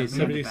for Yeah, Wait, it's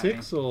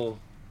 76 or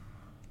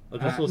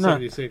just Uh, all no.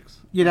 76?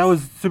 Yeah, that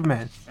was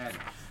Superman. Uh,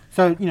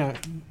 So,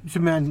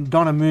 Superman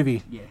Donna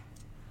movie. yeah.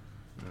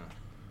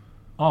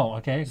 Oh,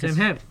 okay. Sam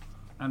Ham.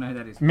 I know who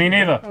that is. Me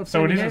neither. Oh, So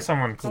it Sammy isn't Ham-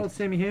 someone Oh, cool. it's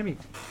Sammy Hammy.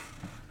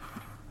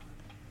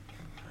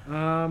 We're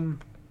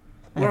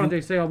on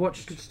DC. I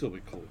watched Could still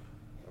be cool.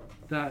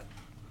 that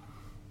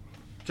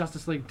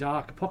Justice League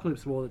Dark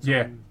Apocalypse War that's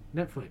Yeah. on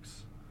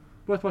Netflix.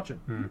 Worth watching.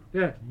 Hmm.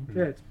 Yeah,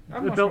 yeah.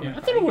 I've It watched felt, it. I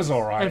think it was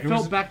alright. it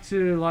felt back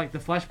to like the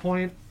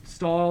Flashpoint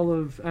style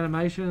of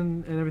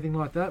animation and everything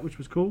like that, which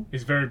was cool.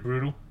 It's very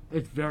brutal.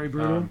 It's very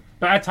brutal.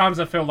 But at times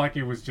I felt like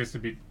it was just a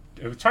bit.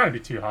 It was trying to be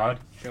too hard.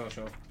 Sure.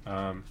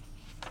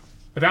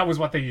 But that was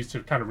what they used to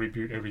kind of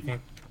reboot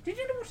everything. Did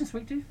you ever watch the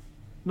Sweet Tooth?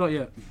 Not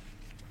yet.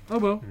 Oh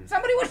well.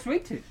 Somebody watched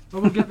Sweet Tooth. I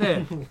will get there.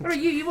 What about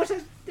you? You watched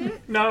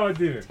it? No, I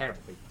didn't. Terrible.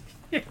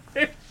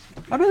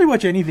 I barely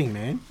watch anything,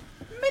 man.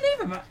 Me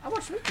neither, but I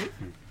watched Sweet Tooth.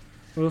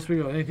 What else we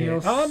got? Anything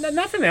else?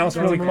 Nothing else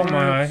really caught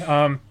my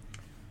eye.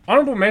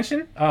 Honorable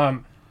mention: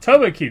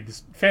 Turbo Kid,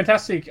 this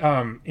fantastic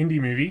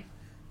indie movie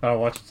that I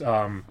watched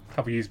a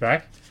couple years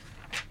back.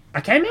 I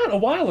came out a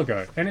while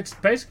ago, and it's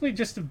basically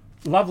just a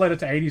love letter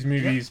to 80s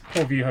movies,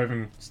 Paul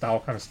Verhoeven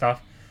style kind of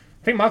stuff.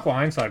 I think Michael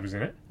Ironside was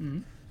in it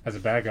as a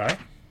bad guy.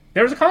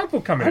 There was a comic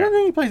book coming I don't out,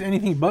 think he plays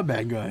anything but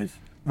bad guys.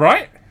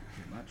 right?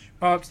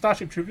 Much.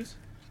 Starship Troopers.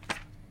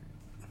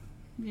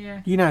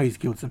 Yeah. You know he's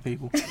killed some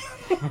people.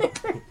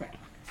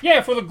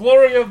 Yeah, for the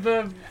glory of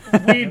the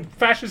weird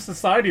fascist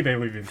society they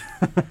live in.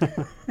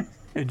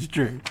 It's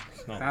true.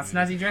 That's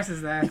snazzy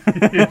dresses there.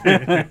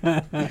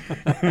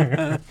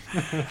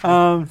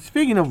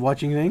 Speaking of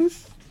watching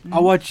things, I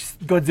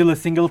watched Godzilla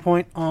Single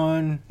Point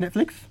on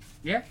Netflix.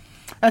 Yeah.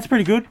 That's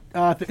pretty good.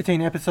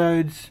 13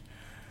 episodes,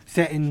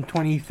 set in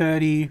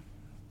 2030.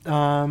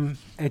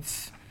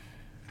 It's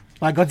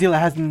like Godzilla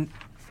hasn't.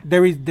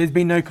 There's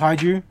been no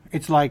kaiju.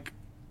 It's like,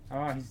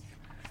 Oh, he's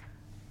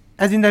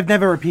as in they've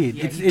never appeared.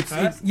 Yeah, it's he's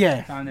first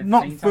yeah, time they've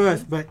not seen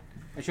first, something.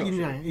 but sure.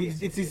 you know,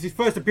 Yes, it's his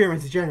first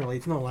appearance generally.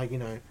 It's not like, you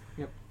know,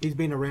 Yep. he's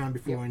been around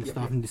before Yep, and yep,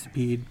 stuff yep. and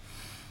disappeared.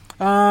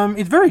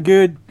 It's very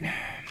good.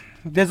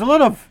 There's a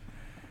lot of,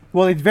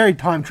 well, it's very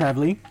time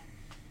travel-y.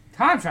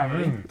 time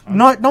traveling.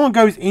 No one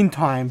goes in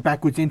time,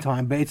 backwards in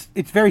time, but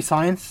it's very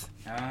science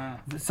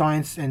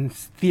and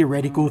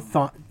theoretical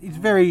thought. It's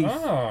very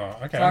Oh,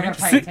 okay. So I I'm gotta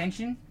interested. pay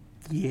attention.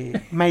 yeah,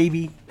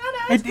 maybe. No,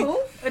 it's It-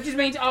 cool. It just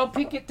means I'll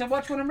pick it to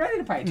watch when I'm ready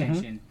to Mm-hmm. pay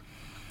attention.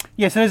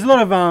 Yeah, so there's a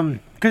lot of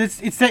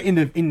because it's set in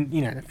the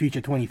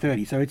future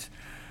 2030, so it's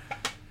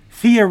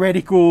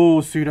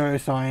theoretical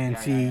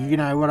pseudoscience-y, Yeah. you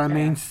know what I Yeah.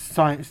 mean?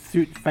 Science,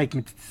 fake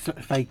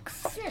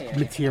Yeah.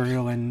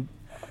 material and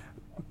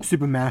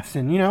super maths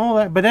and you know all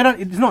that. But they don't.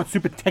 It's not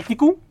super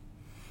technical,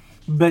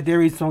 but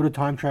there is sort of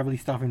time travel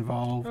stuff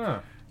involved,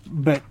 Oh,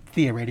 but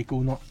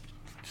theoretical, not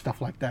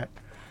stuff like that.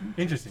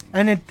 interesting.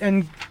 And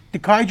the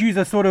kaiju's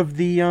are sort of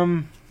the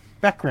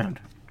background.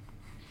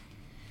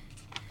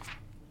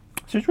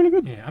 So it's really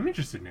good. Yeah, I'm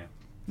interested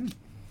now.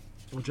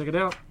 We'll check it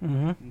out.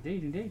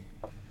 Indeed.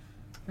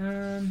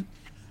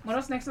 What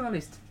else next on the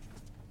list?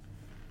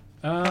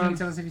 Can you Um,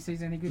 tell us if you see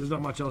anything There's good?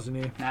 not much else in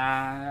here. Nah,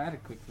 I had a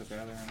quick look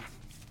earlier.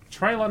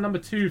 trailer number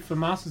 2 for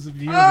Masters of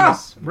the Ah!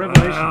 Universe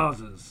Revelation.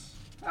 Houses.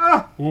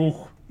 Oh,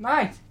 Ooh.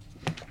 mate,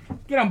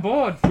 get on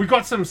board. We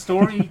got some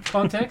story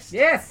context.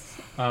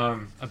 Yes,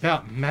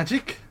 About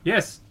magic?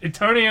 Yes,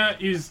 Eternia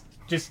is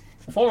just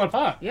falling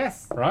apart,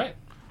 yes, right?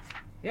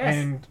 yes.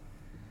 And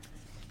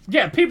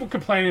yeah, people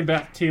complaining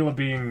about Tila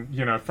being,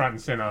 you know, front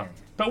and center.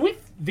 But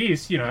with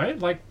this, you know,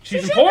 like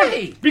she's She should important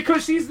be.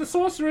 because she's the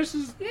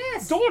sorceress's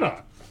Yes.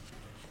 daughter.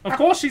 Of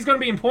course, she's going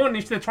to be important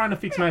if they're trying to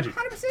fix magic.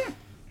 100%.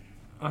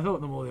 I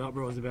thought the more the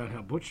uproar was about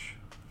how Butch.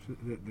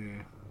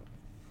 There.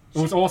 It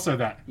was also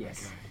that,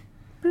 Yes.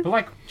 but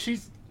like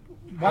she's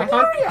why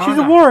warrior. can't She's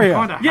a warrior.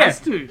 Kinda Yeah. has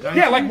to. don't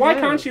yeah, you? like why Yeah.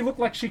 can't she look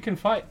like she can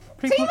fight?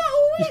 Tila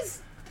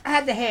always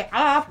had the hair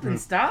up and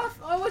stuff.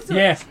 I always thought,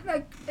 Yeah.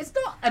 like, it's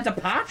not a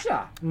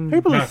departure.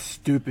 People No. are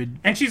stupid.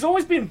 And she's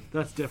always been,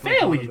 That's definitely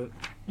part fairly, of it.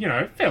 you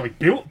know, fairly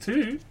built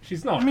too.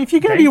 She's not. I mean, if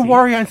you're going to be a dainty.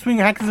 warrior and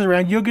swing axes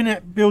around, you're going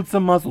to build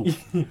some muscle.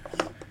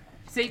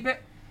 See, but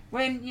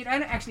when you're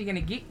not actually going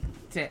to get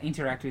to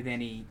interact with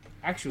any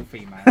actual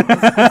females,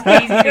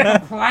 it's easy to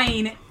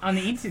complain on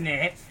the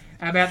internet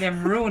about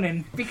them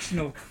ruining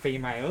fictional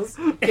females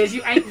because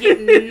you ain't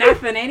getting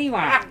nothing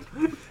anyway.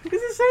 It's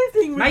the same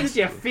thing. Makes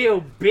you feel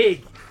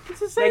big. It's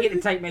the They same get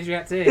the tape measure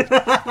out too.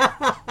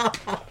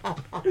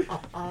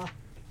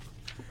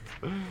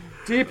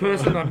 Dear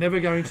person I'm never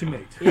going to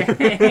meet.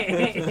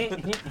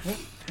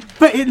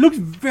 But it looks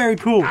very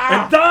cool.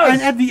 Ah. It does.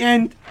 And at the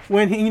end,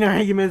 when he, you know,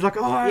 Hageman's like,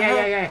 oh,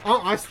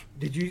 Yeah.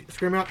 did you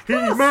scream out,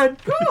 he's mad?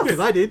 Yes,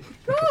 I did.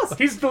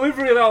 His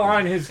delivery of that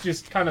line has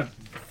just kind of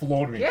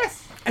floored me.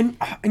 Yes. And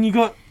you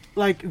got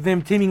like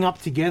them teaming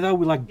up together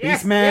with like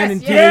Yes. Beastman yes,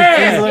 and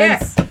yes, King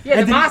yes. Yeah,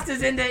 And the then-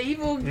 masters and the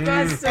evil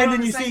guys. And on then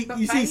the you same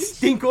see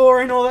page.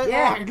 Stinkor and all that.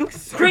 Yeah. Oh, it looks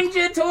so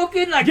Cringer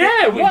talking like,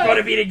 Yeah, we've what? got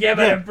to be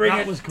together Yeah, to bring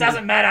that it. was cool.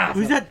 Doesn't matter.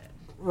 Who's that?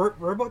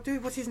 Robot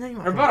dude? What's his name?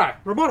 Roboto.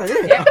 Roboto,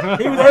 yeah. Yeah.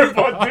 He was.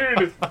 Robot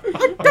dude.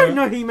 I don't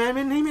know He-Man,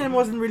 man. He-Man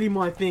wasn't really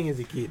my thing as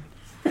a kid.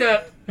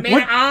 The man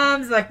What? at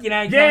arms, like, you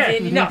know, Yeah. comes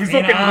in, you're not He's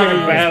man looking at really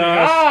arms.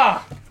 badass.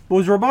 Ah!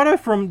 Was Roboto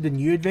from the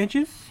New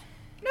Adventures?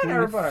 No,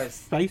 Roboto's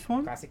Space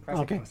one? classic.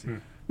 Okay. Classic.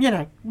 You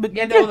know, but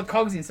Yeah, all the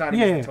cogs inside of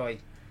Yeah. his toy.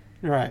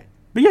 right.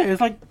 But yeah,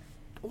 it's like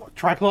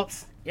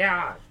Triclops.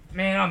 Yeah,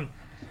 man, I'm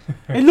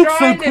It looks so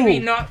trying to be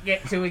cool. not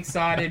get too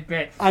excited,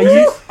 but Are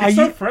you It's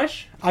so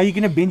fresh.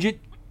 gonna binge it,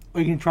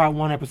 or you can try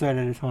one episode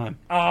at a time?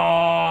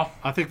 oh,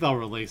 I think they'll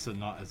release it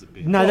not as a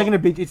binge. No, they're gonna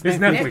binge. It's It's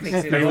Netflix.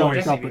 Netflix They is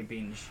always definitely stop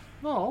binge.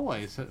 No,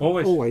 always.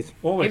 Always. Always.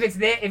 Always. If it's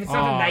there, if it's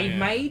something Oh, they've yeah.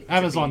 made, it's a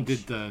Amazon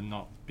binge. did the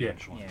not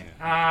binge one. Yeah.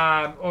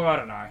 Yeah. Or I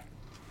don't know.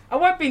 I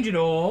won't binge it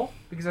all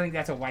because I think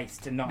that's a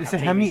waste to not. So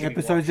have how many TV to be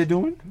episodes they're watched.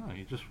 doing? No,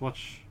 you just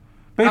watch.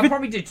 But I'll if, it,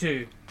 probably do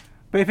 2.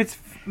 but if it's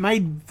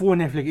made for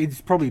Netflix,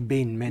 it's probably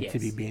been meant to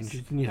Yes, be yes.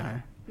 binged. You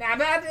know. Nah,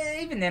 but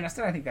even then, I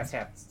still don't think that's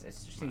how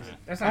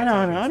that's I not know, how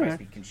I know, it's I know. supposed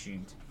to be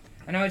consumed.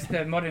 I know it's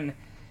the modern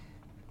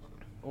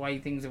way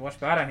things are watched,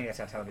 but I don't think that's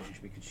how television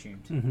should be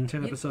consumed.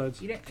 10 You-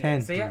 episodes. You don't,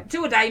 10. See,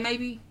 2 a day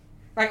maybe.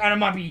 Like, and it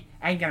might be.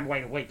 I ain't gonna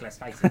wait a week. Let's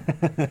face it.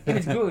 If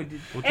it's good,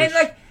 We'll and just-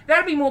 like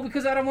that'll be more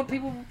because I don't want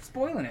people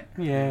spoiling it.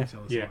 Yeah.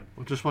 Tell us Yeah. what.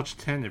 We'll just watch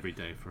 10 every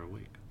day for a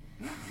week.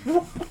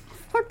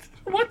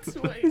 What? That's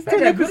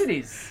how good it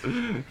is.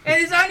 And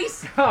it's only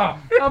so.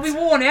 I'll be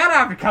worn out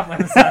after a couple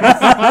episodes.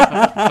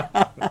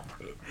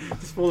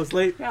 Just fall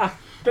asleep. Ah,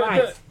 The,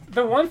 mate.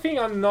 the one thing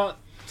I'm not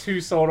too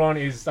sold on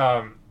is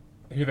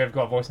who they've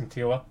got voicing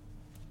Tila.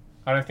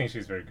 I don't think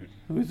she's very good.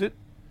 Who is it?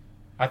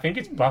 I think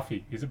it's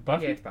Buffy. Is it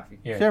Buffy? Yeah, it's Buffy.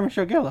 Yeah. Sarah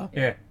Michelle Gellar.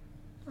 Yeah.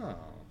 Oh.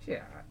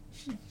 Yeah,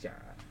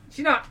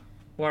 she's not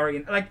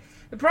worrying. Like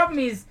the problem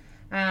is,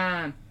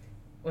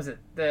 was it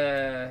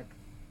the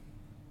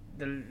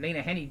the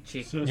Lena Headey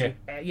chick. Cersei.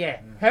 Yeah.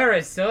 Her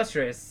as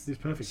sorceress. She's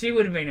perfect. She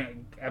would have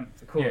been a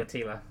cooler Yeah.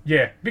 Tila.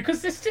 Yeah,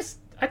 because it's just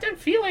I don't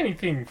feel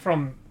anything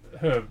from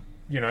her,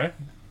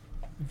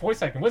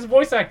 voice acting. Where's the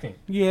voice acting?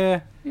 Yeah.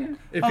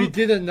 If you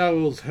didn't know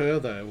it was her,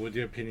 though, would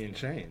your opinion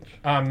change?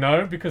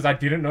 No, because I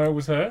didn't know it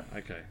was her,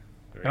 Okay.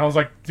 and I was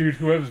like, dude,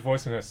 whoever's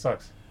voicing her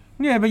sucks.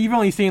 Yeah, but you've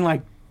only seen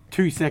like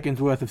 2 seconds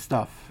worth of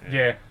stuff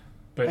Yeah,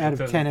 but out it of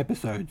doesn't- 10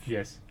 episodes.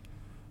 Yes.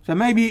 So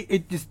maybe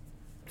it just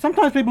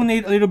sometimes people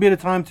need a little bit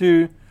of time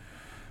to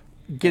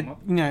get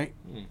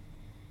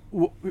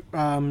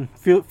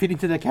fit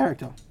into their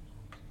character.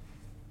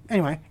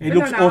 Anyway, it But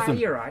looks no, awesome.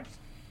 You're right.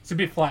 It's a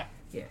bit flat.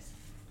 Yes.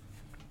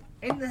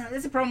 And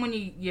there's a problem when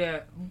you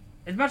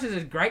as much as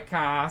it's a great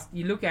cast,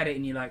 you look at it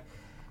and you're like,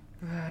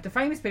 the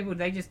famous people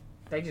they just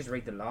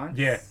read the lines.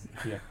 Yeah.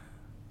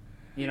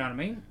 You know what I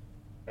mean?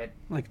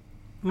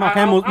 Mark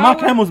I would-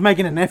 Hamill's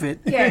making an effort.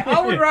 Yeah,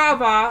 I would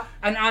rather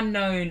an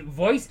unknown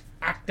voice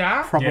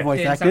actor Proper Yeah. voice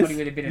than actors. somebody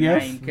with a bit of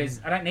Yes. name, because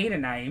I don't need a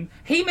name.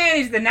 He-Man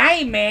is the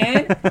name,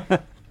 man.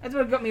 That's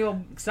what got me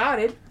all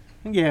excited.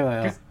 Yeah,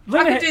 well.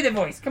 I can do the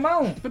voice. Come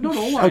on. But not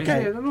always.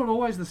 Okay. Yeah, not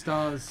always the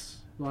stars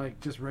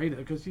just read it,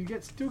 because you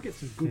still get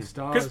some good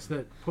stars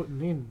that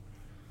putting in.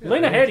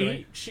 Lena Yeah,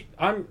 Headey,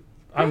 I'm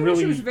Yeah, really.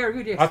 She was very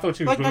good. Yes. I thought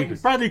she was really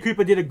good. Bradley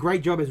Cooper did a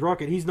great job as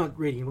Rocket. He's not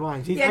reading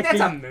lines. He's Yeah, actually,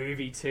 that's a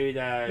movie too,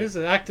 though. He's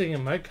acting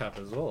in makeup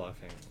as well, I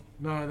think.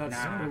 No, that's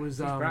Nah, it was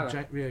his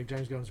brother.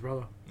 James Gunn's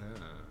brother.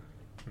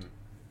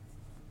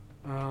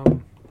 Ah.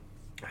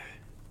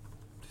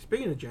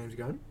 Speaking of James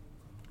Gunn,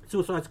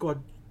 Suicide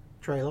Squad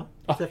trailer,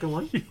 second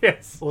one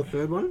Yes. or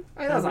third one.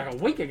 Hey, that was like a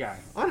week ago.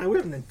 I don't know. We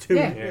haven't done 2.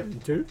 Yeah. We haven't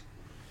done 2.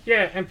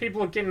 Yeah, and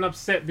people are getting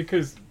upset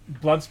because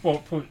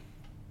Bloodsport put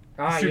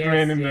Ah,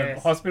 Superman yes, in yes.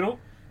 the hospital,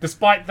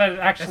 despite that it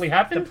actually The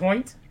happened.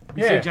 point.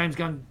 You Yeah. see James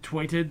Gunn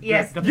tweeted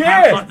Yes. the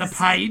Yes. the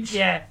page.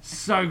 Yeah.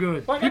 So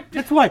good.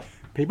 That's why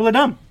people are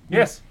dumb.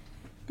 Yes.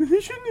 He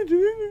shouldn't have done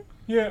it.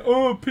 Yeah.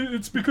 Oh,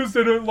 it's because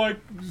they don't like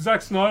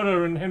Zack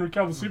Snyder and Henry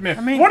Cavill Superman.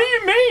 I mean- what do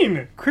you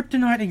mean?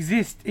 Kryptonite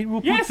exists. It will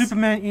put Yes.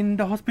 Superman in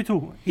the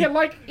hospital. Yeah,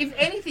 like If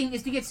anything,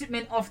 is to get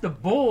Superman off the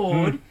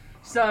board,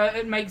 so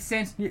it makes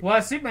sense. Why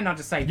is Superman not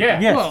just say, Yeah.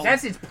 Yes. Well,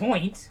 that's its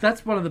point.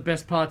 that's one of the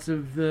best parts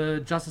of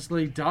the Justice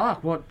League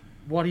Dark.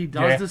 What he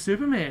does Yeah. to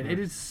Superman. It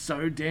is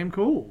so damn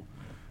cool.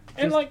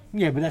 and like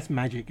Yeah, but that's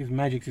magic. Because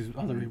magic's his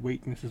other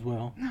weakness as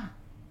well.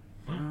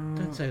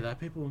 Don't say that.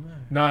 People will know.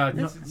 no,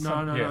 No, it's no,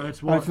 some- no, yeah. no.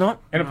 It's Oh, what it's not?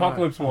 An No.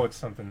 Apocalypse War, it's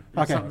something.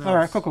 Okay. something All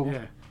right. else. Cool.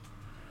 Yeah.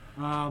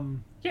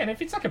 Yeah, and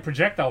if it's like a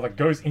projectile that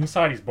goes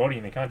inside his body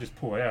and they can't just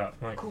pull it out,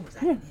 like Cool was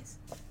that? Yes.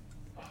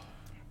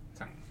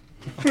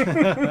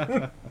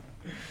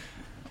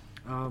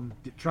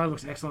 The trailer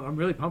looks excellent. I'm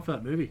really pumped for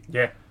that movie.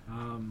 yeah,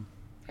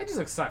 It just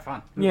looks so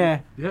fun. Yeah.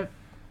 Yeah.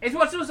 It's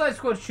what Suicide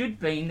Squad should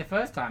be in the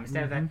first time,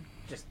 instead of that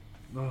just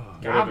Oh,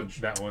 whatever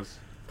garbage. that was.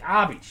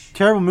 Garbage.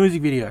 Terrible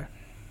music video.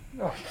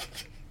 Oh,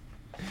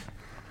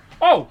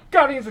 Oh,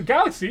 Guardians of the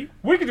Galaxy.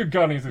 We could do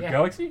Guardians of the Yeah.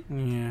 Galaxy.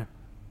 Yeah.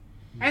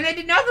 and they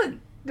did nothing.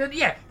 The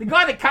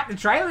guy that cut the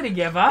trailer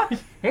together,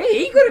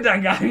 he could have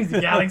done Guardians of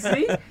the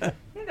Galaxy.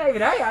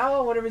 David Ayer,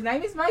 or whatever his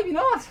name is, maybe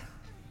not.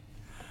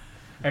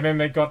 And then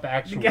they got the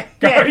actual Yeah,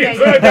 Guardians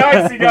yeah, of the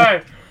Galaxy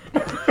guy.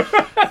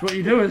 that's what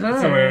you do, isn't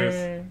That's it?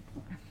 hilarious.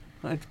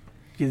 That's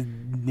because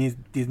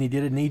Disney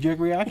did a knee-jerk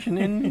reaction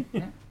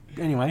and...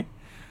 Anyway.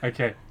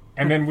 Okay,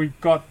 and then we've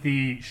got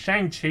the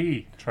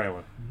Shang-Chi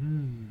trailer.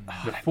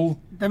 The full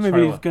That movie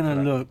trailer is going for to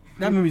that. look...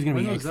 That movie's going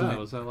to When be was that? excellent.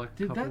 Was that like a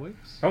Did couple that-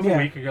 weeks? That was Yeah. a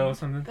week ago or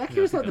something. That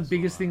was like the that's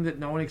biggest alright. thing that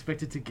no one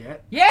expected to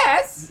get.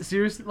 Yes!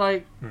 Seriously,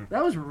 like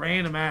that was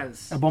random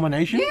as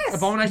Abomination? Yes!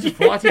 Abomination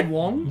fighting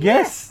Wong.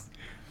 Yes!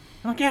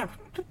 Okay.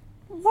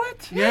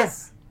 What?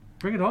 Yes!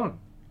 Bring it on.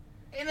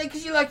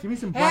 Because you're like, Give me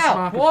some black how?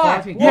 market What?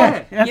 fighting. What?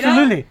 Yeah, You know?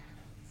 absolutely.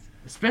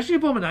 Especially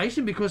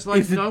Abomination, because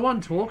like Is it- no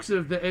one talks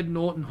of the Ed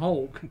Norton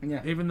Hulk.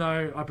 Yeah. Even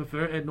though I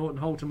prefer Ed Norton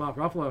Hulk to Mark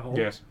Ruffalo Hulk.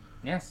 Yes,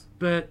 Yes.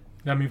 But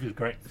that movie is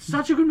great.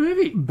 such a good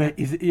movie. But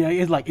is it? Yeah,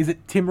 is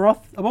it Tim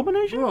Roth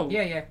Abomination? Well,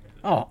 Yeah, yeah.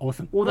 Oh,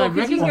 awesome! Well, Well, they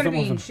because he's reckon, going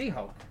to be in awesome.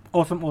 She-Hulk.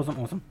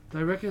 Awesome!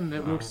 they reckon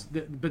it looks,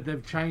 but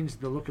they've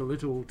changed the look a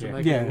little to Yeah.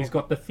 make Yeah. it He's look.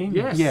 got the thing.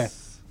 Yes. Yeah.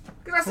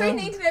 Because I seen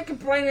the internet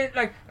complaining,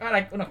 well,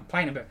 not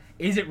complaining, but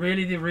is it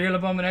really the real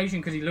Abomination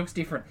because he looks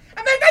different?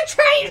 I mean,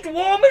 they changed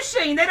War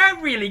Machine. They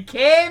don't really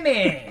care,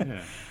 man.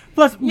 Yeah.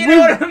 Plus, You know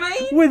what I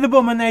mean? with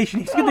Abomination,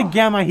 he's got the Oh.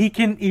 gamma. He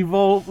can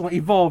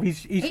evolve. He's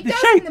He the does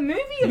shape. in the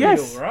movie a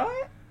Yes. little,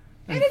 right?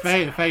 And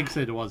it's- Feig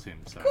said it was him.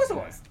 So. Of course it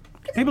was.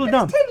 People are That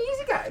dumb. was 10 years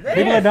ago. They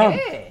People are don't dumb.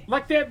 care.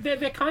 Like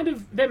their kind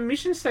of their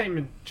mission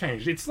statement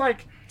changed. It's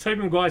like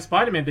Tobey Maguire's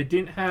Spider-Man. They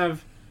didn't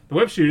have the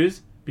web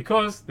shooters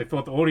because they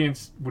thought the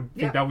audience would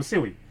think Yeah. that was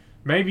silly.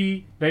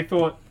 Maybe they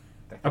thought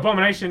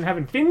Abomination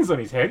having fins on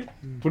his head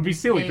would be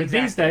silly. Yeah, but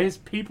these exactly. days,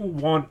 people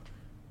want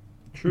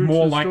True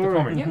more to the like the story.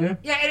 comic. Yeah,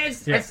 yeah, and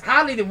it's, Yeah. it's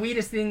hardly the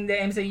weirdest thing the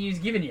MCU's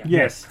given you.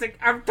 Yes. It's like,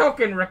 I'm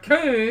talking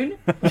raccoon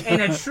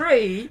in a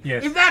tree.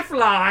 Yes. If that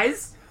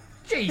flies,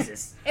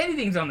 Jesus,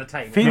 anything's on the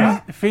table. Fins, Yeah.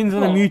 fins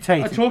on a Well,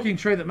 mutated. A talking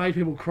tree that made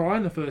people cry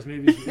in the first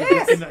movie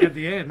Yes. at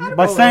the end.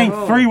 By Oh, saying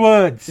oh. 3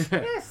 words.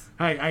 Yes.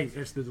 Hey,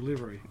 it's the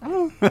delivery.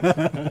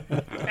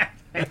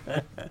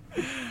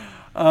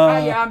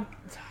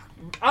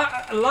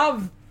 I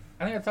love.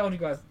 I think I told you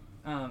guys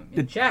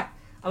in chat.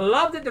 I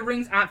love that the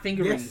rings aren't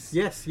finger rings.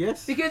 Yes.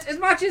 Because as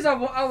much as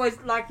I've always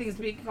liked things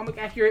to be comic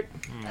accurate,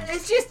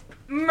 it's just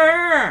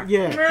meh.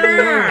 Yeah.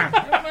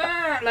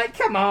 Meh. Like,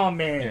 come on,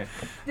 man. Yeah.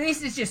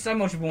 This is just so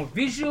much more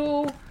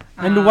visual.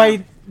 And the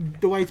way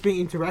it's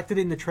being interacted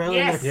in the trailer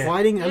and Yes. they're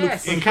fighting, it Yes.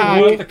 looks You You can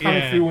can't- walk the kung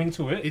yeah. fu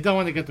into it. You don't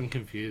want to get them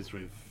confused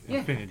with Yeah.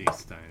 Infinity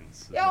Stones.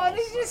 as Yeah, well, and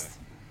it's so. just.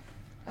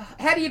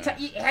 How do you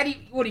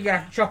what are you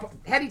gonna chop?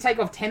 How do you take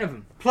off 10 of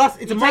them? Plus,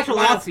 it's You a take martial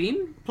one arts. off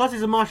him. Plus,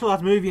 it's a martial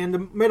arts movie, and the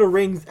metal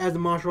rings as a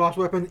martial arts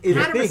weapon is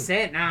a thing.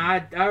 100%. Nah,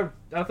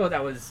 I thought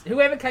that was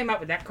whoever came up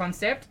with that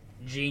concept.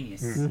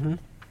 Genius. Mm-hmm.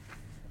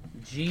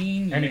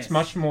 Genius. And it's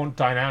much more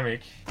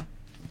dynamic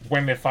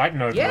when they're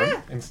fighting over Yeah. it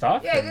and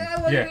stuff.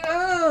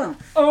 Yeah.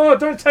 Oh,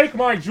 don't take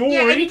my jewelry.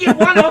 Yeah, and you get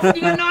one off and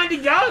you got 9 to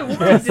go.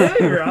 What do you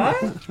do, right?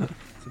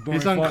 It's a boring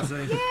He's fight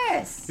scene.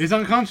 Yes. He's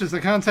unconscious. I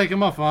can't take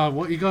him off.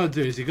 What you gotta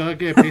do is you gotta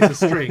get a piece of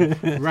string,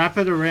 wrap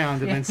it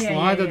around, and then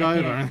slide it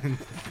over. yeah. And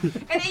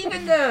And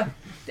even the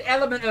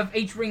element of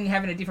each ring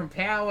having a different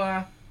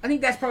power, I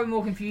think that's probably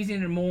more confusing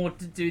and more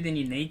to do than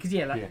you need. Because,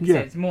 like you Yeah.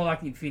 said, it's more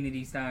like the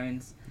Infinity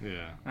Stones.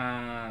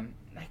 yeah.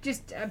 Like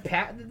just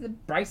the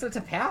bracelets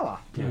of power.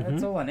 Yeah,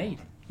 that's all I need.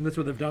 And that's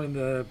what they've done in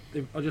the.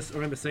 I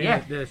remember seeing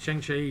Yeah. the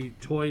Shang-Chi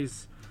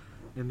toys,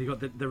 and you got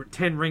the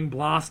 10 ring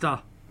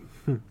blaster.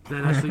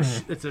 That actually,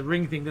 it's a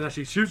ring thing that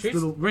actually shoots Shoots?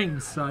 little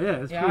rings. So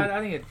yeah, it's Yeah, cool. I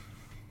think it's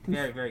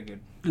very, very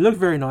good. It looks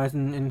very nice.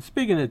 And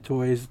speaking of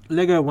toys,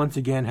 Lego once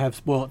again have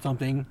spoiled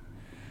something.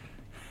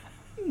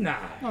 Nah.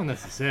 Not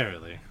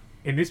necessarily.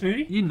 In this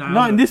movie? You know,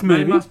 Not in this They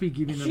movie. must be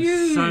giving them so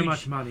Huge.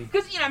 much money.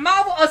 Because,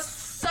 Marvel are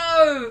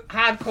so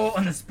hardcore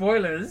on the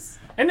spoilers.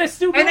 And they're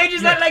still And they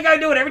just let Lego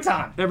do it every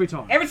time. Every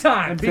time. Every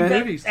time. And big So-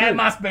 movies That too.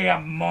 must be a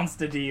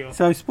monster deal.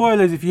 So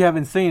spoilers if you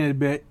haven't seen it,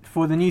 but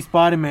for the new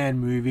Spider-Man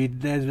movie,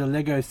 there's a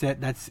Lego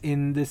set that's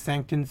in the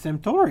Sanctum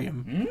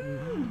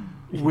Sanctorum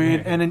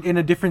with and in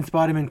a different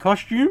Spider-Man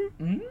costume.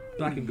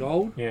 Black and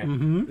gold. Yeah.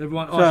 Mm-hmm.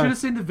 Everyone, So- I should have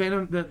seen the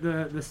Venom,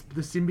 the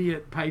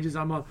symbiote pages.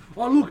 I'm like,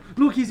 oh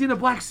look, he's in a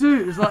black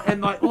suit. It's like,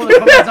 and like all the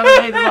comments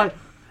underneath are like,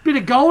 bit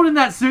of gold in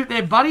that suit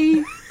there,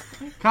 buddy.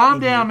 Calm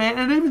down, man.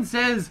 And it even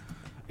says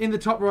in the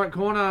top right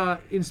corner,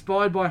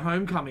 inspired by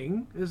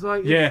Homecoming. It's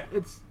like, Yeah.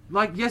 it's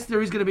like, yes,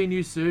 there is going to be a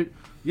new suit.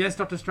 Yes,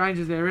 Doctor Strange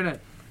is there in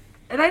it.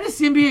 It ain't a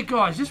symbiote,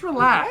 guys. Just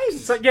relax.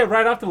 So yeah,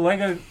 right after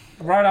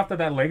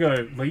that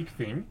Lego leak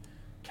thing,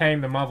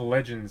 came the Marvel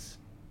Legends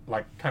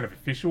kind of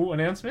official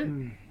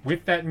announcement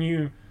with that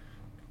new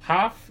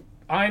half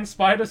Iron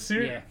Spider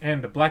suit Yeah.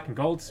 and the black and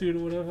gold suit or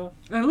whatever.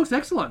 And it looks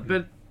excellent,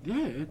 but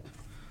yeah, it's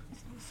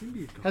not a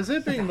symbiote, guys. Has there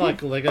been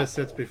Lego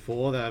sets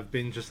before that have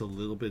been just a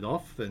little bit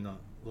off? They're not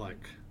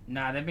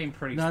Nah, they've been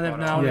pretty No, spot they've on.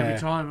 nailed Yeah. every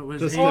time. It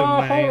was just Oh, the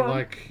hold main on.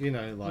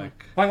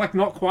 Like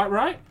not quite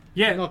right.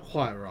 Yeah, not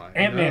quite right.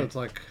 Ant-Man. It's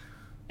like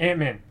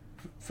Ant-Man.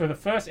 For the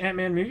first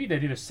Ant-Man movie, they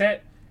did a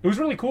set. It was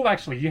really cool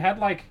actually. You had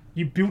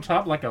you built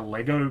up like a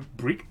Lego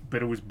brick,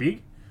 but it was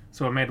big,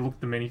 so it made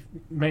the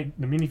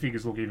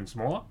minifigures look even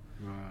smaller.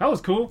 That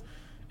was cool.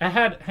 It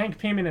had Hank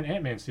Pym in an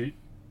Ant-Man suit.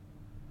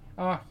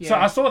 Oh, yeah. So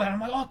I saw that. I'm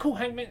like, oh, cool.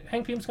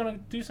 Hank Pym's gonna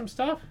do some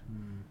stuff.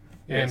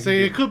 yeah. And So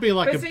it could be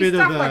like but a see, bit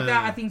stuff of like a.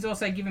 that, I think, is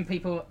also giving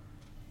people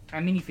a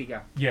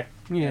minifigure. yeah,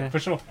 Yeah. for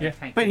sure. Yeah,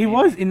 Hank But he Pym.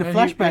 was in the Yeah,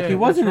 flashback. He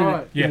wasn't that's in,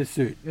 right. Yeah. in a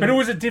suit. but it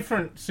was a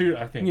different suit,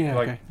 I think. Yeah,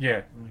 okay.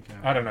 Yeah.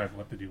 I don't know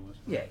what the deal was.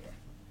 Yeah.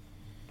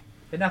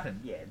 But nothing.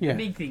 Yeah. Yeah. The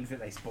big things that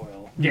they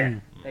spoil. Yeah.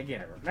 They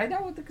get it. They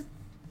know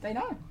they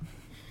know.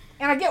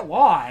 And I get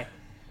why.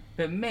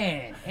 But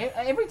man,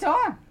 every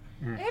time.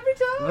 Every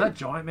time. Well, that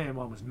Giant Man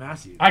one was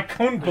massive. I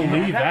couldn't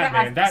believe that,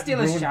 man. That still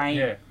a ruined- shame.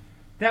 Yeah.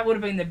 That would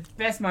have been the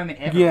best moment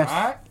ever, Yes.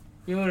 right?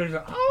 You would have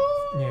gone,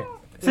 oh. Yeah.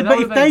 So, that but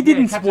would've if they been,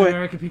 didn't Captain spoil,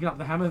 America picking up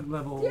the hammer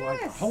level, like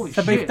Yes. holy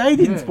so shit. but if they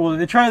didn't yeah. spoil it,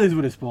 the trailers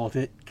would have spoiled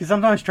it. Because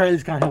sometimes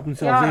trailers can't help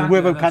themselves. Yeah, and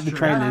whoever yeah, cut that's the true.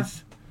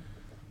 trailers.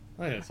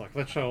 Oh, yeah, it's like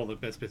let's show all the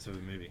best bits of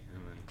the movie.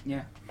 And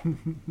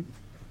then,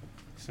 Yeah.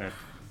 So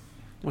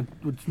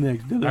What's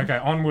next? Dylan? okay,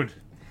 onward.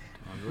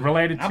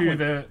 Related to Upward.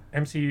 the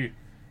MCU,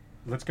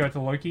 let's go to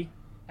Loki.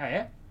 Oh,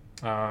 yeah?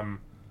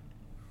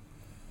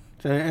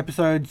 So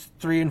episodes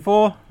 3 and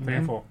 4. 3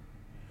 and 4.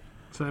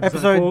 So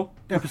Episode 4.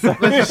 episode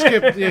let's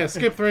just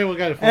skip 3. We'll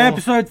go to 4.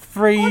 episode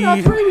 3 Oh,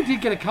 no, 3 we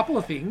did get a couple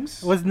of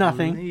things. was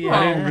nothing. Yeah.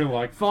 I didn't really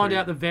like Find 3.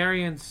 out the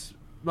variants,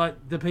 like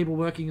the people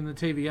working in the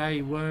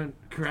TVA weren't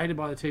created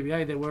by the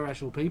TVA, they were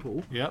actual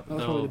people. Yep, That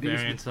was the probably the biggest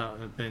variants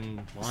have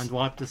been mind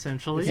wiped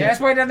essentially. Yeah, that's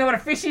why he doesn't know what a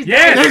fish is.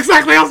 Yes!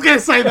 exactly. I was going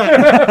to say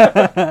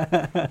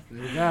that. There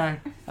you go.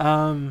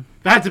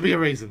 There had to be a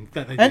reason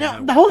that they And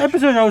didn't the know. whole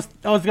episode, I was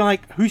going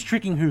like, who's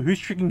tricking who? Who's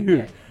tricking who?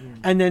 Yeah.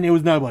 And then it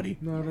was nobody.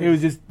 No, It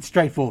was just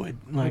straightforward.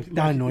 Like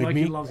that annoyed Loki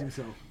me. loves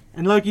himself.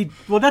 And Loki,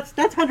 well, that's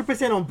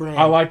 100% on brand.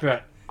 I like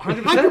that.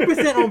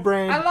 100% on I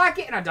brand. like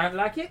it and I don't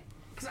like it.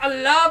 Because I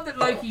love that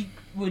Loki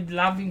would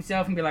love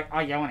himself and be like, oh,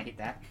 yeah, I want to hit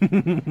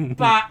that.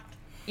 But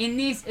in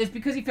this, it's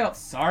because he felt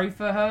sorry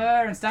for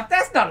her and stuff.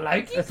 That's not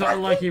Loki. That's not a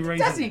Loki He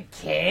reason. doesn't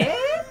care.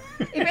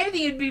 If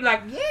anything, it'd be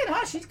like, yeah,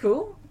 no, she's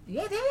cool.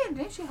 Yeah,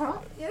 damn, she's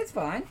hot. Yeah, that's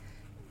fine.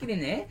 Get in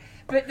there.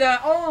 But,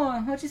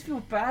 I just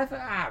feel bad for...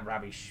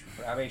 rubbish.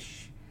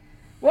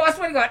 Well, I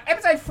swear to God,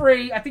 episode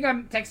 3, I think I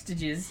texted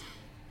you.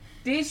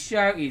 This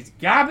show is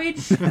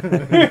garbage.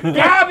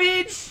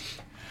 Garbage!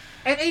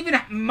 And even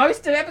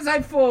most of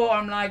episode 4,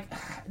 I'm like,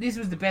 this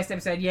was the best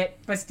episode yet,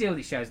 but still,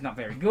 this show's not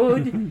very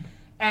good.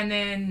 And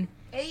then,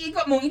 it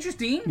got more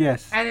interesting.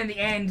 Yes. And then the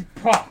end,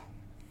 pop.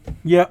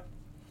 Yep.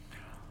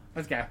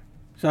 Let's go.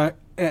 So,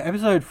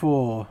 episode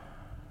 4,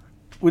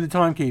 with the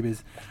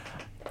timekeepers.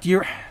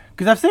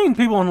 Because I've seen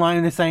people online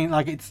and they're saying,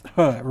 like, it's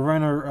her,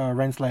 Rowena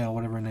Renslayer, or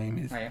whatever her name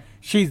is. Oh, yeah.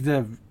 She's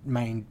the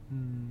main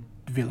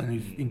villain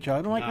who's in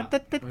charge. I'm like,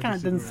 that kind of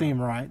doesn't seem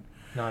right.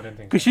 No, I don't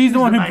think. Because she's the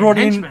one who brought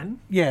in... henchman.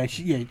 Yeah,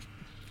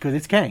 because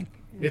it's Kang.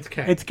 It's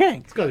Kang. It's Kang.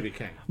 It's got to be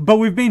Kang. But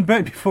we've been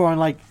burnt before on,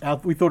 like,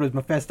 we thought it was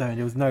Mephisto, and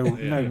there was no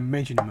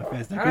mention of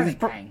Mephisto. I 'Cause don't it's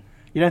think Kang.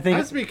 You don't It think...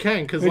 has to be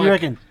Kang because, What do you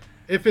like, reckon?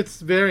 if it's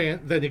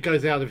variant, then it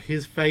goes out of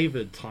his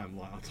favored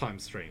time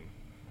stream.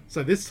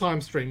 So this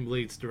time stream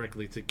leads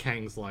directly to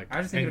Kang's, like,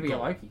 I just think it'll be a end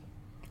goal. Loki.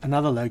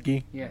 Another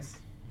Loki. Yes.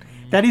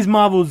 That is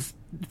Marvel's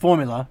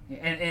formula.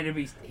 And it'll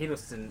be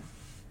Hiddleston.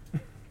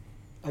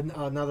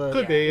 Another...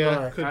 Could be, yeah.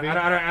 Right. Could be.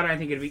 I don't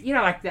think it'll be... You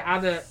know, like the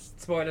other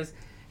spoilers,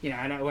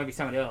 I know it won't be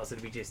someone else.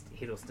 It'll be just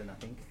Hiddleston, I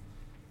think.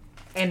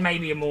 And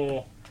maybe a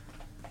more...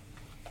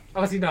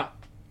 Obviously not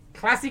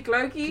classic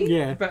Loki.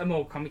 Yeah. But a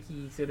more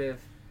comic-y sort of...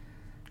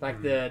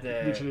 Like the...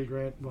 Richard E.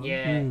 Grant one.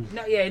 Yeah. Mm.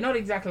 No, yeah, not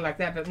exactly like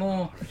that, but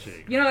more...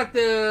 Gee. You know, like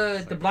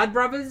the Blood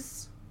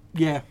Brothers?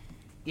 Yeah.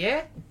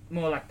 Yeah?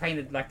 More like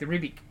painted like the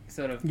Ribic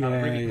sort of Yeah,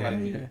 Ribic yeah,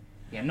 Loki. yeah.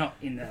 Yeah, not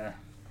in the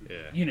Yeah.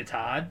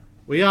 unitard.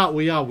 We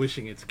are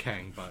wishing it's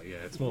Kang, but yeah,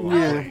 it's more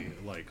likely.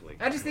 Likely.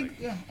 I just think,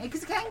 yeah,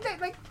 because Kang,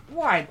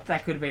 why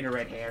that could have been a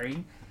red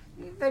herring.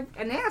 They've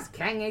announced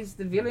Kang as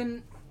the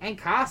villain and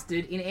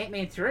casted in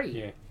Ant-Man 3.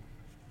 Yeah.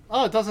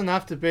 Oh, it doesn't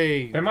have to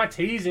be. They might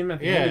tease him at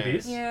the end of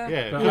this. Yeah.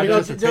 Yeah, But Yeah, I they'll,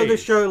 just a they'll just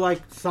tease. show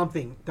like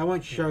something. They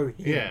won't show him.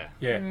 yeah.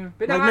 Yeah.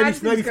 But Like no, I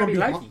just think it's going to be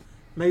behind, Loki.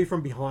 maybe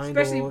from behind,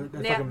 Especially or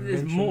that's now like a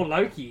there's mention. more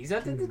Lokis.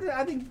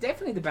 I think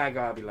definitely the bad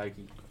guy will be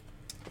Loki.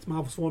 It's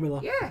Marvel's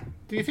formula. Yeah.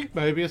 Do you think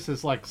Mobius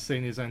has like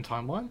seen his own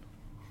timeline?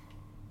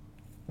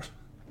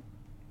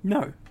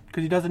 No,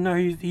 because he doesn't know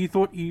he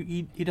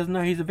doesn't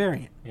know he's a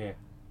variant. Yeah.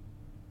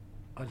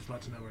 I'd just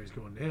like to know where he's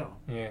going now.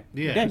 Yeah.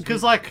 Yeah, Yeah.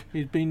 because like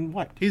He's been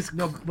wiped. he's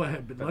No, but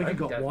Loki Loki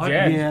got does. wiped.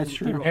 Yeah. Yeah, that's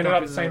true. He got Ended stuck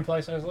up in the same the-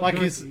 place as like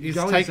Loki. he's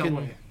going taken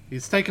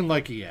somewhere.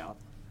 Loki out.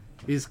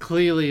 He's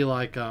clearly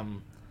like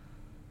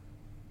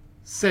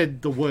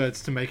said the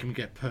words to make him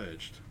get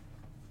purged.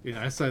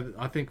 So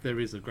I think there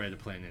is a greater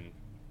plan in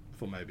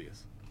for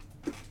Mobius,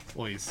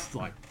 or he's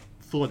like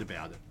thought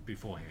about it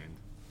beforehand.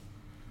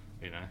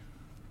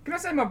 Can I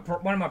say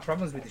one of my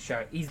problems with the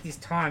show is this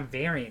time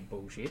variant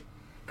bullshit?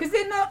 Because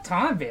they're not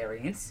time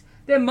variants.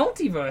 They're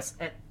multiverse,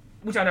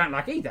 which I don't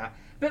like either.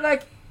 But,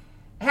 like,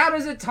 how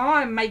does a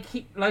time make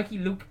Loki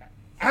look...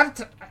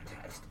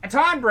 a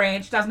time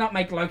branch does not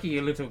make Loki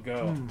a little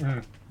girl.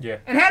 Yeah.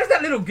 And how does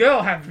that little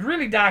girl have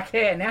really dark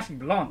hair and now she's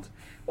blonde?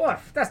 What?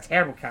 That's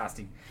terrible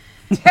casting.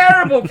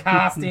 Terrible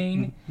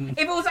casting. If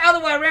it was the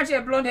other way around, she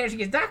had blonde hair and she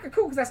gets darker,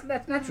 cool, because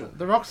that's natural.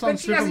 The Roxxon But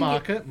she doesn't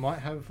supermarket might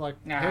have like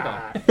hair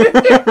Nah.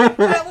 dye.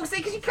 Well, see,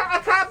 because I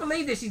can't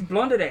believe that she's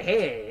blonded her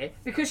hair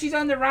because she's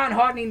on the run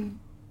hiding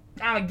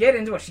in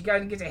Armageddon. What, she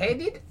goes and gets her hair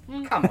did?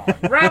 Come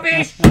on,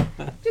 rubbish!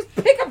 Just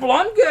pick a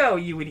blonde girl,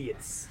 you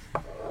idiots.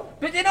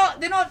 But they're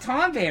not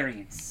time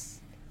variants.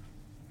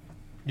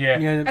 Yeah.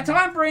 Yeah, A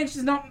time branch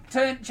does not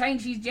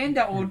change his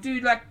gender or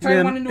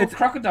turn one into a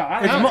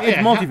crocodile. it's, How- it's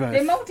yeah, multiverse.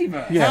 They're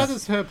multiverse. Yeah. How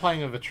does her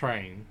playing of a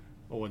train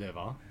or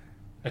whatever,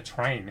 A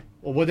train.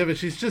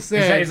 she's just Is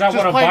there? that, is that just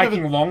what a playing of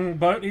Viking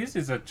longboat is?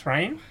 Is a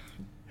train?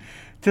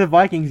 To the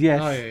Vikings, yes.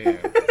 Oh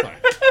yeah. Sorry.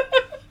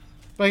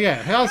 But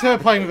yeah, how's her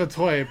playing with a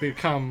toy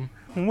become?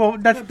 Well,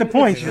 that's the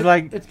point. She's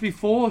like, It's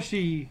before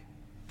she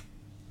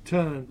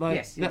turned. Like,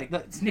 Yes,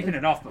 that- snipping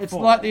it off before. it's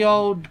like the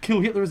old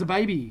kill Hitler as a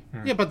baby.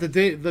 Yeah, but the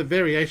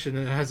variation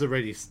has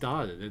already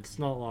started. It's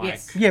not like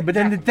Yes. yeah, but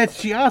then Exactly.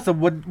 she asked her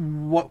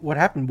what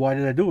happened. Why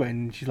did I do it?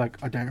 And she's like,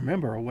 I don't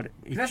remember, or what?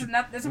 if That's she- one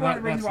of the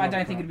reasons That's why I not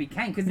don't think right. it'd be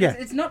Kang, because Yeah.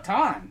 it's not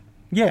time.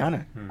 yeah, I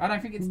know. I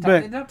don't think it's time.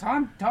 But- It's not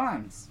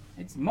times.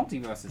 It's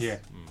multiverses. Yeah.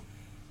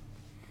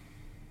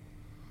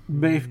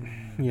 But if,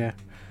 yeah,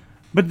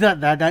 but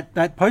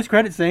that post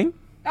credit scene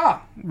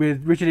Oh,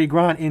 with Richard E.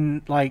 Grant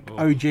in like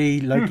OG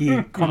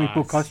Loki comic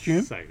book it's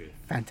costume, So good.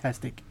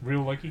 fantastic.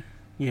 Real Loki?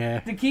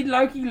 Yeah, the kid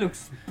Loki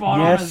looks spot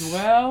on Yes. as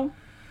well.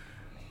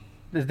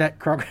 there's that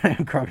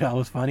crocodile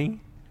was funny,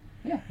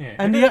 Yeah.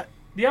 and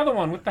the other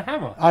one with the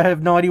hammer. I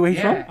have no idea where he's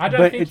Yeah. from. I don't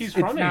but think it's- he's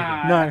it's- from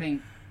Nah, No. I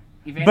think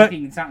if But-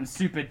 anything, it's something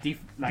super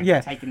Yeah,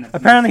 taking the.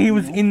 apparently he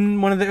was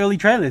in one of the early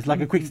trailers, like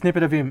a quick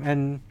snippet of him.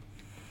 And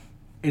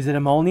is it a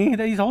Mjolnir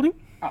that he's holding?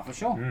 Oh, for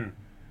sure. Mm.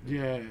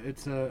 Yeah,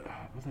 it's a.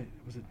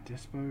 Was it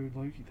Despo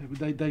Loki?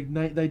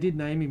 They did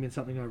name him in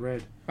something I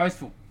read.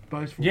 Boastful.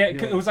 Boastful. Yeah,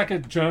 it was like a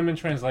German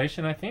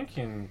translation, I think,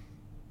 and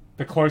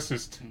the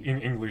closest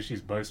in English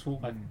is boastful,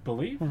 I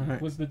believe,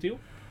 Right. was the deal.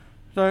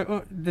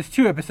 So there's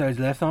 2 episodes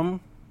left.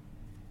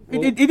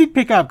 It did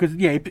pick up because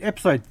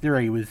episode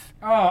 3 was.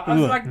 Oh, I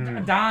was Ugh.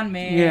 like, darn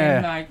man.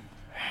 Yeah. Like,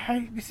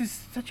 Hey, this is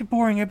such a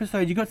boring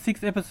episode. You got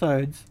 6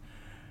 episodes.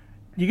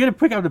 You got to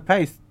pick up the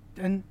pace,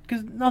 and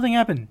because nothing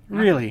happened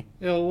really.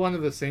 Yeah, well, one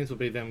of the scenes will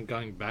be them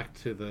going back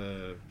to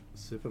the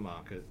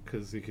supermarket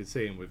because you could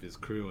see him with his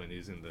crew and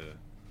he's in the.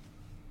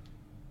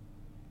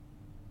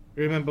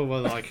 Remember,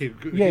 well, like he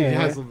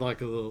has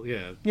like a little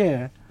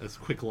Yeah. a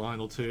quick line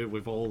or two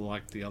with all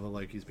like the other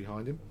Lokis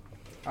behind him.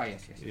 oh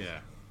yes. Yeah.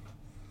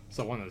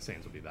 So one of the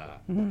scenes will be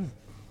that.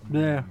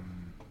 Yeah.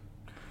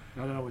 I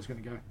don't know where it's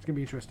going to go. It's going to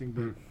be interesting,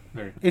 but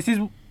Very. This is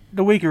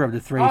the weaker of the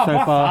 3 Oh, so by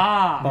far.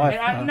 far. By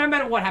And, far. no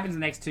matter what happens in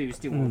the next 2, it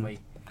still will be.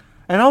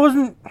 And I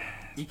wasn't.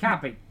 You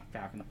can't beat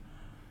Falcon.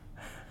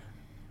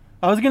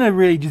 I was gonna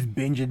really just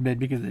binge it, but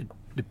because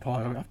the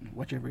pile, I have to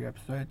watch every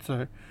episode.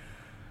 So,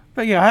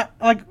 but yeah,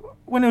 like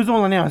when it was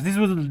all announced, this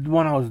was the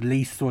one I was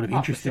least sort of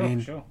interested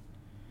in. Sure.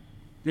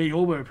 yeah, you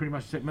all were pretty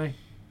much except me.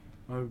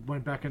 I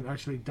went back and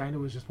actually Dana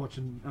was just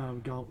watching,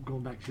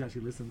 going back. She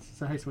actually listens.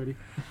 So hey, sweetie.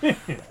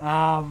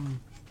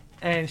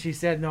 And she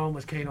said no one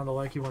was keen on the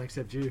Loki one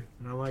except you.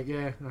 And I'm like,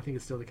 yeah, I think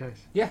it's still the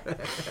case. Yeah.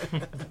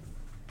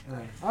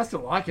 I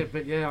still like it,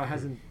 but yeah, it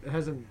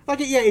hasn't. Like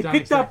it Done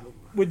picked up exactly.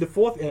 with the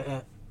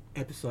 4th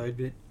episode,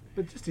 but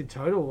But just in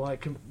total,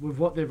 like with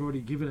what they've already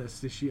given us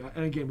this year,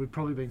 and again, we've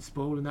probably been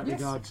spoiled in that Yes.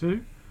 regard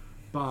too.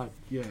 But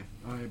yeah,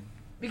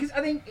 Because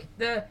I think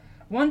the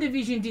One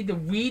Division did the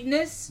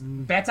weirdness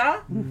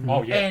better,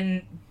 Oh yeah.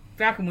 and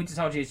Falcon Winter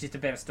Soldier is just a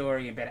better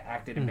story and better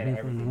acted and better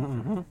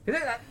everything.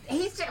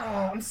 He's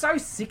I'm so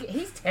sick.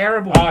 He's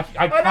terrible. Oh,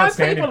 I know can't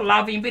stand people him.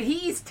 love him, but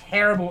he is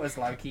terrible as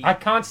Loki. I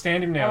can't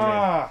stand him now,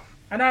 man. Oh,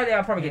 I know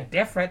they'll probably get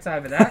death threats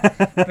over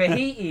that, but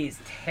he is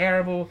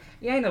terrible.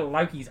 He ain't a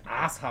Loki's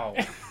asshole.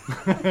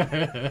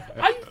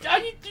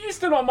 I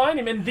used to not mind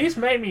him, and this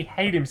made me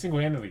hate him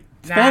single-handedly.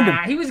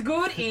 Nah, he was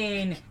good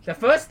in the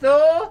first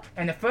Thor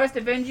and the first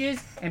Avengers,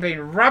 and been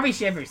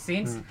rubbish ever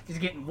since.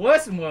 Just getting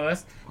worse and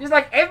worse. Just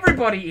like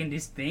everybody in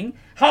this thing.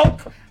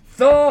 Hulk,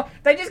 Thor,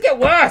 they just get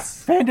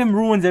worse. fandom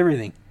ruins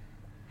everything.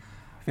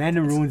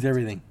 Fandom ruins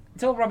everything.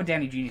 It's all Robert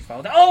Downey Jr.'s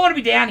fault. They all want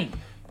to be Downey.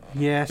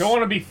 Yes, Don't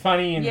want to be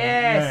funny and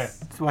Yes.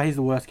 that's why he's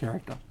the worst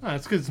character. No,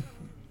 it's because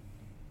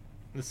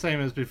the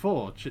same as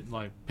before.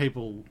 Like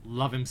people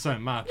love him so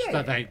much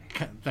Yeah. that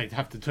they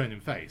have to turn him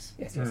face.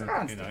 Yes, yes, I You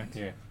understand.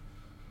 know. yeah.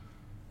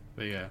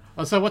 But yeah.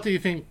 Oh, so what do you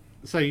think?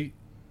 So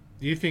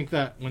you think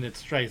that when it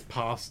strays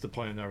past the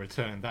point of no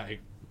return, that it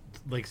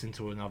leaks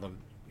into another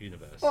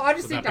universe? Well, I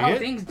just Would think that the be whole it?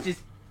 thing's just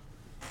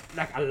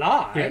like a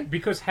lie. Yeah,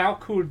 because how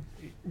could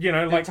The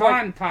like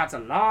time part's a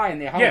lie,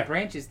 and their whole Yeah.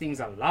 branches thing's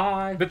a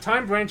lie. the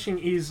time branching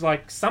is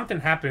like something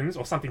happens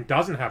or something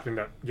doesn't happen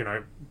that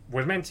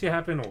was meant to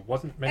happen or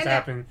wasn't meant And to that-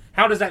 happen.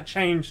 How does that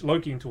change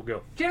Loki into a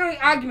girl? Generally,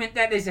 argument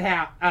that there's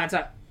how it's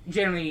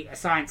generally a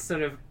science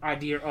sort of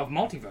idea of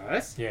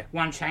multiverse. Yeah.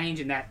 One change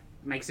and that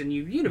makes a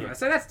new universe.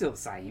 So that's still the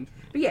same.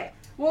 But yeah,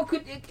 well,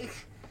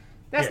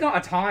 that's Yeah. not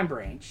a time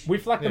branch.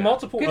 With like the Yeah.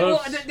 multiple 'Cause,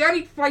 well, Earths. the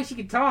only place you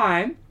can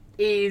time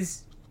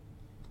is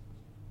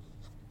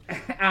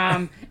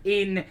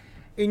in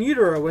In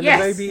utero, when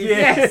yes, the baby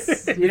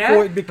yes, you before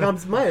know, it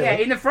becomes male. yeah,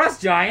 in the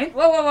Frost Giant.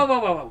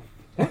 Whoa.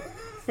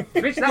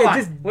 Switch that Yeah, one.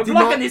 just We're deny-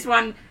 blocking this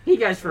one. He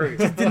goes through.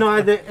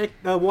 Deny the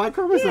Y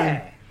chromosome.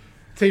 Yeah.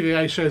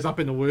 TVA shows up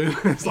in the womb.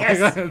 It's Yes.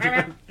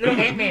 like, Little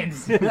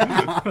Ant-Mans.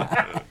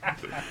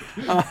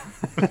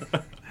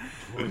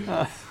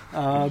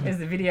 There's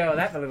the video of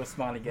that, the little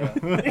smiley girl.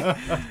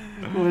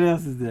 What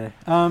else is there?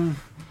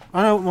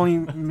 I know only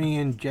me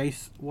and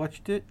Jace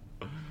watched it,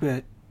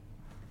 but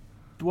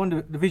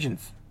the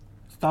Visions,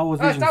 Star Wars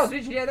Oh, Visions. Star Wars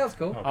Vision, yeah, that was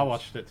cool. I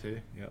watched it too.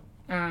 Yep.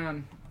 Oh,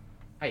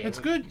 yeah, It's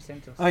what good. you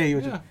sent us. Oh yeah, you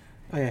watched Yeah. it.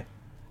 Oh yeah.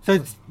 So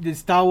the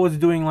Star Wars is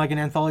doing like an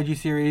anthology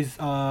series,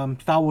 Star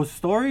Wars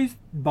stories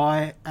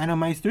by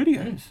Anime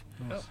Studios.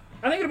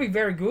 I think it'll be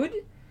very good.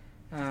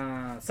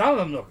 Some of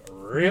them look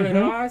really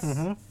nice.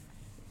 And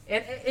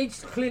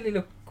each clearly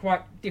look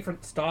quite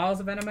different styles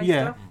of anime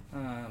Yeah.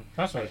 stuff.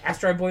 That's right.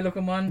 Astro Boy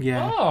looking one.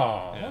 Yeah.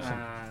 Oh, Yeah.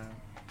 awesome.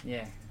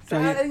 Yeah. So So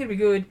I think it'll be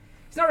good.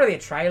 It's not really a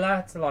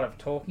trailer. It's a lot of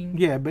talking.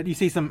 Yeah, but you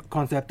see some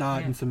concept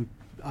art Yeah. and some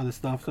other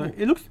stuff. So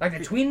it looks Like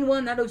the twin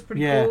one, that looks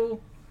pretty Yeah.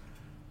 cool.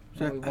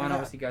 So, One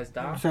obviously goes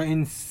dark. So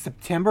in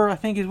September, I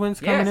think, is when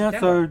it's Yeah, coming out.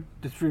 September.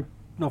 So it's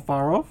not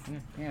far off.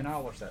 Yeah, no,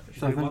 I'll watch that for So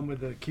sure. I the think- one with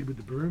the kid with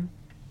the broom.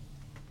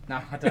 No,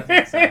 I don't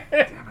think so.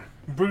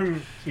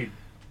 Boom Kid.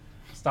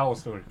 Star Wars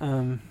story.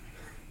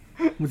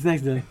 What's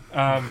next, Danny?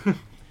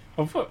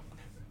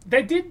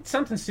 They did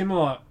something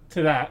similar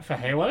to that for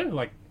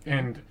Halo,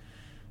 and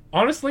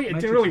honestly, it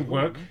Matrix didn't really as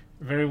well, work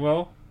very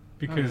well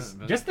because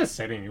but- just the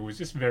setting, it was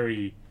just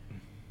very.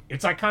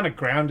 It's like kind of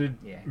grounded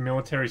Yeah.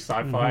 military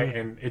sci-fi,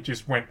 and it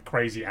just went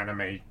crazy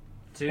anime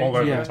Two, all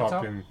over Yeah. the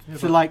top. And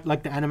So like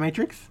the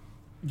Animatrix.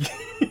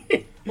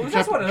 Well,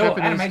 that's what it all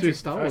Japanese do animatrix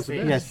Star Wars first a is.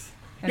 bit. Yes.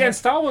 yeah, and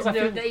Star Wars, I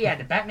The, think. yeah,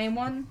 the Batman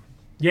one.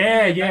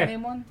 Yeah, The yeah,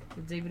 Batman one.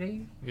 The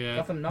DVD. Yeah.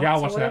 Gotham Knights yeah. I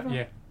or watched that. whatever.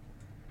 Yeah,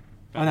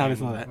 I know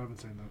it's not I that. haven't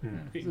seen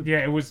that. Yeah,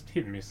 it was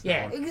hit and miss.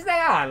 Yeah, because they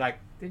are like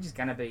they're just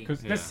gonna be.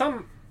 Because Yeah. there's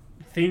some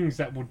things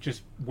that would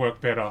just work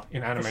better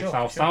in anime sure,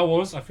 style. for sure. Star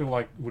Wars, I feel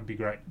like would be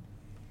great.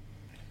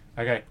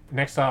 Okay,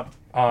 next up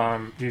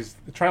is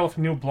the trailer for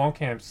Neil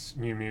Blomkamp's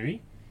new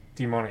movie,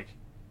 Demonic.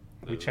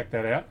 We checked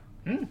that out.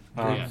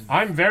 Yeah.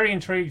 I'm very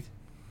intrigued,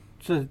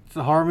 It's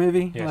a horror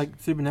movie, Yes. like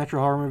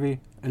supernatural horror movie.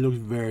 It looks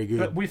very good.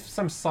 but with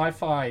some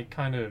sci-fi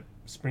kind of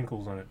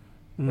sprinkles on it.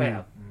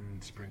 Well,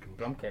 Sprinkled.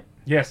 Blomkamp.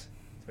 Yes.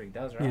 That's what he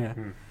does, right? Yeah.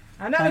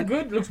 I know, I-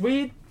 good. Looks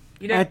weird.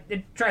 You don't.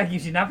 The trailer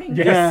gives you nothing.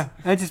 Yeah. Yeah,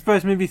 and it's his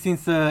first movie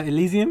since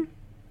Elysium,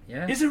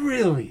 Yeah. Is it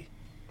really?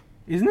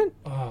 isn't it?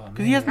 Oh,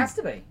 Because he It hasn't. has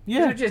to be.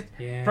 Yeah. It's just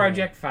Yeah.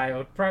 project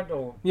failed.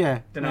 Or Yeah.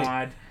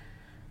 denied.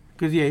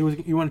 Because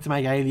he wanted to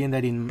make Alien.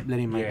 They didn't let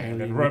him make Yeah, and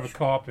then Alien. which-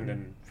 RoboCop, and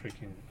then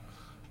freaking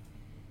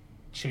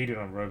cheated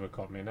on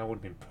RoboCop. Man, that would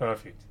have been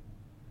perfect.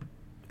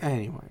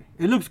 Anyway,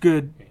 it looks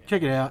good. Yeah.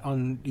 Check it out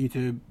on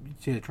YouTube.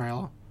 See the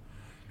trailer.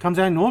 Comes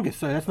out in August,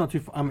 so that's not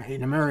too.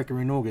 In America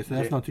in August, so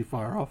that's Yeah. not too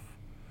far off.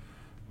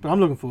 But I'm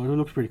looking forward. It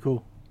looks pretty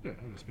cool. Yeah,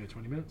 I'm gonna spare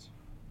 20 minutes.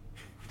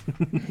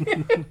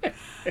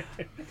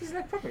 Isn't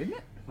that proper, isn't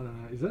it? I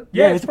don't know. Is it?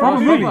 Yeah, it's a proper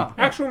movie.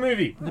 Actual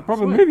movie. It's a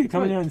proper sweet, movie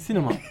coming sweet. out in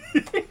cinema.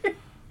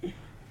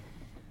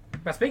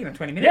 But speaking of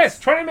 20 minutes. Yes,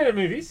 20-minute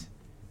movies.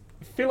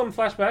 Film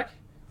flashback.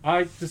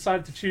 I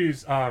decided to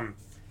choose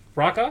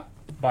Raka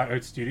by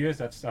Oat Studios.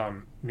 That's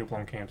Neil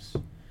Blomkamp's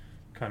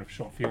kind of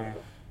short film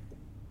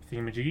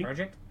thingamajiggy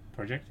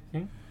project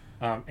thing.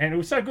 And it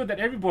was so good that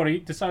everybody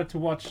decided to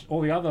watch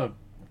all the other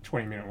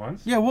 20-minute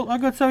ones. Yeah, well, I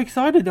got so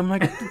excited. I'm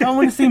like, I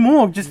want to see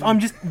more. I'm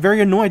just very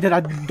annoyed that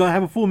I don't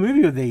have a full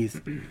movie of these.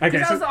 Okay, Because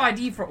that so was the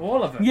idea for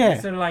all of them. Yeah.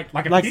 Sort of like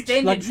like a like- pitch?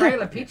 extended like-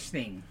 trailer pitch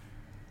thing.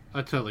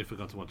 I totally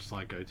forgot to watch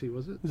Zygote,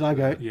 was it?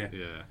 Zygote. Yeah.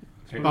 Yeah.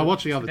 So- But I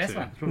watched the other best two.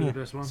 one. It's probably Yeah. the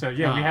best one. So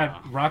yeah, we Ah. have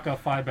Raka,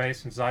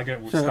 Firebase, and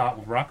Zygote. We'll So- start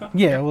with Raka.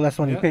 Yeah, well, that's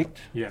the one he Yeah.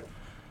 picked. Yeah.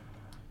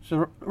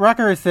 So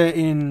Raka is set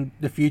in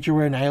the future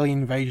where an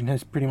alien invasion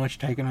has pretty much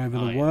taken over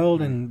Oh, the yeah.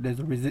 world, and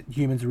there's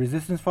humans are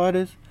resistance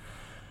fighters,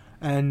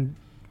 and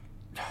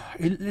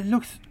it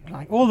looks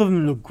like all of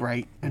them look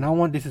great, and I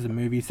want this as a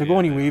movie.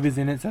 Sigourney they are. Weaver's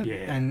in it, so Yeah.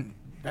 and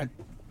that,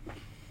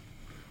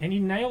 And he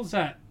nails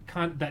that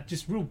that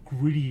just real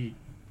gritty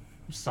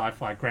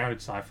sci-fi, grounded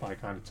sci-fi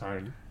kind of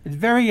tone. it's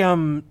very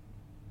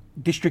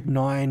District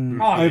 9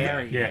 Oh, over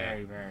very, yeah.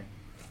 very, very.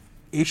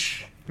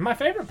 ish. My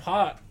favorite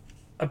part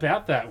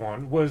about that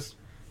one was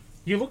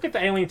you look at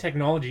the alien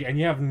technology and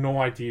you have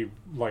no idea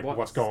like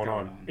what's going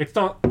on. It's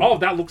not, oh,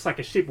 that looks like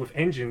a ship with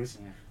engines.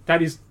 Yeah.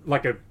 That is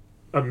like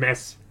a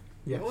mess,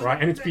 Yeah. right?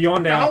 And it's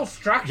beyond the our whole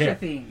structure yeah.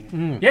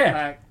 thing. Yeah.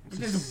 Like,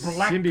 just a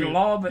black Symbiote.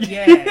 glob.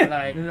 Yeah,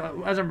 like.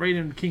 And, as I'm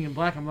reading King in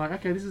Black, I'm like,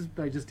 okay,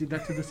 they just did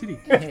that to the city.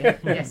 Yeah,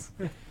 yes.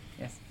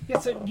 Yes. Yeah,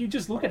 so you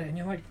just look at it and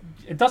you're like,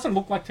 it doesn't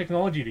look like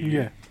technology to you,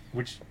 Yeah.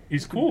 which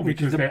is cool Which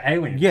because is they're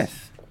aliens.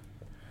 Yes,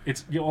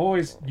 It's you're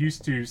always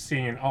used to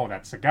seeing, oh,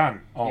 that's a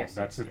gun, oh, Yes,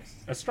 that's yes,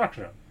 a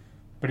structure,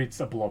 but it's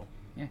a blob.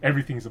 Yeah.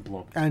 Everything's a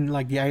blob. and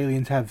like the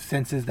aliens have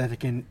sensors that they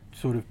can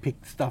sort of pick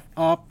stuff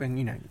up, and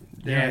they're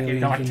Yeah, aliens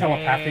they're like and-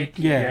 telepathic.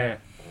 Yeah.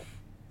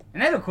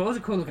 And they look cool. It's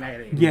a cool looking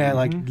alien. yeah,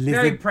 like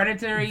Very lizard,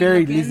 predatory. very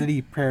looking.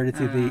 lizardy,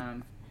 predatory.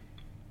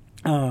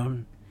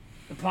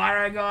 The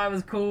pyro guy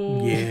was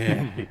cool.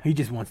 Yeah, he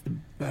just wants to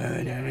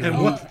burn everything.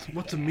 And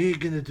what's Amir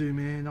gonna do,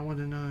 man? I want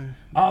to know.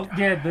 Oh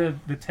yeah,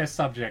 the test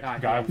subject Oh,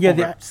 guy. With yeah, all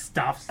the that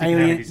stuff. sticking out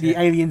of Alien, his the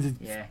head. aliens are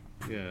Yeah.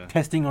 Yeah.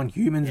 testing on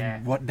humans. Yeah.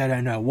 What they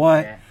don't know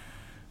what. Yeah.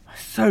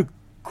 So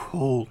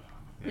cool.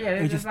 Yeah,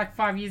 it was just- like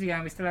 5 years ago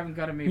and we still haven't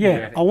got a movie.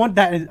 Yeah, I want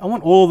that. I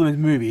want all of them as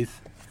movies.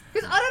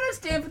 Because I don't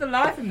understand for the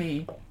life of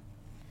me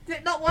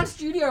that not one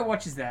studio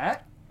watches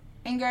that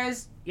and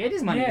goes, yeah,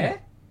 there's money Yeah. there.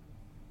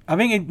 I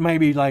think it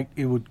maybe like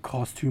it would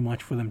cost too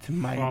much for them to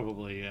make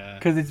Probably, yeah.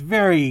 because it's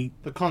very.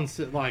 The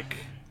concept, like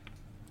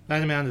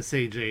that amount of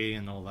CG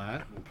and all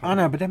that. I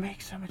know, but they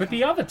make so much. But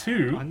the other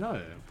two, I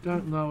know.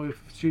 Don't know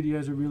if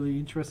studios are really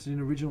interested in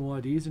original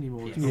ideas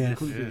anymore. It's Yes.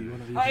 probably could be Yeah.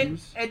 one of the Oh,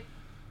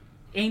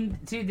 issues.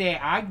 to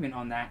their argument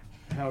on that,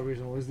 How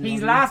original is the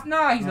his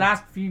idea?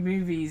 last few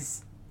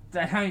movies,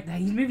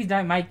 his movies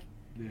don't make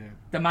Yeah.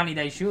 the money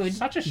they should.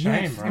 such a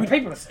shame, Yes. I mean, right?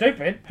 people are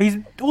stupid.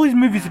 all his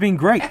movies have been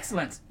great.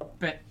 Excellent,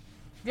 but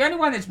the only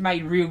one that's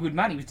made real good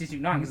money was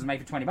District 9 because it was made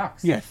for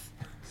 $20. Yes.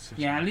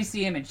 You know,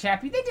 Elysium and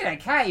Chappie, they did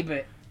okay,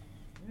 but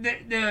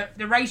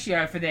the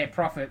ratio for their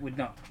profit would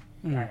not.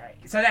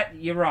 So that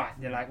you're right.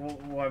 They're like, well,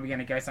 why are we going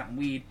to go something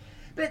weird?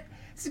 But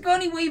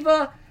Sigourney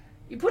Weaver,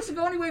 you put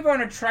Sigourney Weaver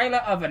on a trailer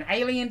of an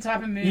alien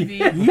type of movie.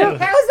 Yeah. How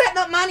is that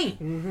not money?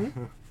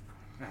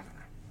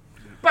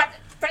 But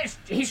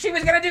she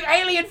was going to do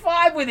Alien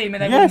 5 with him,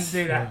 and they Yes.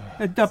 wouldn't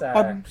do that. So-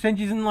 I sent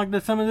you some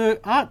like some of the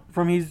art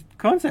from his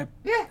concept.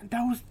 Yeah.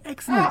 That was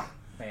excellent. Ah,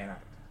 man,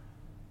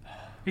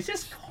 He's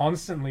just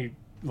constantly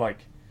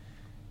like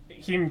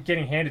him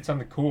getting handed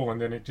something cool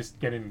and then it just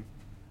getting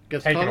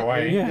Gets Taken cut,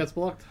 away. Yeah. Gets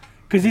blocked.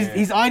 Because Yeah.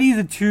 his ideas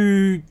are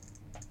too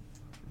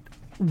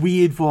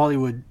weird for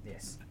Hollywood.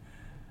 yes.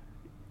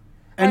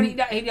 And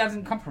And he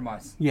doesn't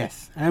compromise.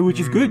 yes, which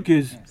is good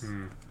because Yes.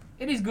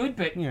 It is good,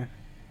 but yeah,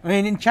 I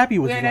mean, in Chappie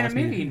was We the ain't had a last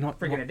movie in not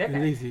freaking a not decade.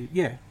 released.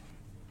 Yeah.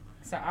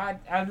 So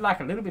I'd like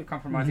a little bit of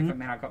compromise Mm-hmm. if it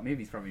meant I got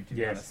movies from him, to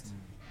be Yes. honest.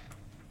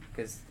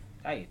 Because,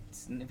 hey, if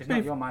it's But not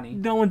if your money,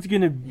 No one's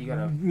gonna, You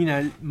gotta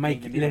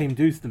make leave the let middle. him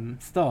do some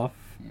stuff.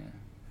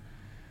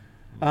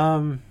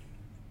 yeah.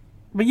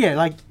 But yeah,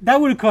 like that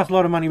would have cost a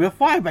lot of money, but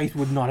Firebase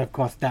would not have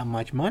cost that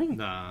much money.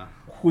 Nah.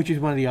 Which is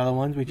one of the other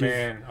ones, which is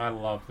Man, I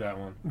love that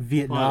one.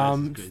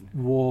 Vietnam Firebase is good.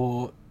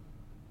 War.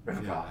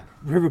 Yeah.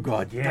 River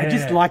God. I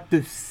just Yeah. like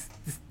the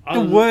I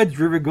lo- words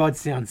River God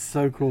sounds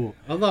so cool.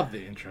 I love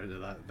the intro to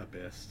that the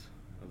best.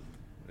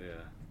 Yeah.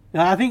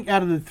 Now, I think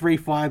out of the three,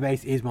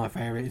 Firebase is my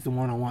favorite. It's the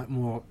one I want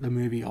more the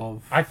movie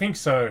of. I think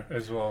so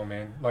as well,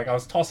 man. Like I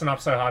was tossing up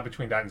so hard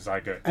between that and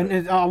Zygote.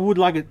 And I would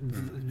like it.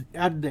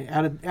 Out of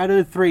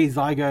the three,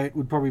 Zygote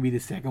would probably be the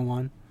second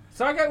one.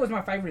 Zygote was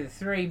my favourite of the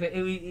three, but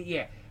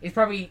it's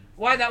probably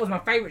why that was my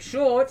favourite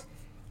short.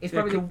 It's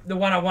probably the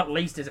one I want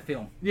least as a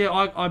film. Yeah,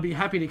 I'd be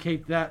happy to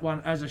keep that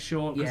one as a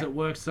short because Yeah. it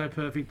works so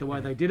perfect the way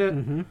they did it.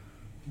 Mm-hmm.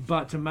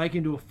 But to make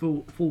into a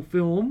full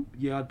film,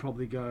 yeah, I'd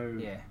probably go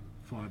Yeah,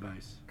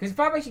 Firebase. because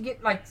Firebase you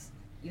get like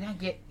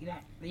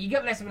you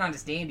get less of an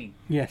understanding.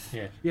 Yes.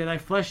 Yeah. Yeah, they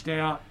fleshed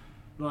out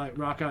like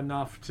Raka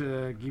enough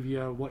to give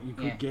you what you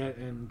could Yeah. get,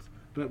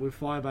 but with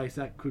Firebase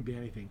that could be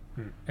anything.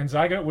 And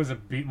Zygote was a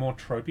bit more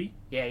tropey.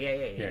 Yeah.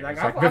 Yeah, Like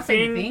it's like I've The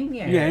seen the Thing.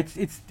 thing. Yeah,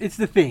 it's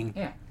the thing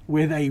Yeah.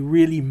 with a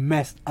really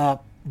messed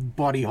up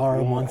body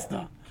horror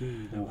monster,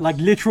 Dude, like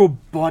literal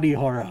body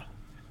horror.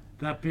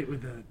 that bit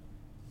with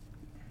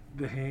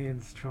the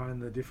hands trying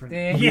the different.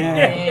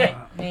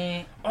 Yeah.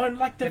 Oh, and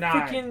like the Deny.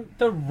 freaking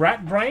the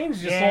rat brains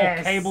just Yes.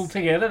 all cabled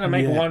together to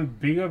make Yeah. one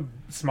bigger,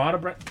 smarter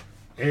brain.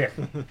 Yeah.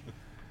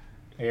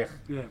 Yeah.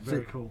 Yeah,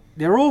 very cool.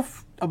 They're all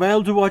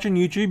available to watch on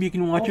YouTube. You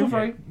can watch All them. for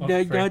free. All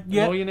for free. And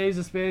Yeah. all you need is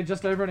a spare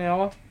just over an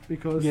hour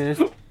because Yeah, there's,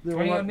 they're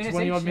 20 all odd minutes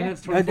 20 each, odd yeah.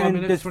 minutes, and 25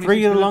 minutes, there's 26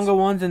 three of the minutes. longer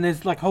ones, and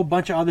there's like a whole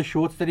bunch of other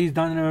shorts that he's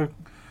done in a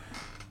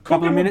couple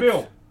Cooking of with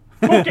minutes.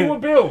 Bill. Cooking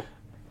with Bill.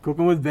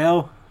 Cooking with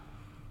Bell.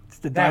 It's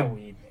the That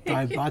weird.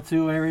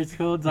 Daibatsu, whatever it's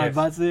called. Yes.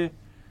 Daibatsu.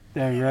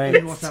 They're I great.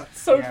 didn't watch that.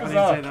 So Yeah, I I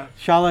bizarre. didn't say that.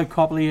 Charlotte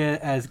Copley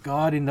as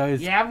God in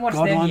those. Yeah, I haven't watched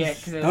God them ones. yet.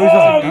 Cause Those those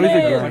are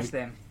yeah. great. watch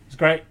them. It's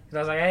great. Because I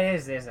was like, hey,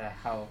 there's a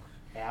whole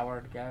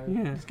hour to go.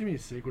 Yeah. Just give me a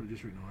sequel to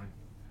District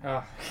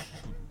 9.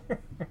 Oh.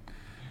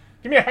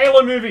 Give me a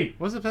Halo movie.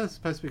 Was it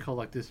supposed to be called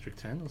like District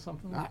 10 or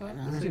something like that?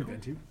 That's Sequel?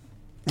 inventive.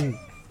 Mm. I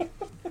don't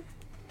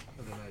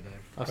know, Dave.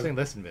 I've seen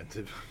less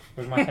inventive. It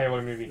was my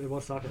Halo movie. There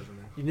was sarcasm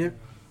there.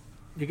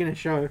 You're gonna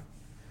show.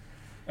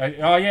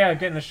 Oh yeah,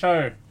 getting a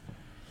show.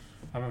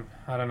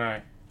 I don't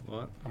know.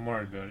 What? I'm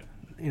worried about it.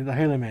 In the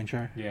Halo Man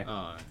show. Yeah.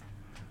 Oh,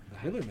 The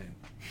Halo Man.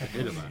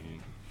 hit him.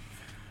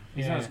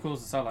 He's Yeah. not as cool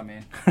as the Solo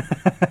Man.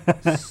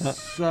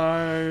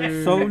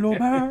 So, Solo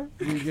Man.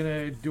 are you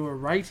gonna do a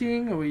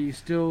rating, or are you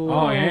still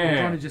Oh, yeah.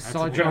 trying to just That's a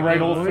sidetrack Gonna rate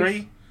the all boys?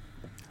 three.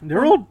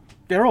 They're all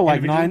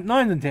like Individual?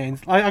 nines and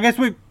tens. I guess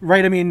we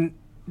rate them in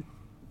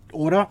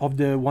order of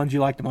the ones you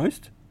like the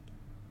most.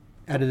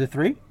 Out of the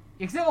three.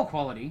 Because they're all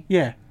quality.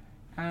 Yeah.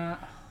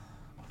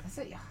 That's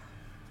it.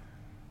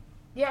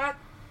 Yeah,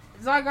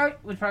 Zygote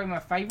was probably my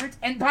favourite.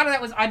 And part of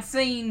that was I'd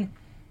seen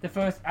the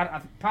first...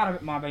 part of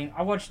it might have been...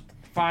 I watched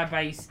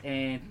Firebase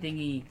and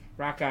Thingy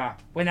Raka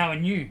when they were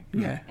new.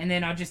 Yeah. And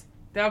then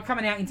they were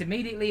coming out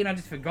intermediately and I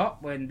just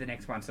forgot when the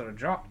next one sort of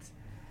dropped.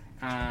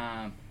 So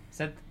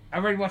I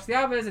already watched the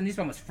others and this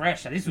one was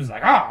fresh. So this was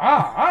like,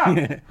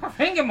 Yeah.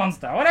 finger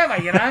monster,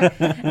 whatever, you know?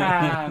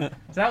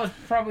 So that was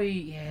probably,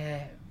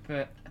 yeah,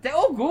 but they're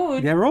all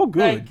good. They're all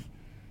good.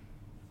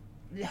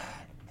 Like,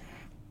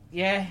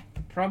 yeah,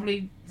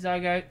 probably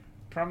Zygote,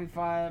 probably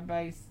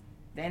Firebase,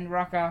 then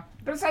Rucker.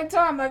 But at the same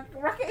time, like,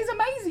 Rucker is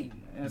amazing.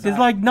 It's There's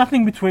like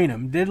nothing between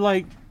them. They're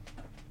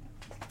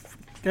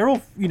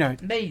all, these. Yeah.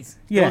 It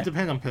yeah. would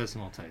depend on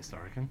personal taste, I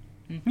reckon.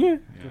 Yeah.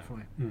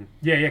 Definitely.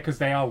 Yeah, because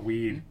they are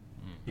weird.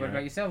 What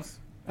about yourselves?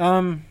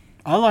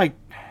 I like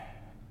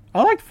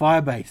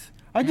Firebase.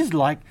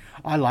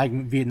 I like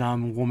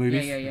Vietnam War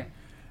movies. Yeah.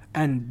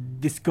 And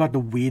this got the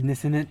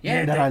weirdness in it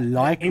Yeah, that I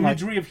like.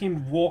 Imagery of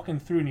him walking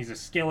through and he's a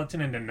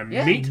skeleton and then the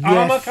Yeah. meat Yes.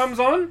 armor comes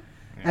on.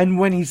 And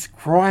when he's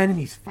crying and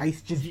his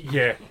face just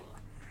Yeah.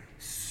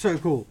 so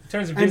cool.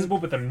 Turns invisible,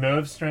 but the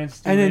nerve strands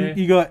still And then there.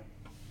 you got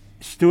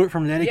Stuart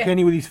from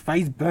Letterkenny Yeah. with his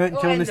face burnt,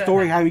 Oh, telling the and,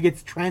 story how he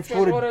gets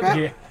transported transported- back.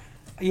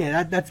 Yeah.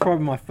 Yeah, that's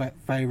probably my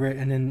favorite.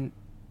 And then,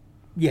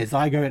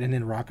 Zygote and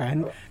then Raka.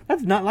 And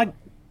that's not like,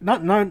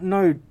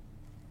 no,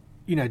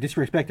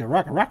 disrespect to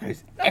Raka. Raka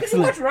is Because you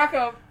excellent. watch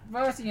Rucker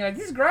first and you're like,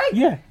 this is great.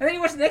 Yeah. And then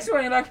you watch the next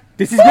one and you're like,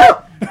 This is good.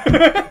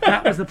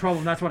 That was the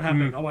problem. That's what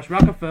happened. I watched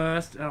Rucker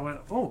first, and I went,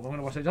 "Oh, I'm going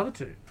to watch these other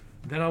two."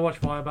 Then I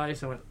watched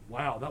Firebase, and I went,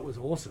 "Wow, that was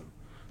awesome."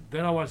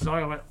 Then I watched Zygote,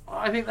 and I went, oh,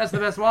 "I think that's the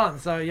best one."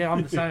 So yeah,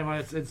 I'm the same way.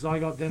 It's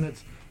Zygote, then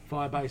it's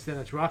Firebase, then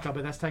it's Rucker.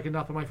 But that's taken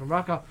nothing away from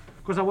Rucker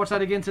because I watched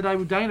that again today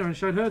with Dana and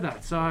showed her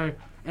that. So,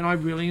 and I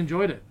really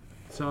enjoyed it.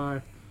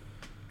 So,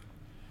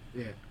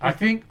 yeah, I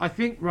think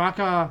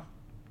Rucker.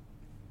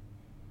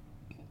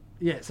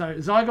 Yeah, so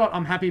Zygote,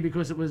 I'm happy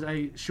because it was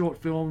a short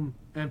film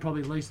and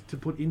probably least to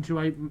put into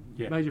a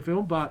Yeah. major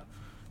film. But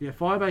Yeah,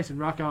 Firebase and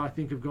Rucker, I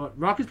think, have got...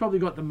 Rucker's probably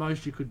got the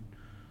most you could...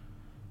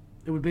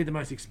 It would be the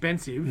most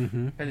expensive.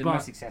 Mm-hmm. But the But-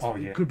 most successful. Oh,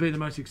 yeah. It could be the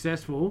most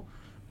successful.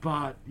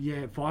 But,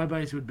 yeah,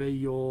 Firebase would be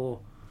your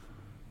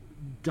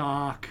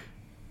dark...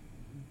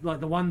 Like,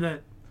 the one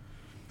that...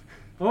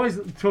 I always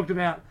talked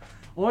about...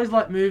 I always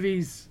like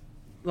movies...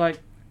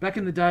 Like, back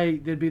in the day,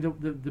 there'd be the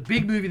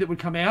big movie that would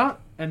come out,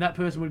 and that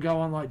person would go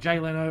on, like, Jay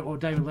Leno or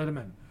David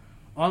Letterman.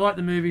 I like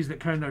the movies that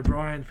Conan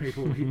O'Brien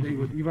people... he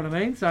would, you know what I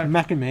mean? So...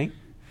 Mac and me.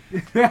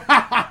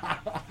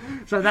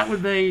 So that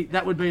would be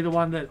the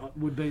one that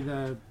would be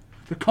the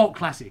cult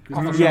classic. Is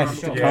what Yes. I'm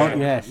sure. talking Yeah. about.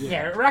 Yes.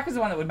 Yeah, Rucker's the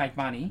one that would make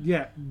money.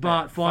 Yeah,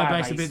 but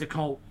Firebase would be Firebase. the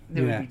cult.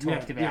 That Yeah. would be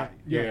talked about.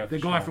 Yeah, The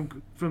for guy sure.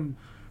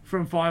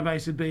 from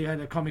Firebase would be at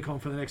a Comic Con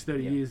for the next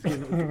 30 Yeah. years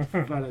getting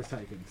photos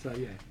taken. So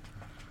yeah,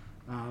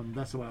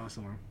 that's the way I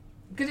saw him.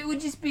 Because it would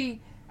just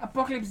be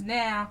Apocalypse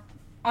Now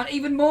on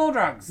even more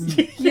drugs.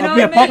 You know Yeah, what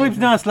I Apocalypse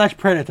mean? Now /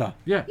 Predator.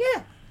 Yeah,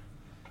 Yeah.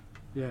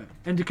 yeah.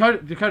 And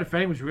Dakota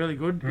Fanning was really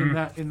good in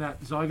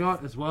that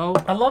Zygote as well.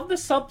 I love the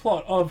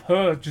subplot of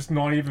her just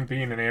not even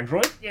being an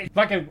android. Yeah.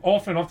 Like an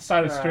orphan off the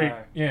side of the street.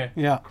 Yeah.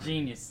 Yeah.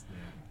 Genius.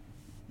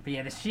 But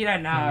yeah, the shit I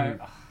know.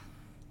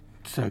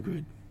 So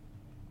good.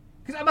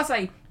 Because I must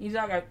say, he's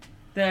like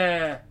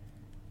the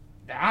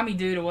army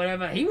dude or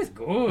whatever. He was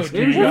good. He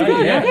was dude.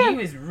 good, yeah. He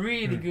was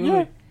really good.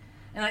 Yeah.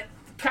 And like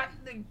cut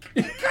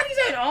his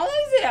own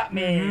eyes out,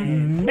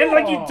 man. And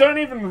like you don't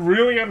even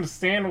really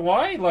understand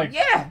why. Like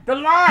Yeah, the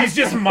lies. he's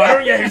just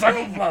muttering. Yeah, he's like,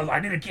 oh, well, I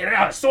need to get it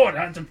out. I saw it.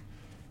 I had to...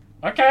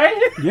 Okay.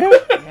 Yeah.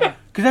 Yeah.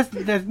 Because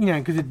that's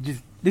because it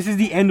just this is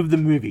the end of the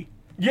movie.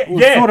 Yeah. Well,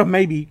 Yeah. sort of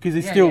maybe because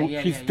it's Yeah, still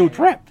yeah, she's yeah, still yeah.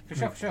 trapped. For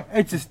sure.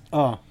 It's just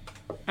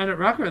And at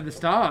Rucker at the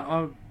start,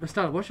 I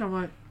started watching. I'm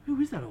like, who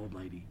is that old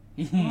lady?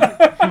 Is Yeah.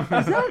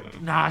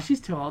 that? Nah, she's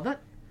too old.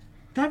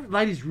 That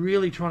lady's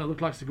really trying to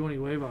look like Sigourney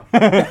Weaver.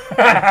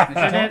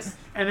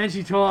 And then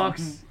she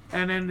talks,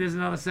 and then there's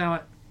another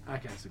sound like,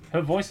 okay, Sigourney.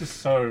 Her voice is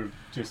so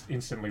just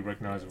instantly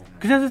recognizable.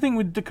 because that's the thing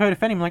with Dakota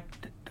Fanning. I'm like,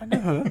 I know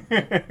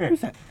her.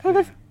 Who's that? Oh,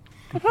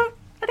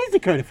 that is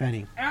Dakota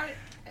Fanning.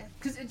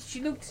 Because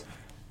she looked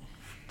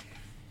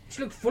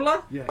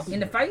fuller Yes. in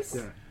the face.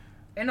 Yeah.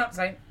 And not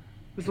saying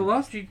Was the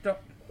last she don't.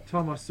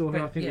 time I saw her,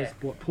 I But, think yeah. was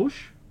what,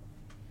 Push.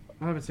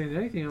 I haven't seen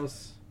anything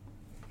else,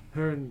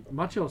 her and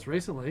much else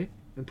recently,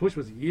 and Push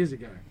was years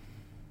ago.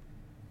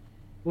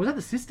 Or was that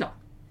the sister?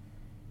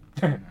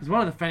 It was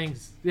one of the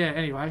Fannings. Yeah.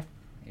 Anyway,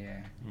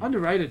 Yeah.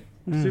 underrated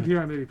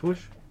superhero movie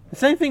Push. The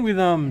same thing with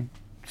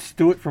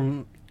Stuart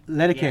from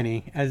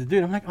Letterkenny as a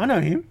dude. I'm like, I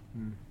know him.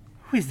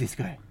 Who is this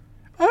guy?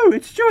 Oh,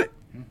 it's Stuart.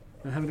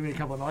 That happened to me a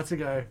couple of nights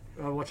ago.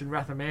 I was watching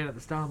Wrath of Man at the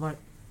start. I'm like,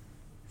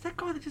 is that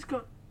guy that just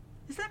got?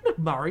 Is that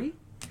McMurray?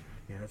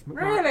 Yeah, that's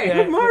McMurray. Really?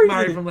 Yeah, McMurray.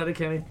 McMurray from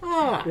Letterkenny.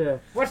 Ah, Yeah.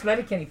 Watch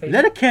Letterkenny people.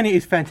 Letterkenny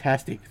is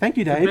fantastic. Thank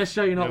you, The Dave. best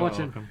show you're not You're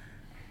watching. welcome.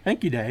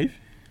 Thank you, Dave.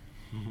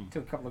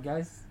 Took a couple of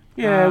guys.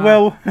 Yeah, Ah.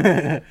 well, we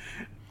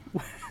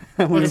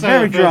were I'd say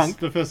very the drunk.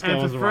 The first And girl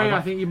for was free, alright.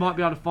 I think you might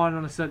be able to find it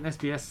on a certain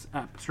SBS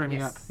app, streaming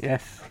Yes. app.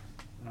 Yes.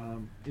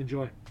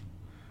 Enjoy.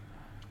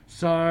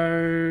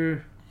 So,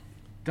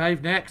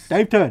 Dave next.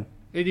 Dave turn.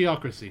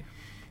 Idiocracy.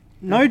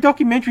 No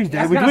documentaries, I was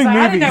Dave. We're gonna doing say,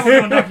 I didn't know movies. we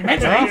were doing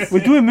documentaries. We're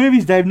doing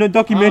movies, Dave. No I'm in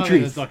a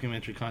documentaries.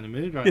 documentary kind of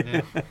mood right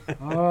now.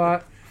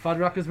 Alright,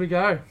 Fuddruckers we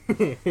go.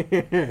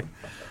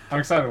 I'm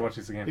excited to watch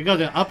this again. You got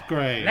to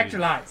upgrade.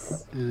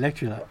 Electrolytes.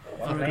 Electrolyte.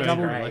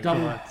 Upgrade.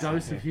 Double Great.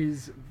 dose of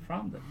his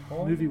From the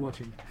core. movie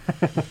watching.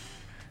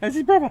 That's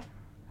his brother,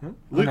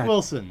 Luke No.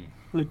 Wilson.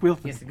 Luke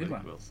Wilson. Yes, the good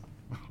one. Wilson.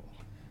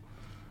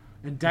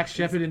 And Dax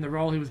Shepard in the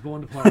role he was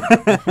born to play.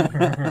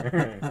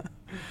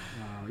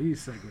 Oh,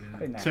 he's so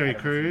good in it. Terry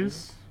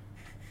Crews.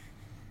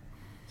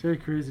 Terry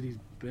Crews at his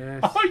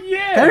best. Oh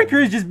yeah. Terry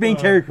Crews just being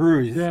Terry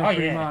Crews. Yeah, Oh,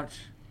 pretty yeah. much.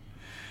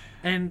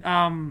 And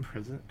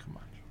President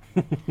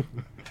Camacho.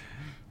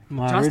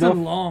 Maya Justin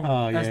Rudolph. Long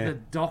Oh, as yeah. the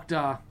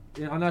doctor.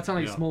 Yeah, I know it's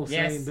only a Yeah. small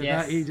Yes, scene, but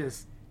yes. that, he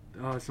just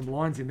some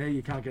lines in there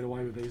you can't get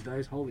away with these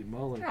days. Holy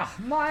moly! Oh,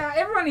 Maya,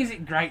 everyone is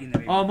great in the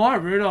movie. Oh, Maya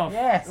Rudolph.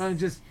 Yes.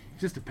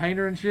 Just a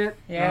painter and shit.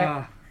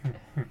 Yeah. Ah,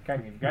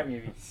 Great movie, great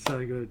movie.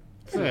 so good.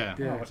 So yeah.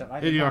 Yeah. I'll watch that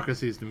later.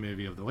 Idiocracy is the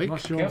movie of the week.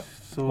 Not sure. Yep.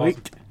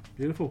 Sweet.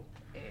 Beautiful.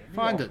 Yeah,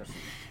 Find Idiocracy.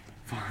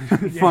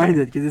 it. Find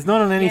it because it's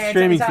not on any Yeah, it's-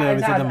 streaming it's hard-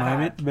 service it's at the hard.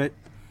 moment. But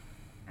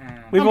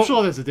We've I'm all-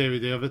 sure there's a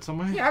DVD of it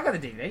somewhere. yeah, I got the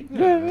DVD. yeah,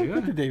 there you we've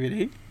got go. the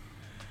DVD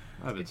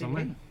I have Good it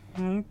somewhere. DVD.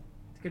 Mm,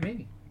 It's a good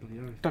movie.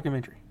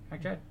 documentary.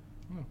 Okay.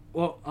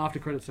 Well, after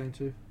credit scene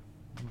too.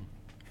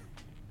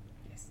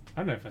 Yes. I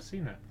don't know if I've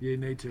seen that. You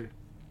need to.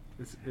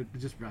 It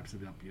just wraps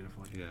it up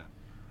beautifully. Yeah.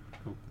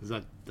 Cool. Is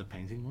that the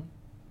painting one?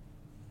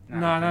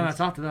 No, it's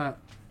after that.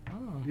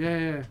 Oh.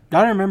 Yeah. I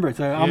don't remember it,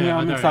 so Yeah, I'm I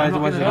don't- excited to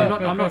I'm watch not, it. I'm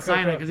again. not, I'm not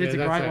saying it because it's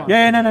Yeah, a that's great it. one.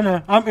 Yeah,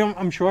 no.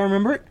 I'm sure I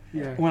remember it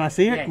Yeah. when I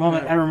see it. Yeah, Well, yeah.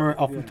 I don't remember it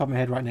off the Yeah. top of my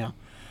head right now.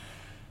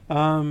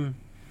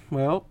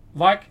 Well,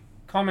 Like,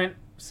 comment,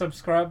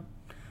 subscribe.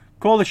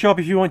 call the shop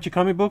if you want your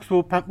comic books.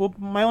 We'll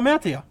mail them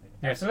out to you.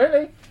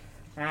 Absolutely.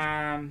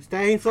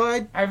 Stay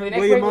inside. Hopefully next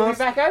Wear your week we'll be mask.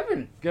 back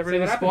open. Get See rid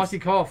of what the happens. spicy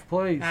cough,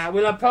 please.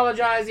 We'll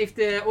apologise if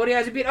the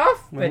audio's a bit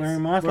off, We're but wearing a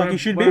mask wear- like you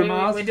should wear a be.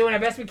 mask. we're doing our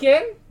best we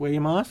can. Wear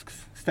your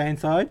masks. Stay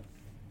inside.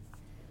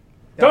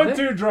 Don't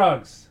do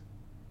drugs.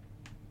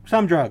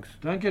 Some drugs.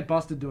 Don't get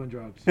busted doing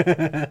drugs. What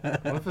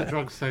if the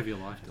drugs save your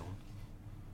life, Dylan?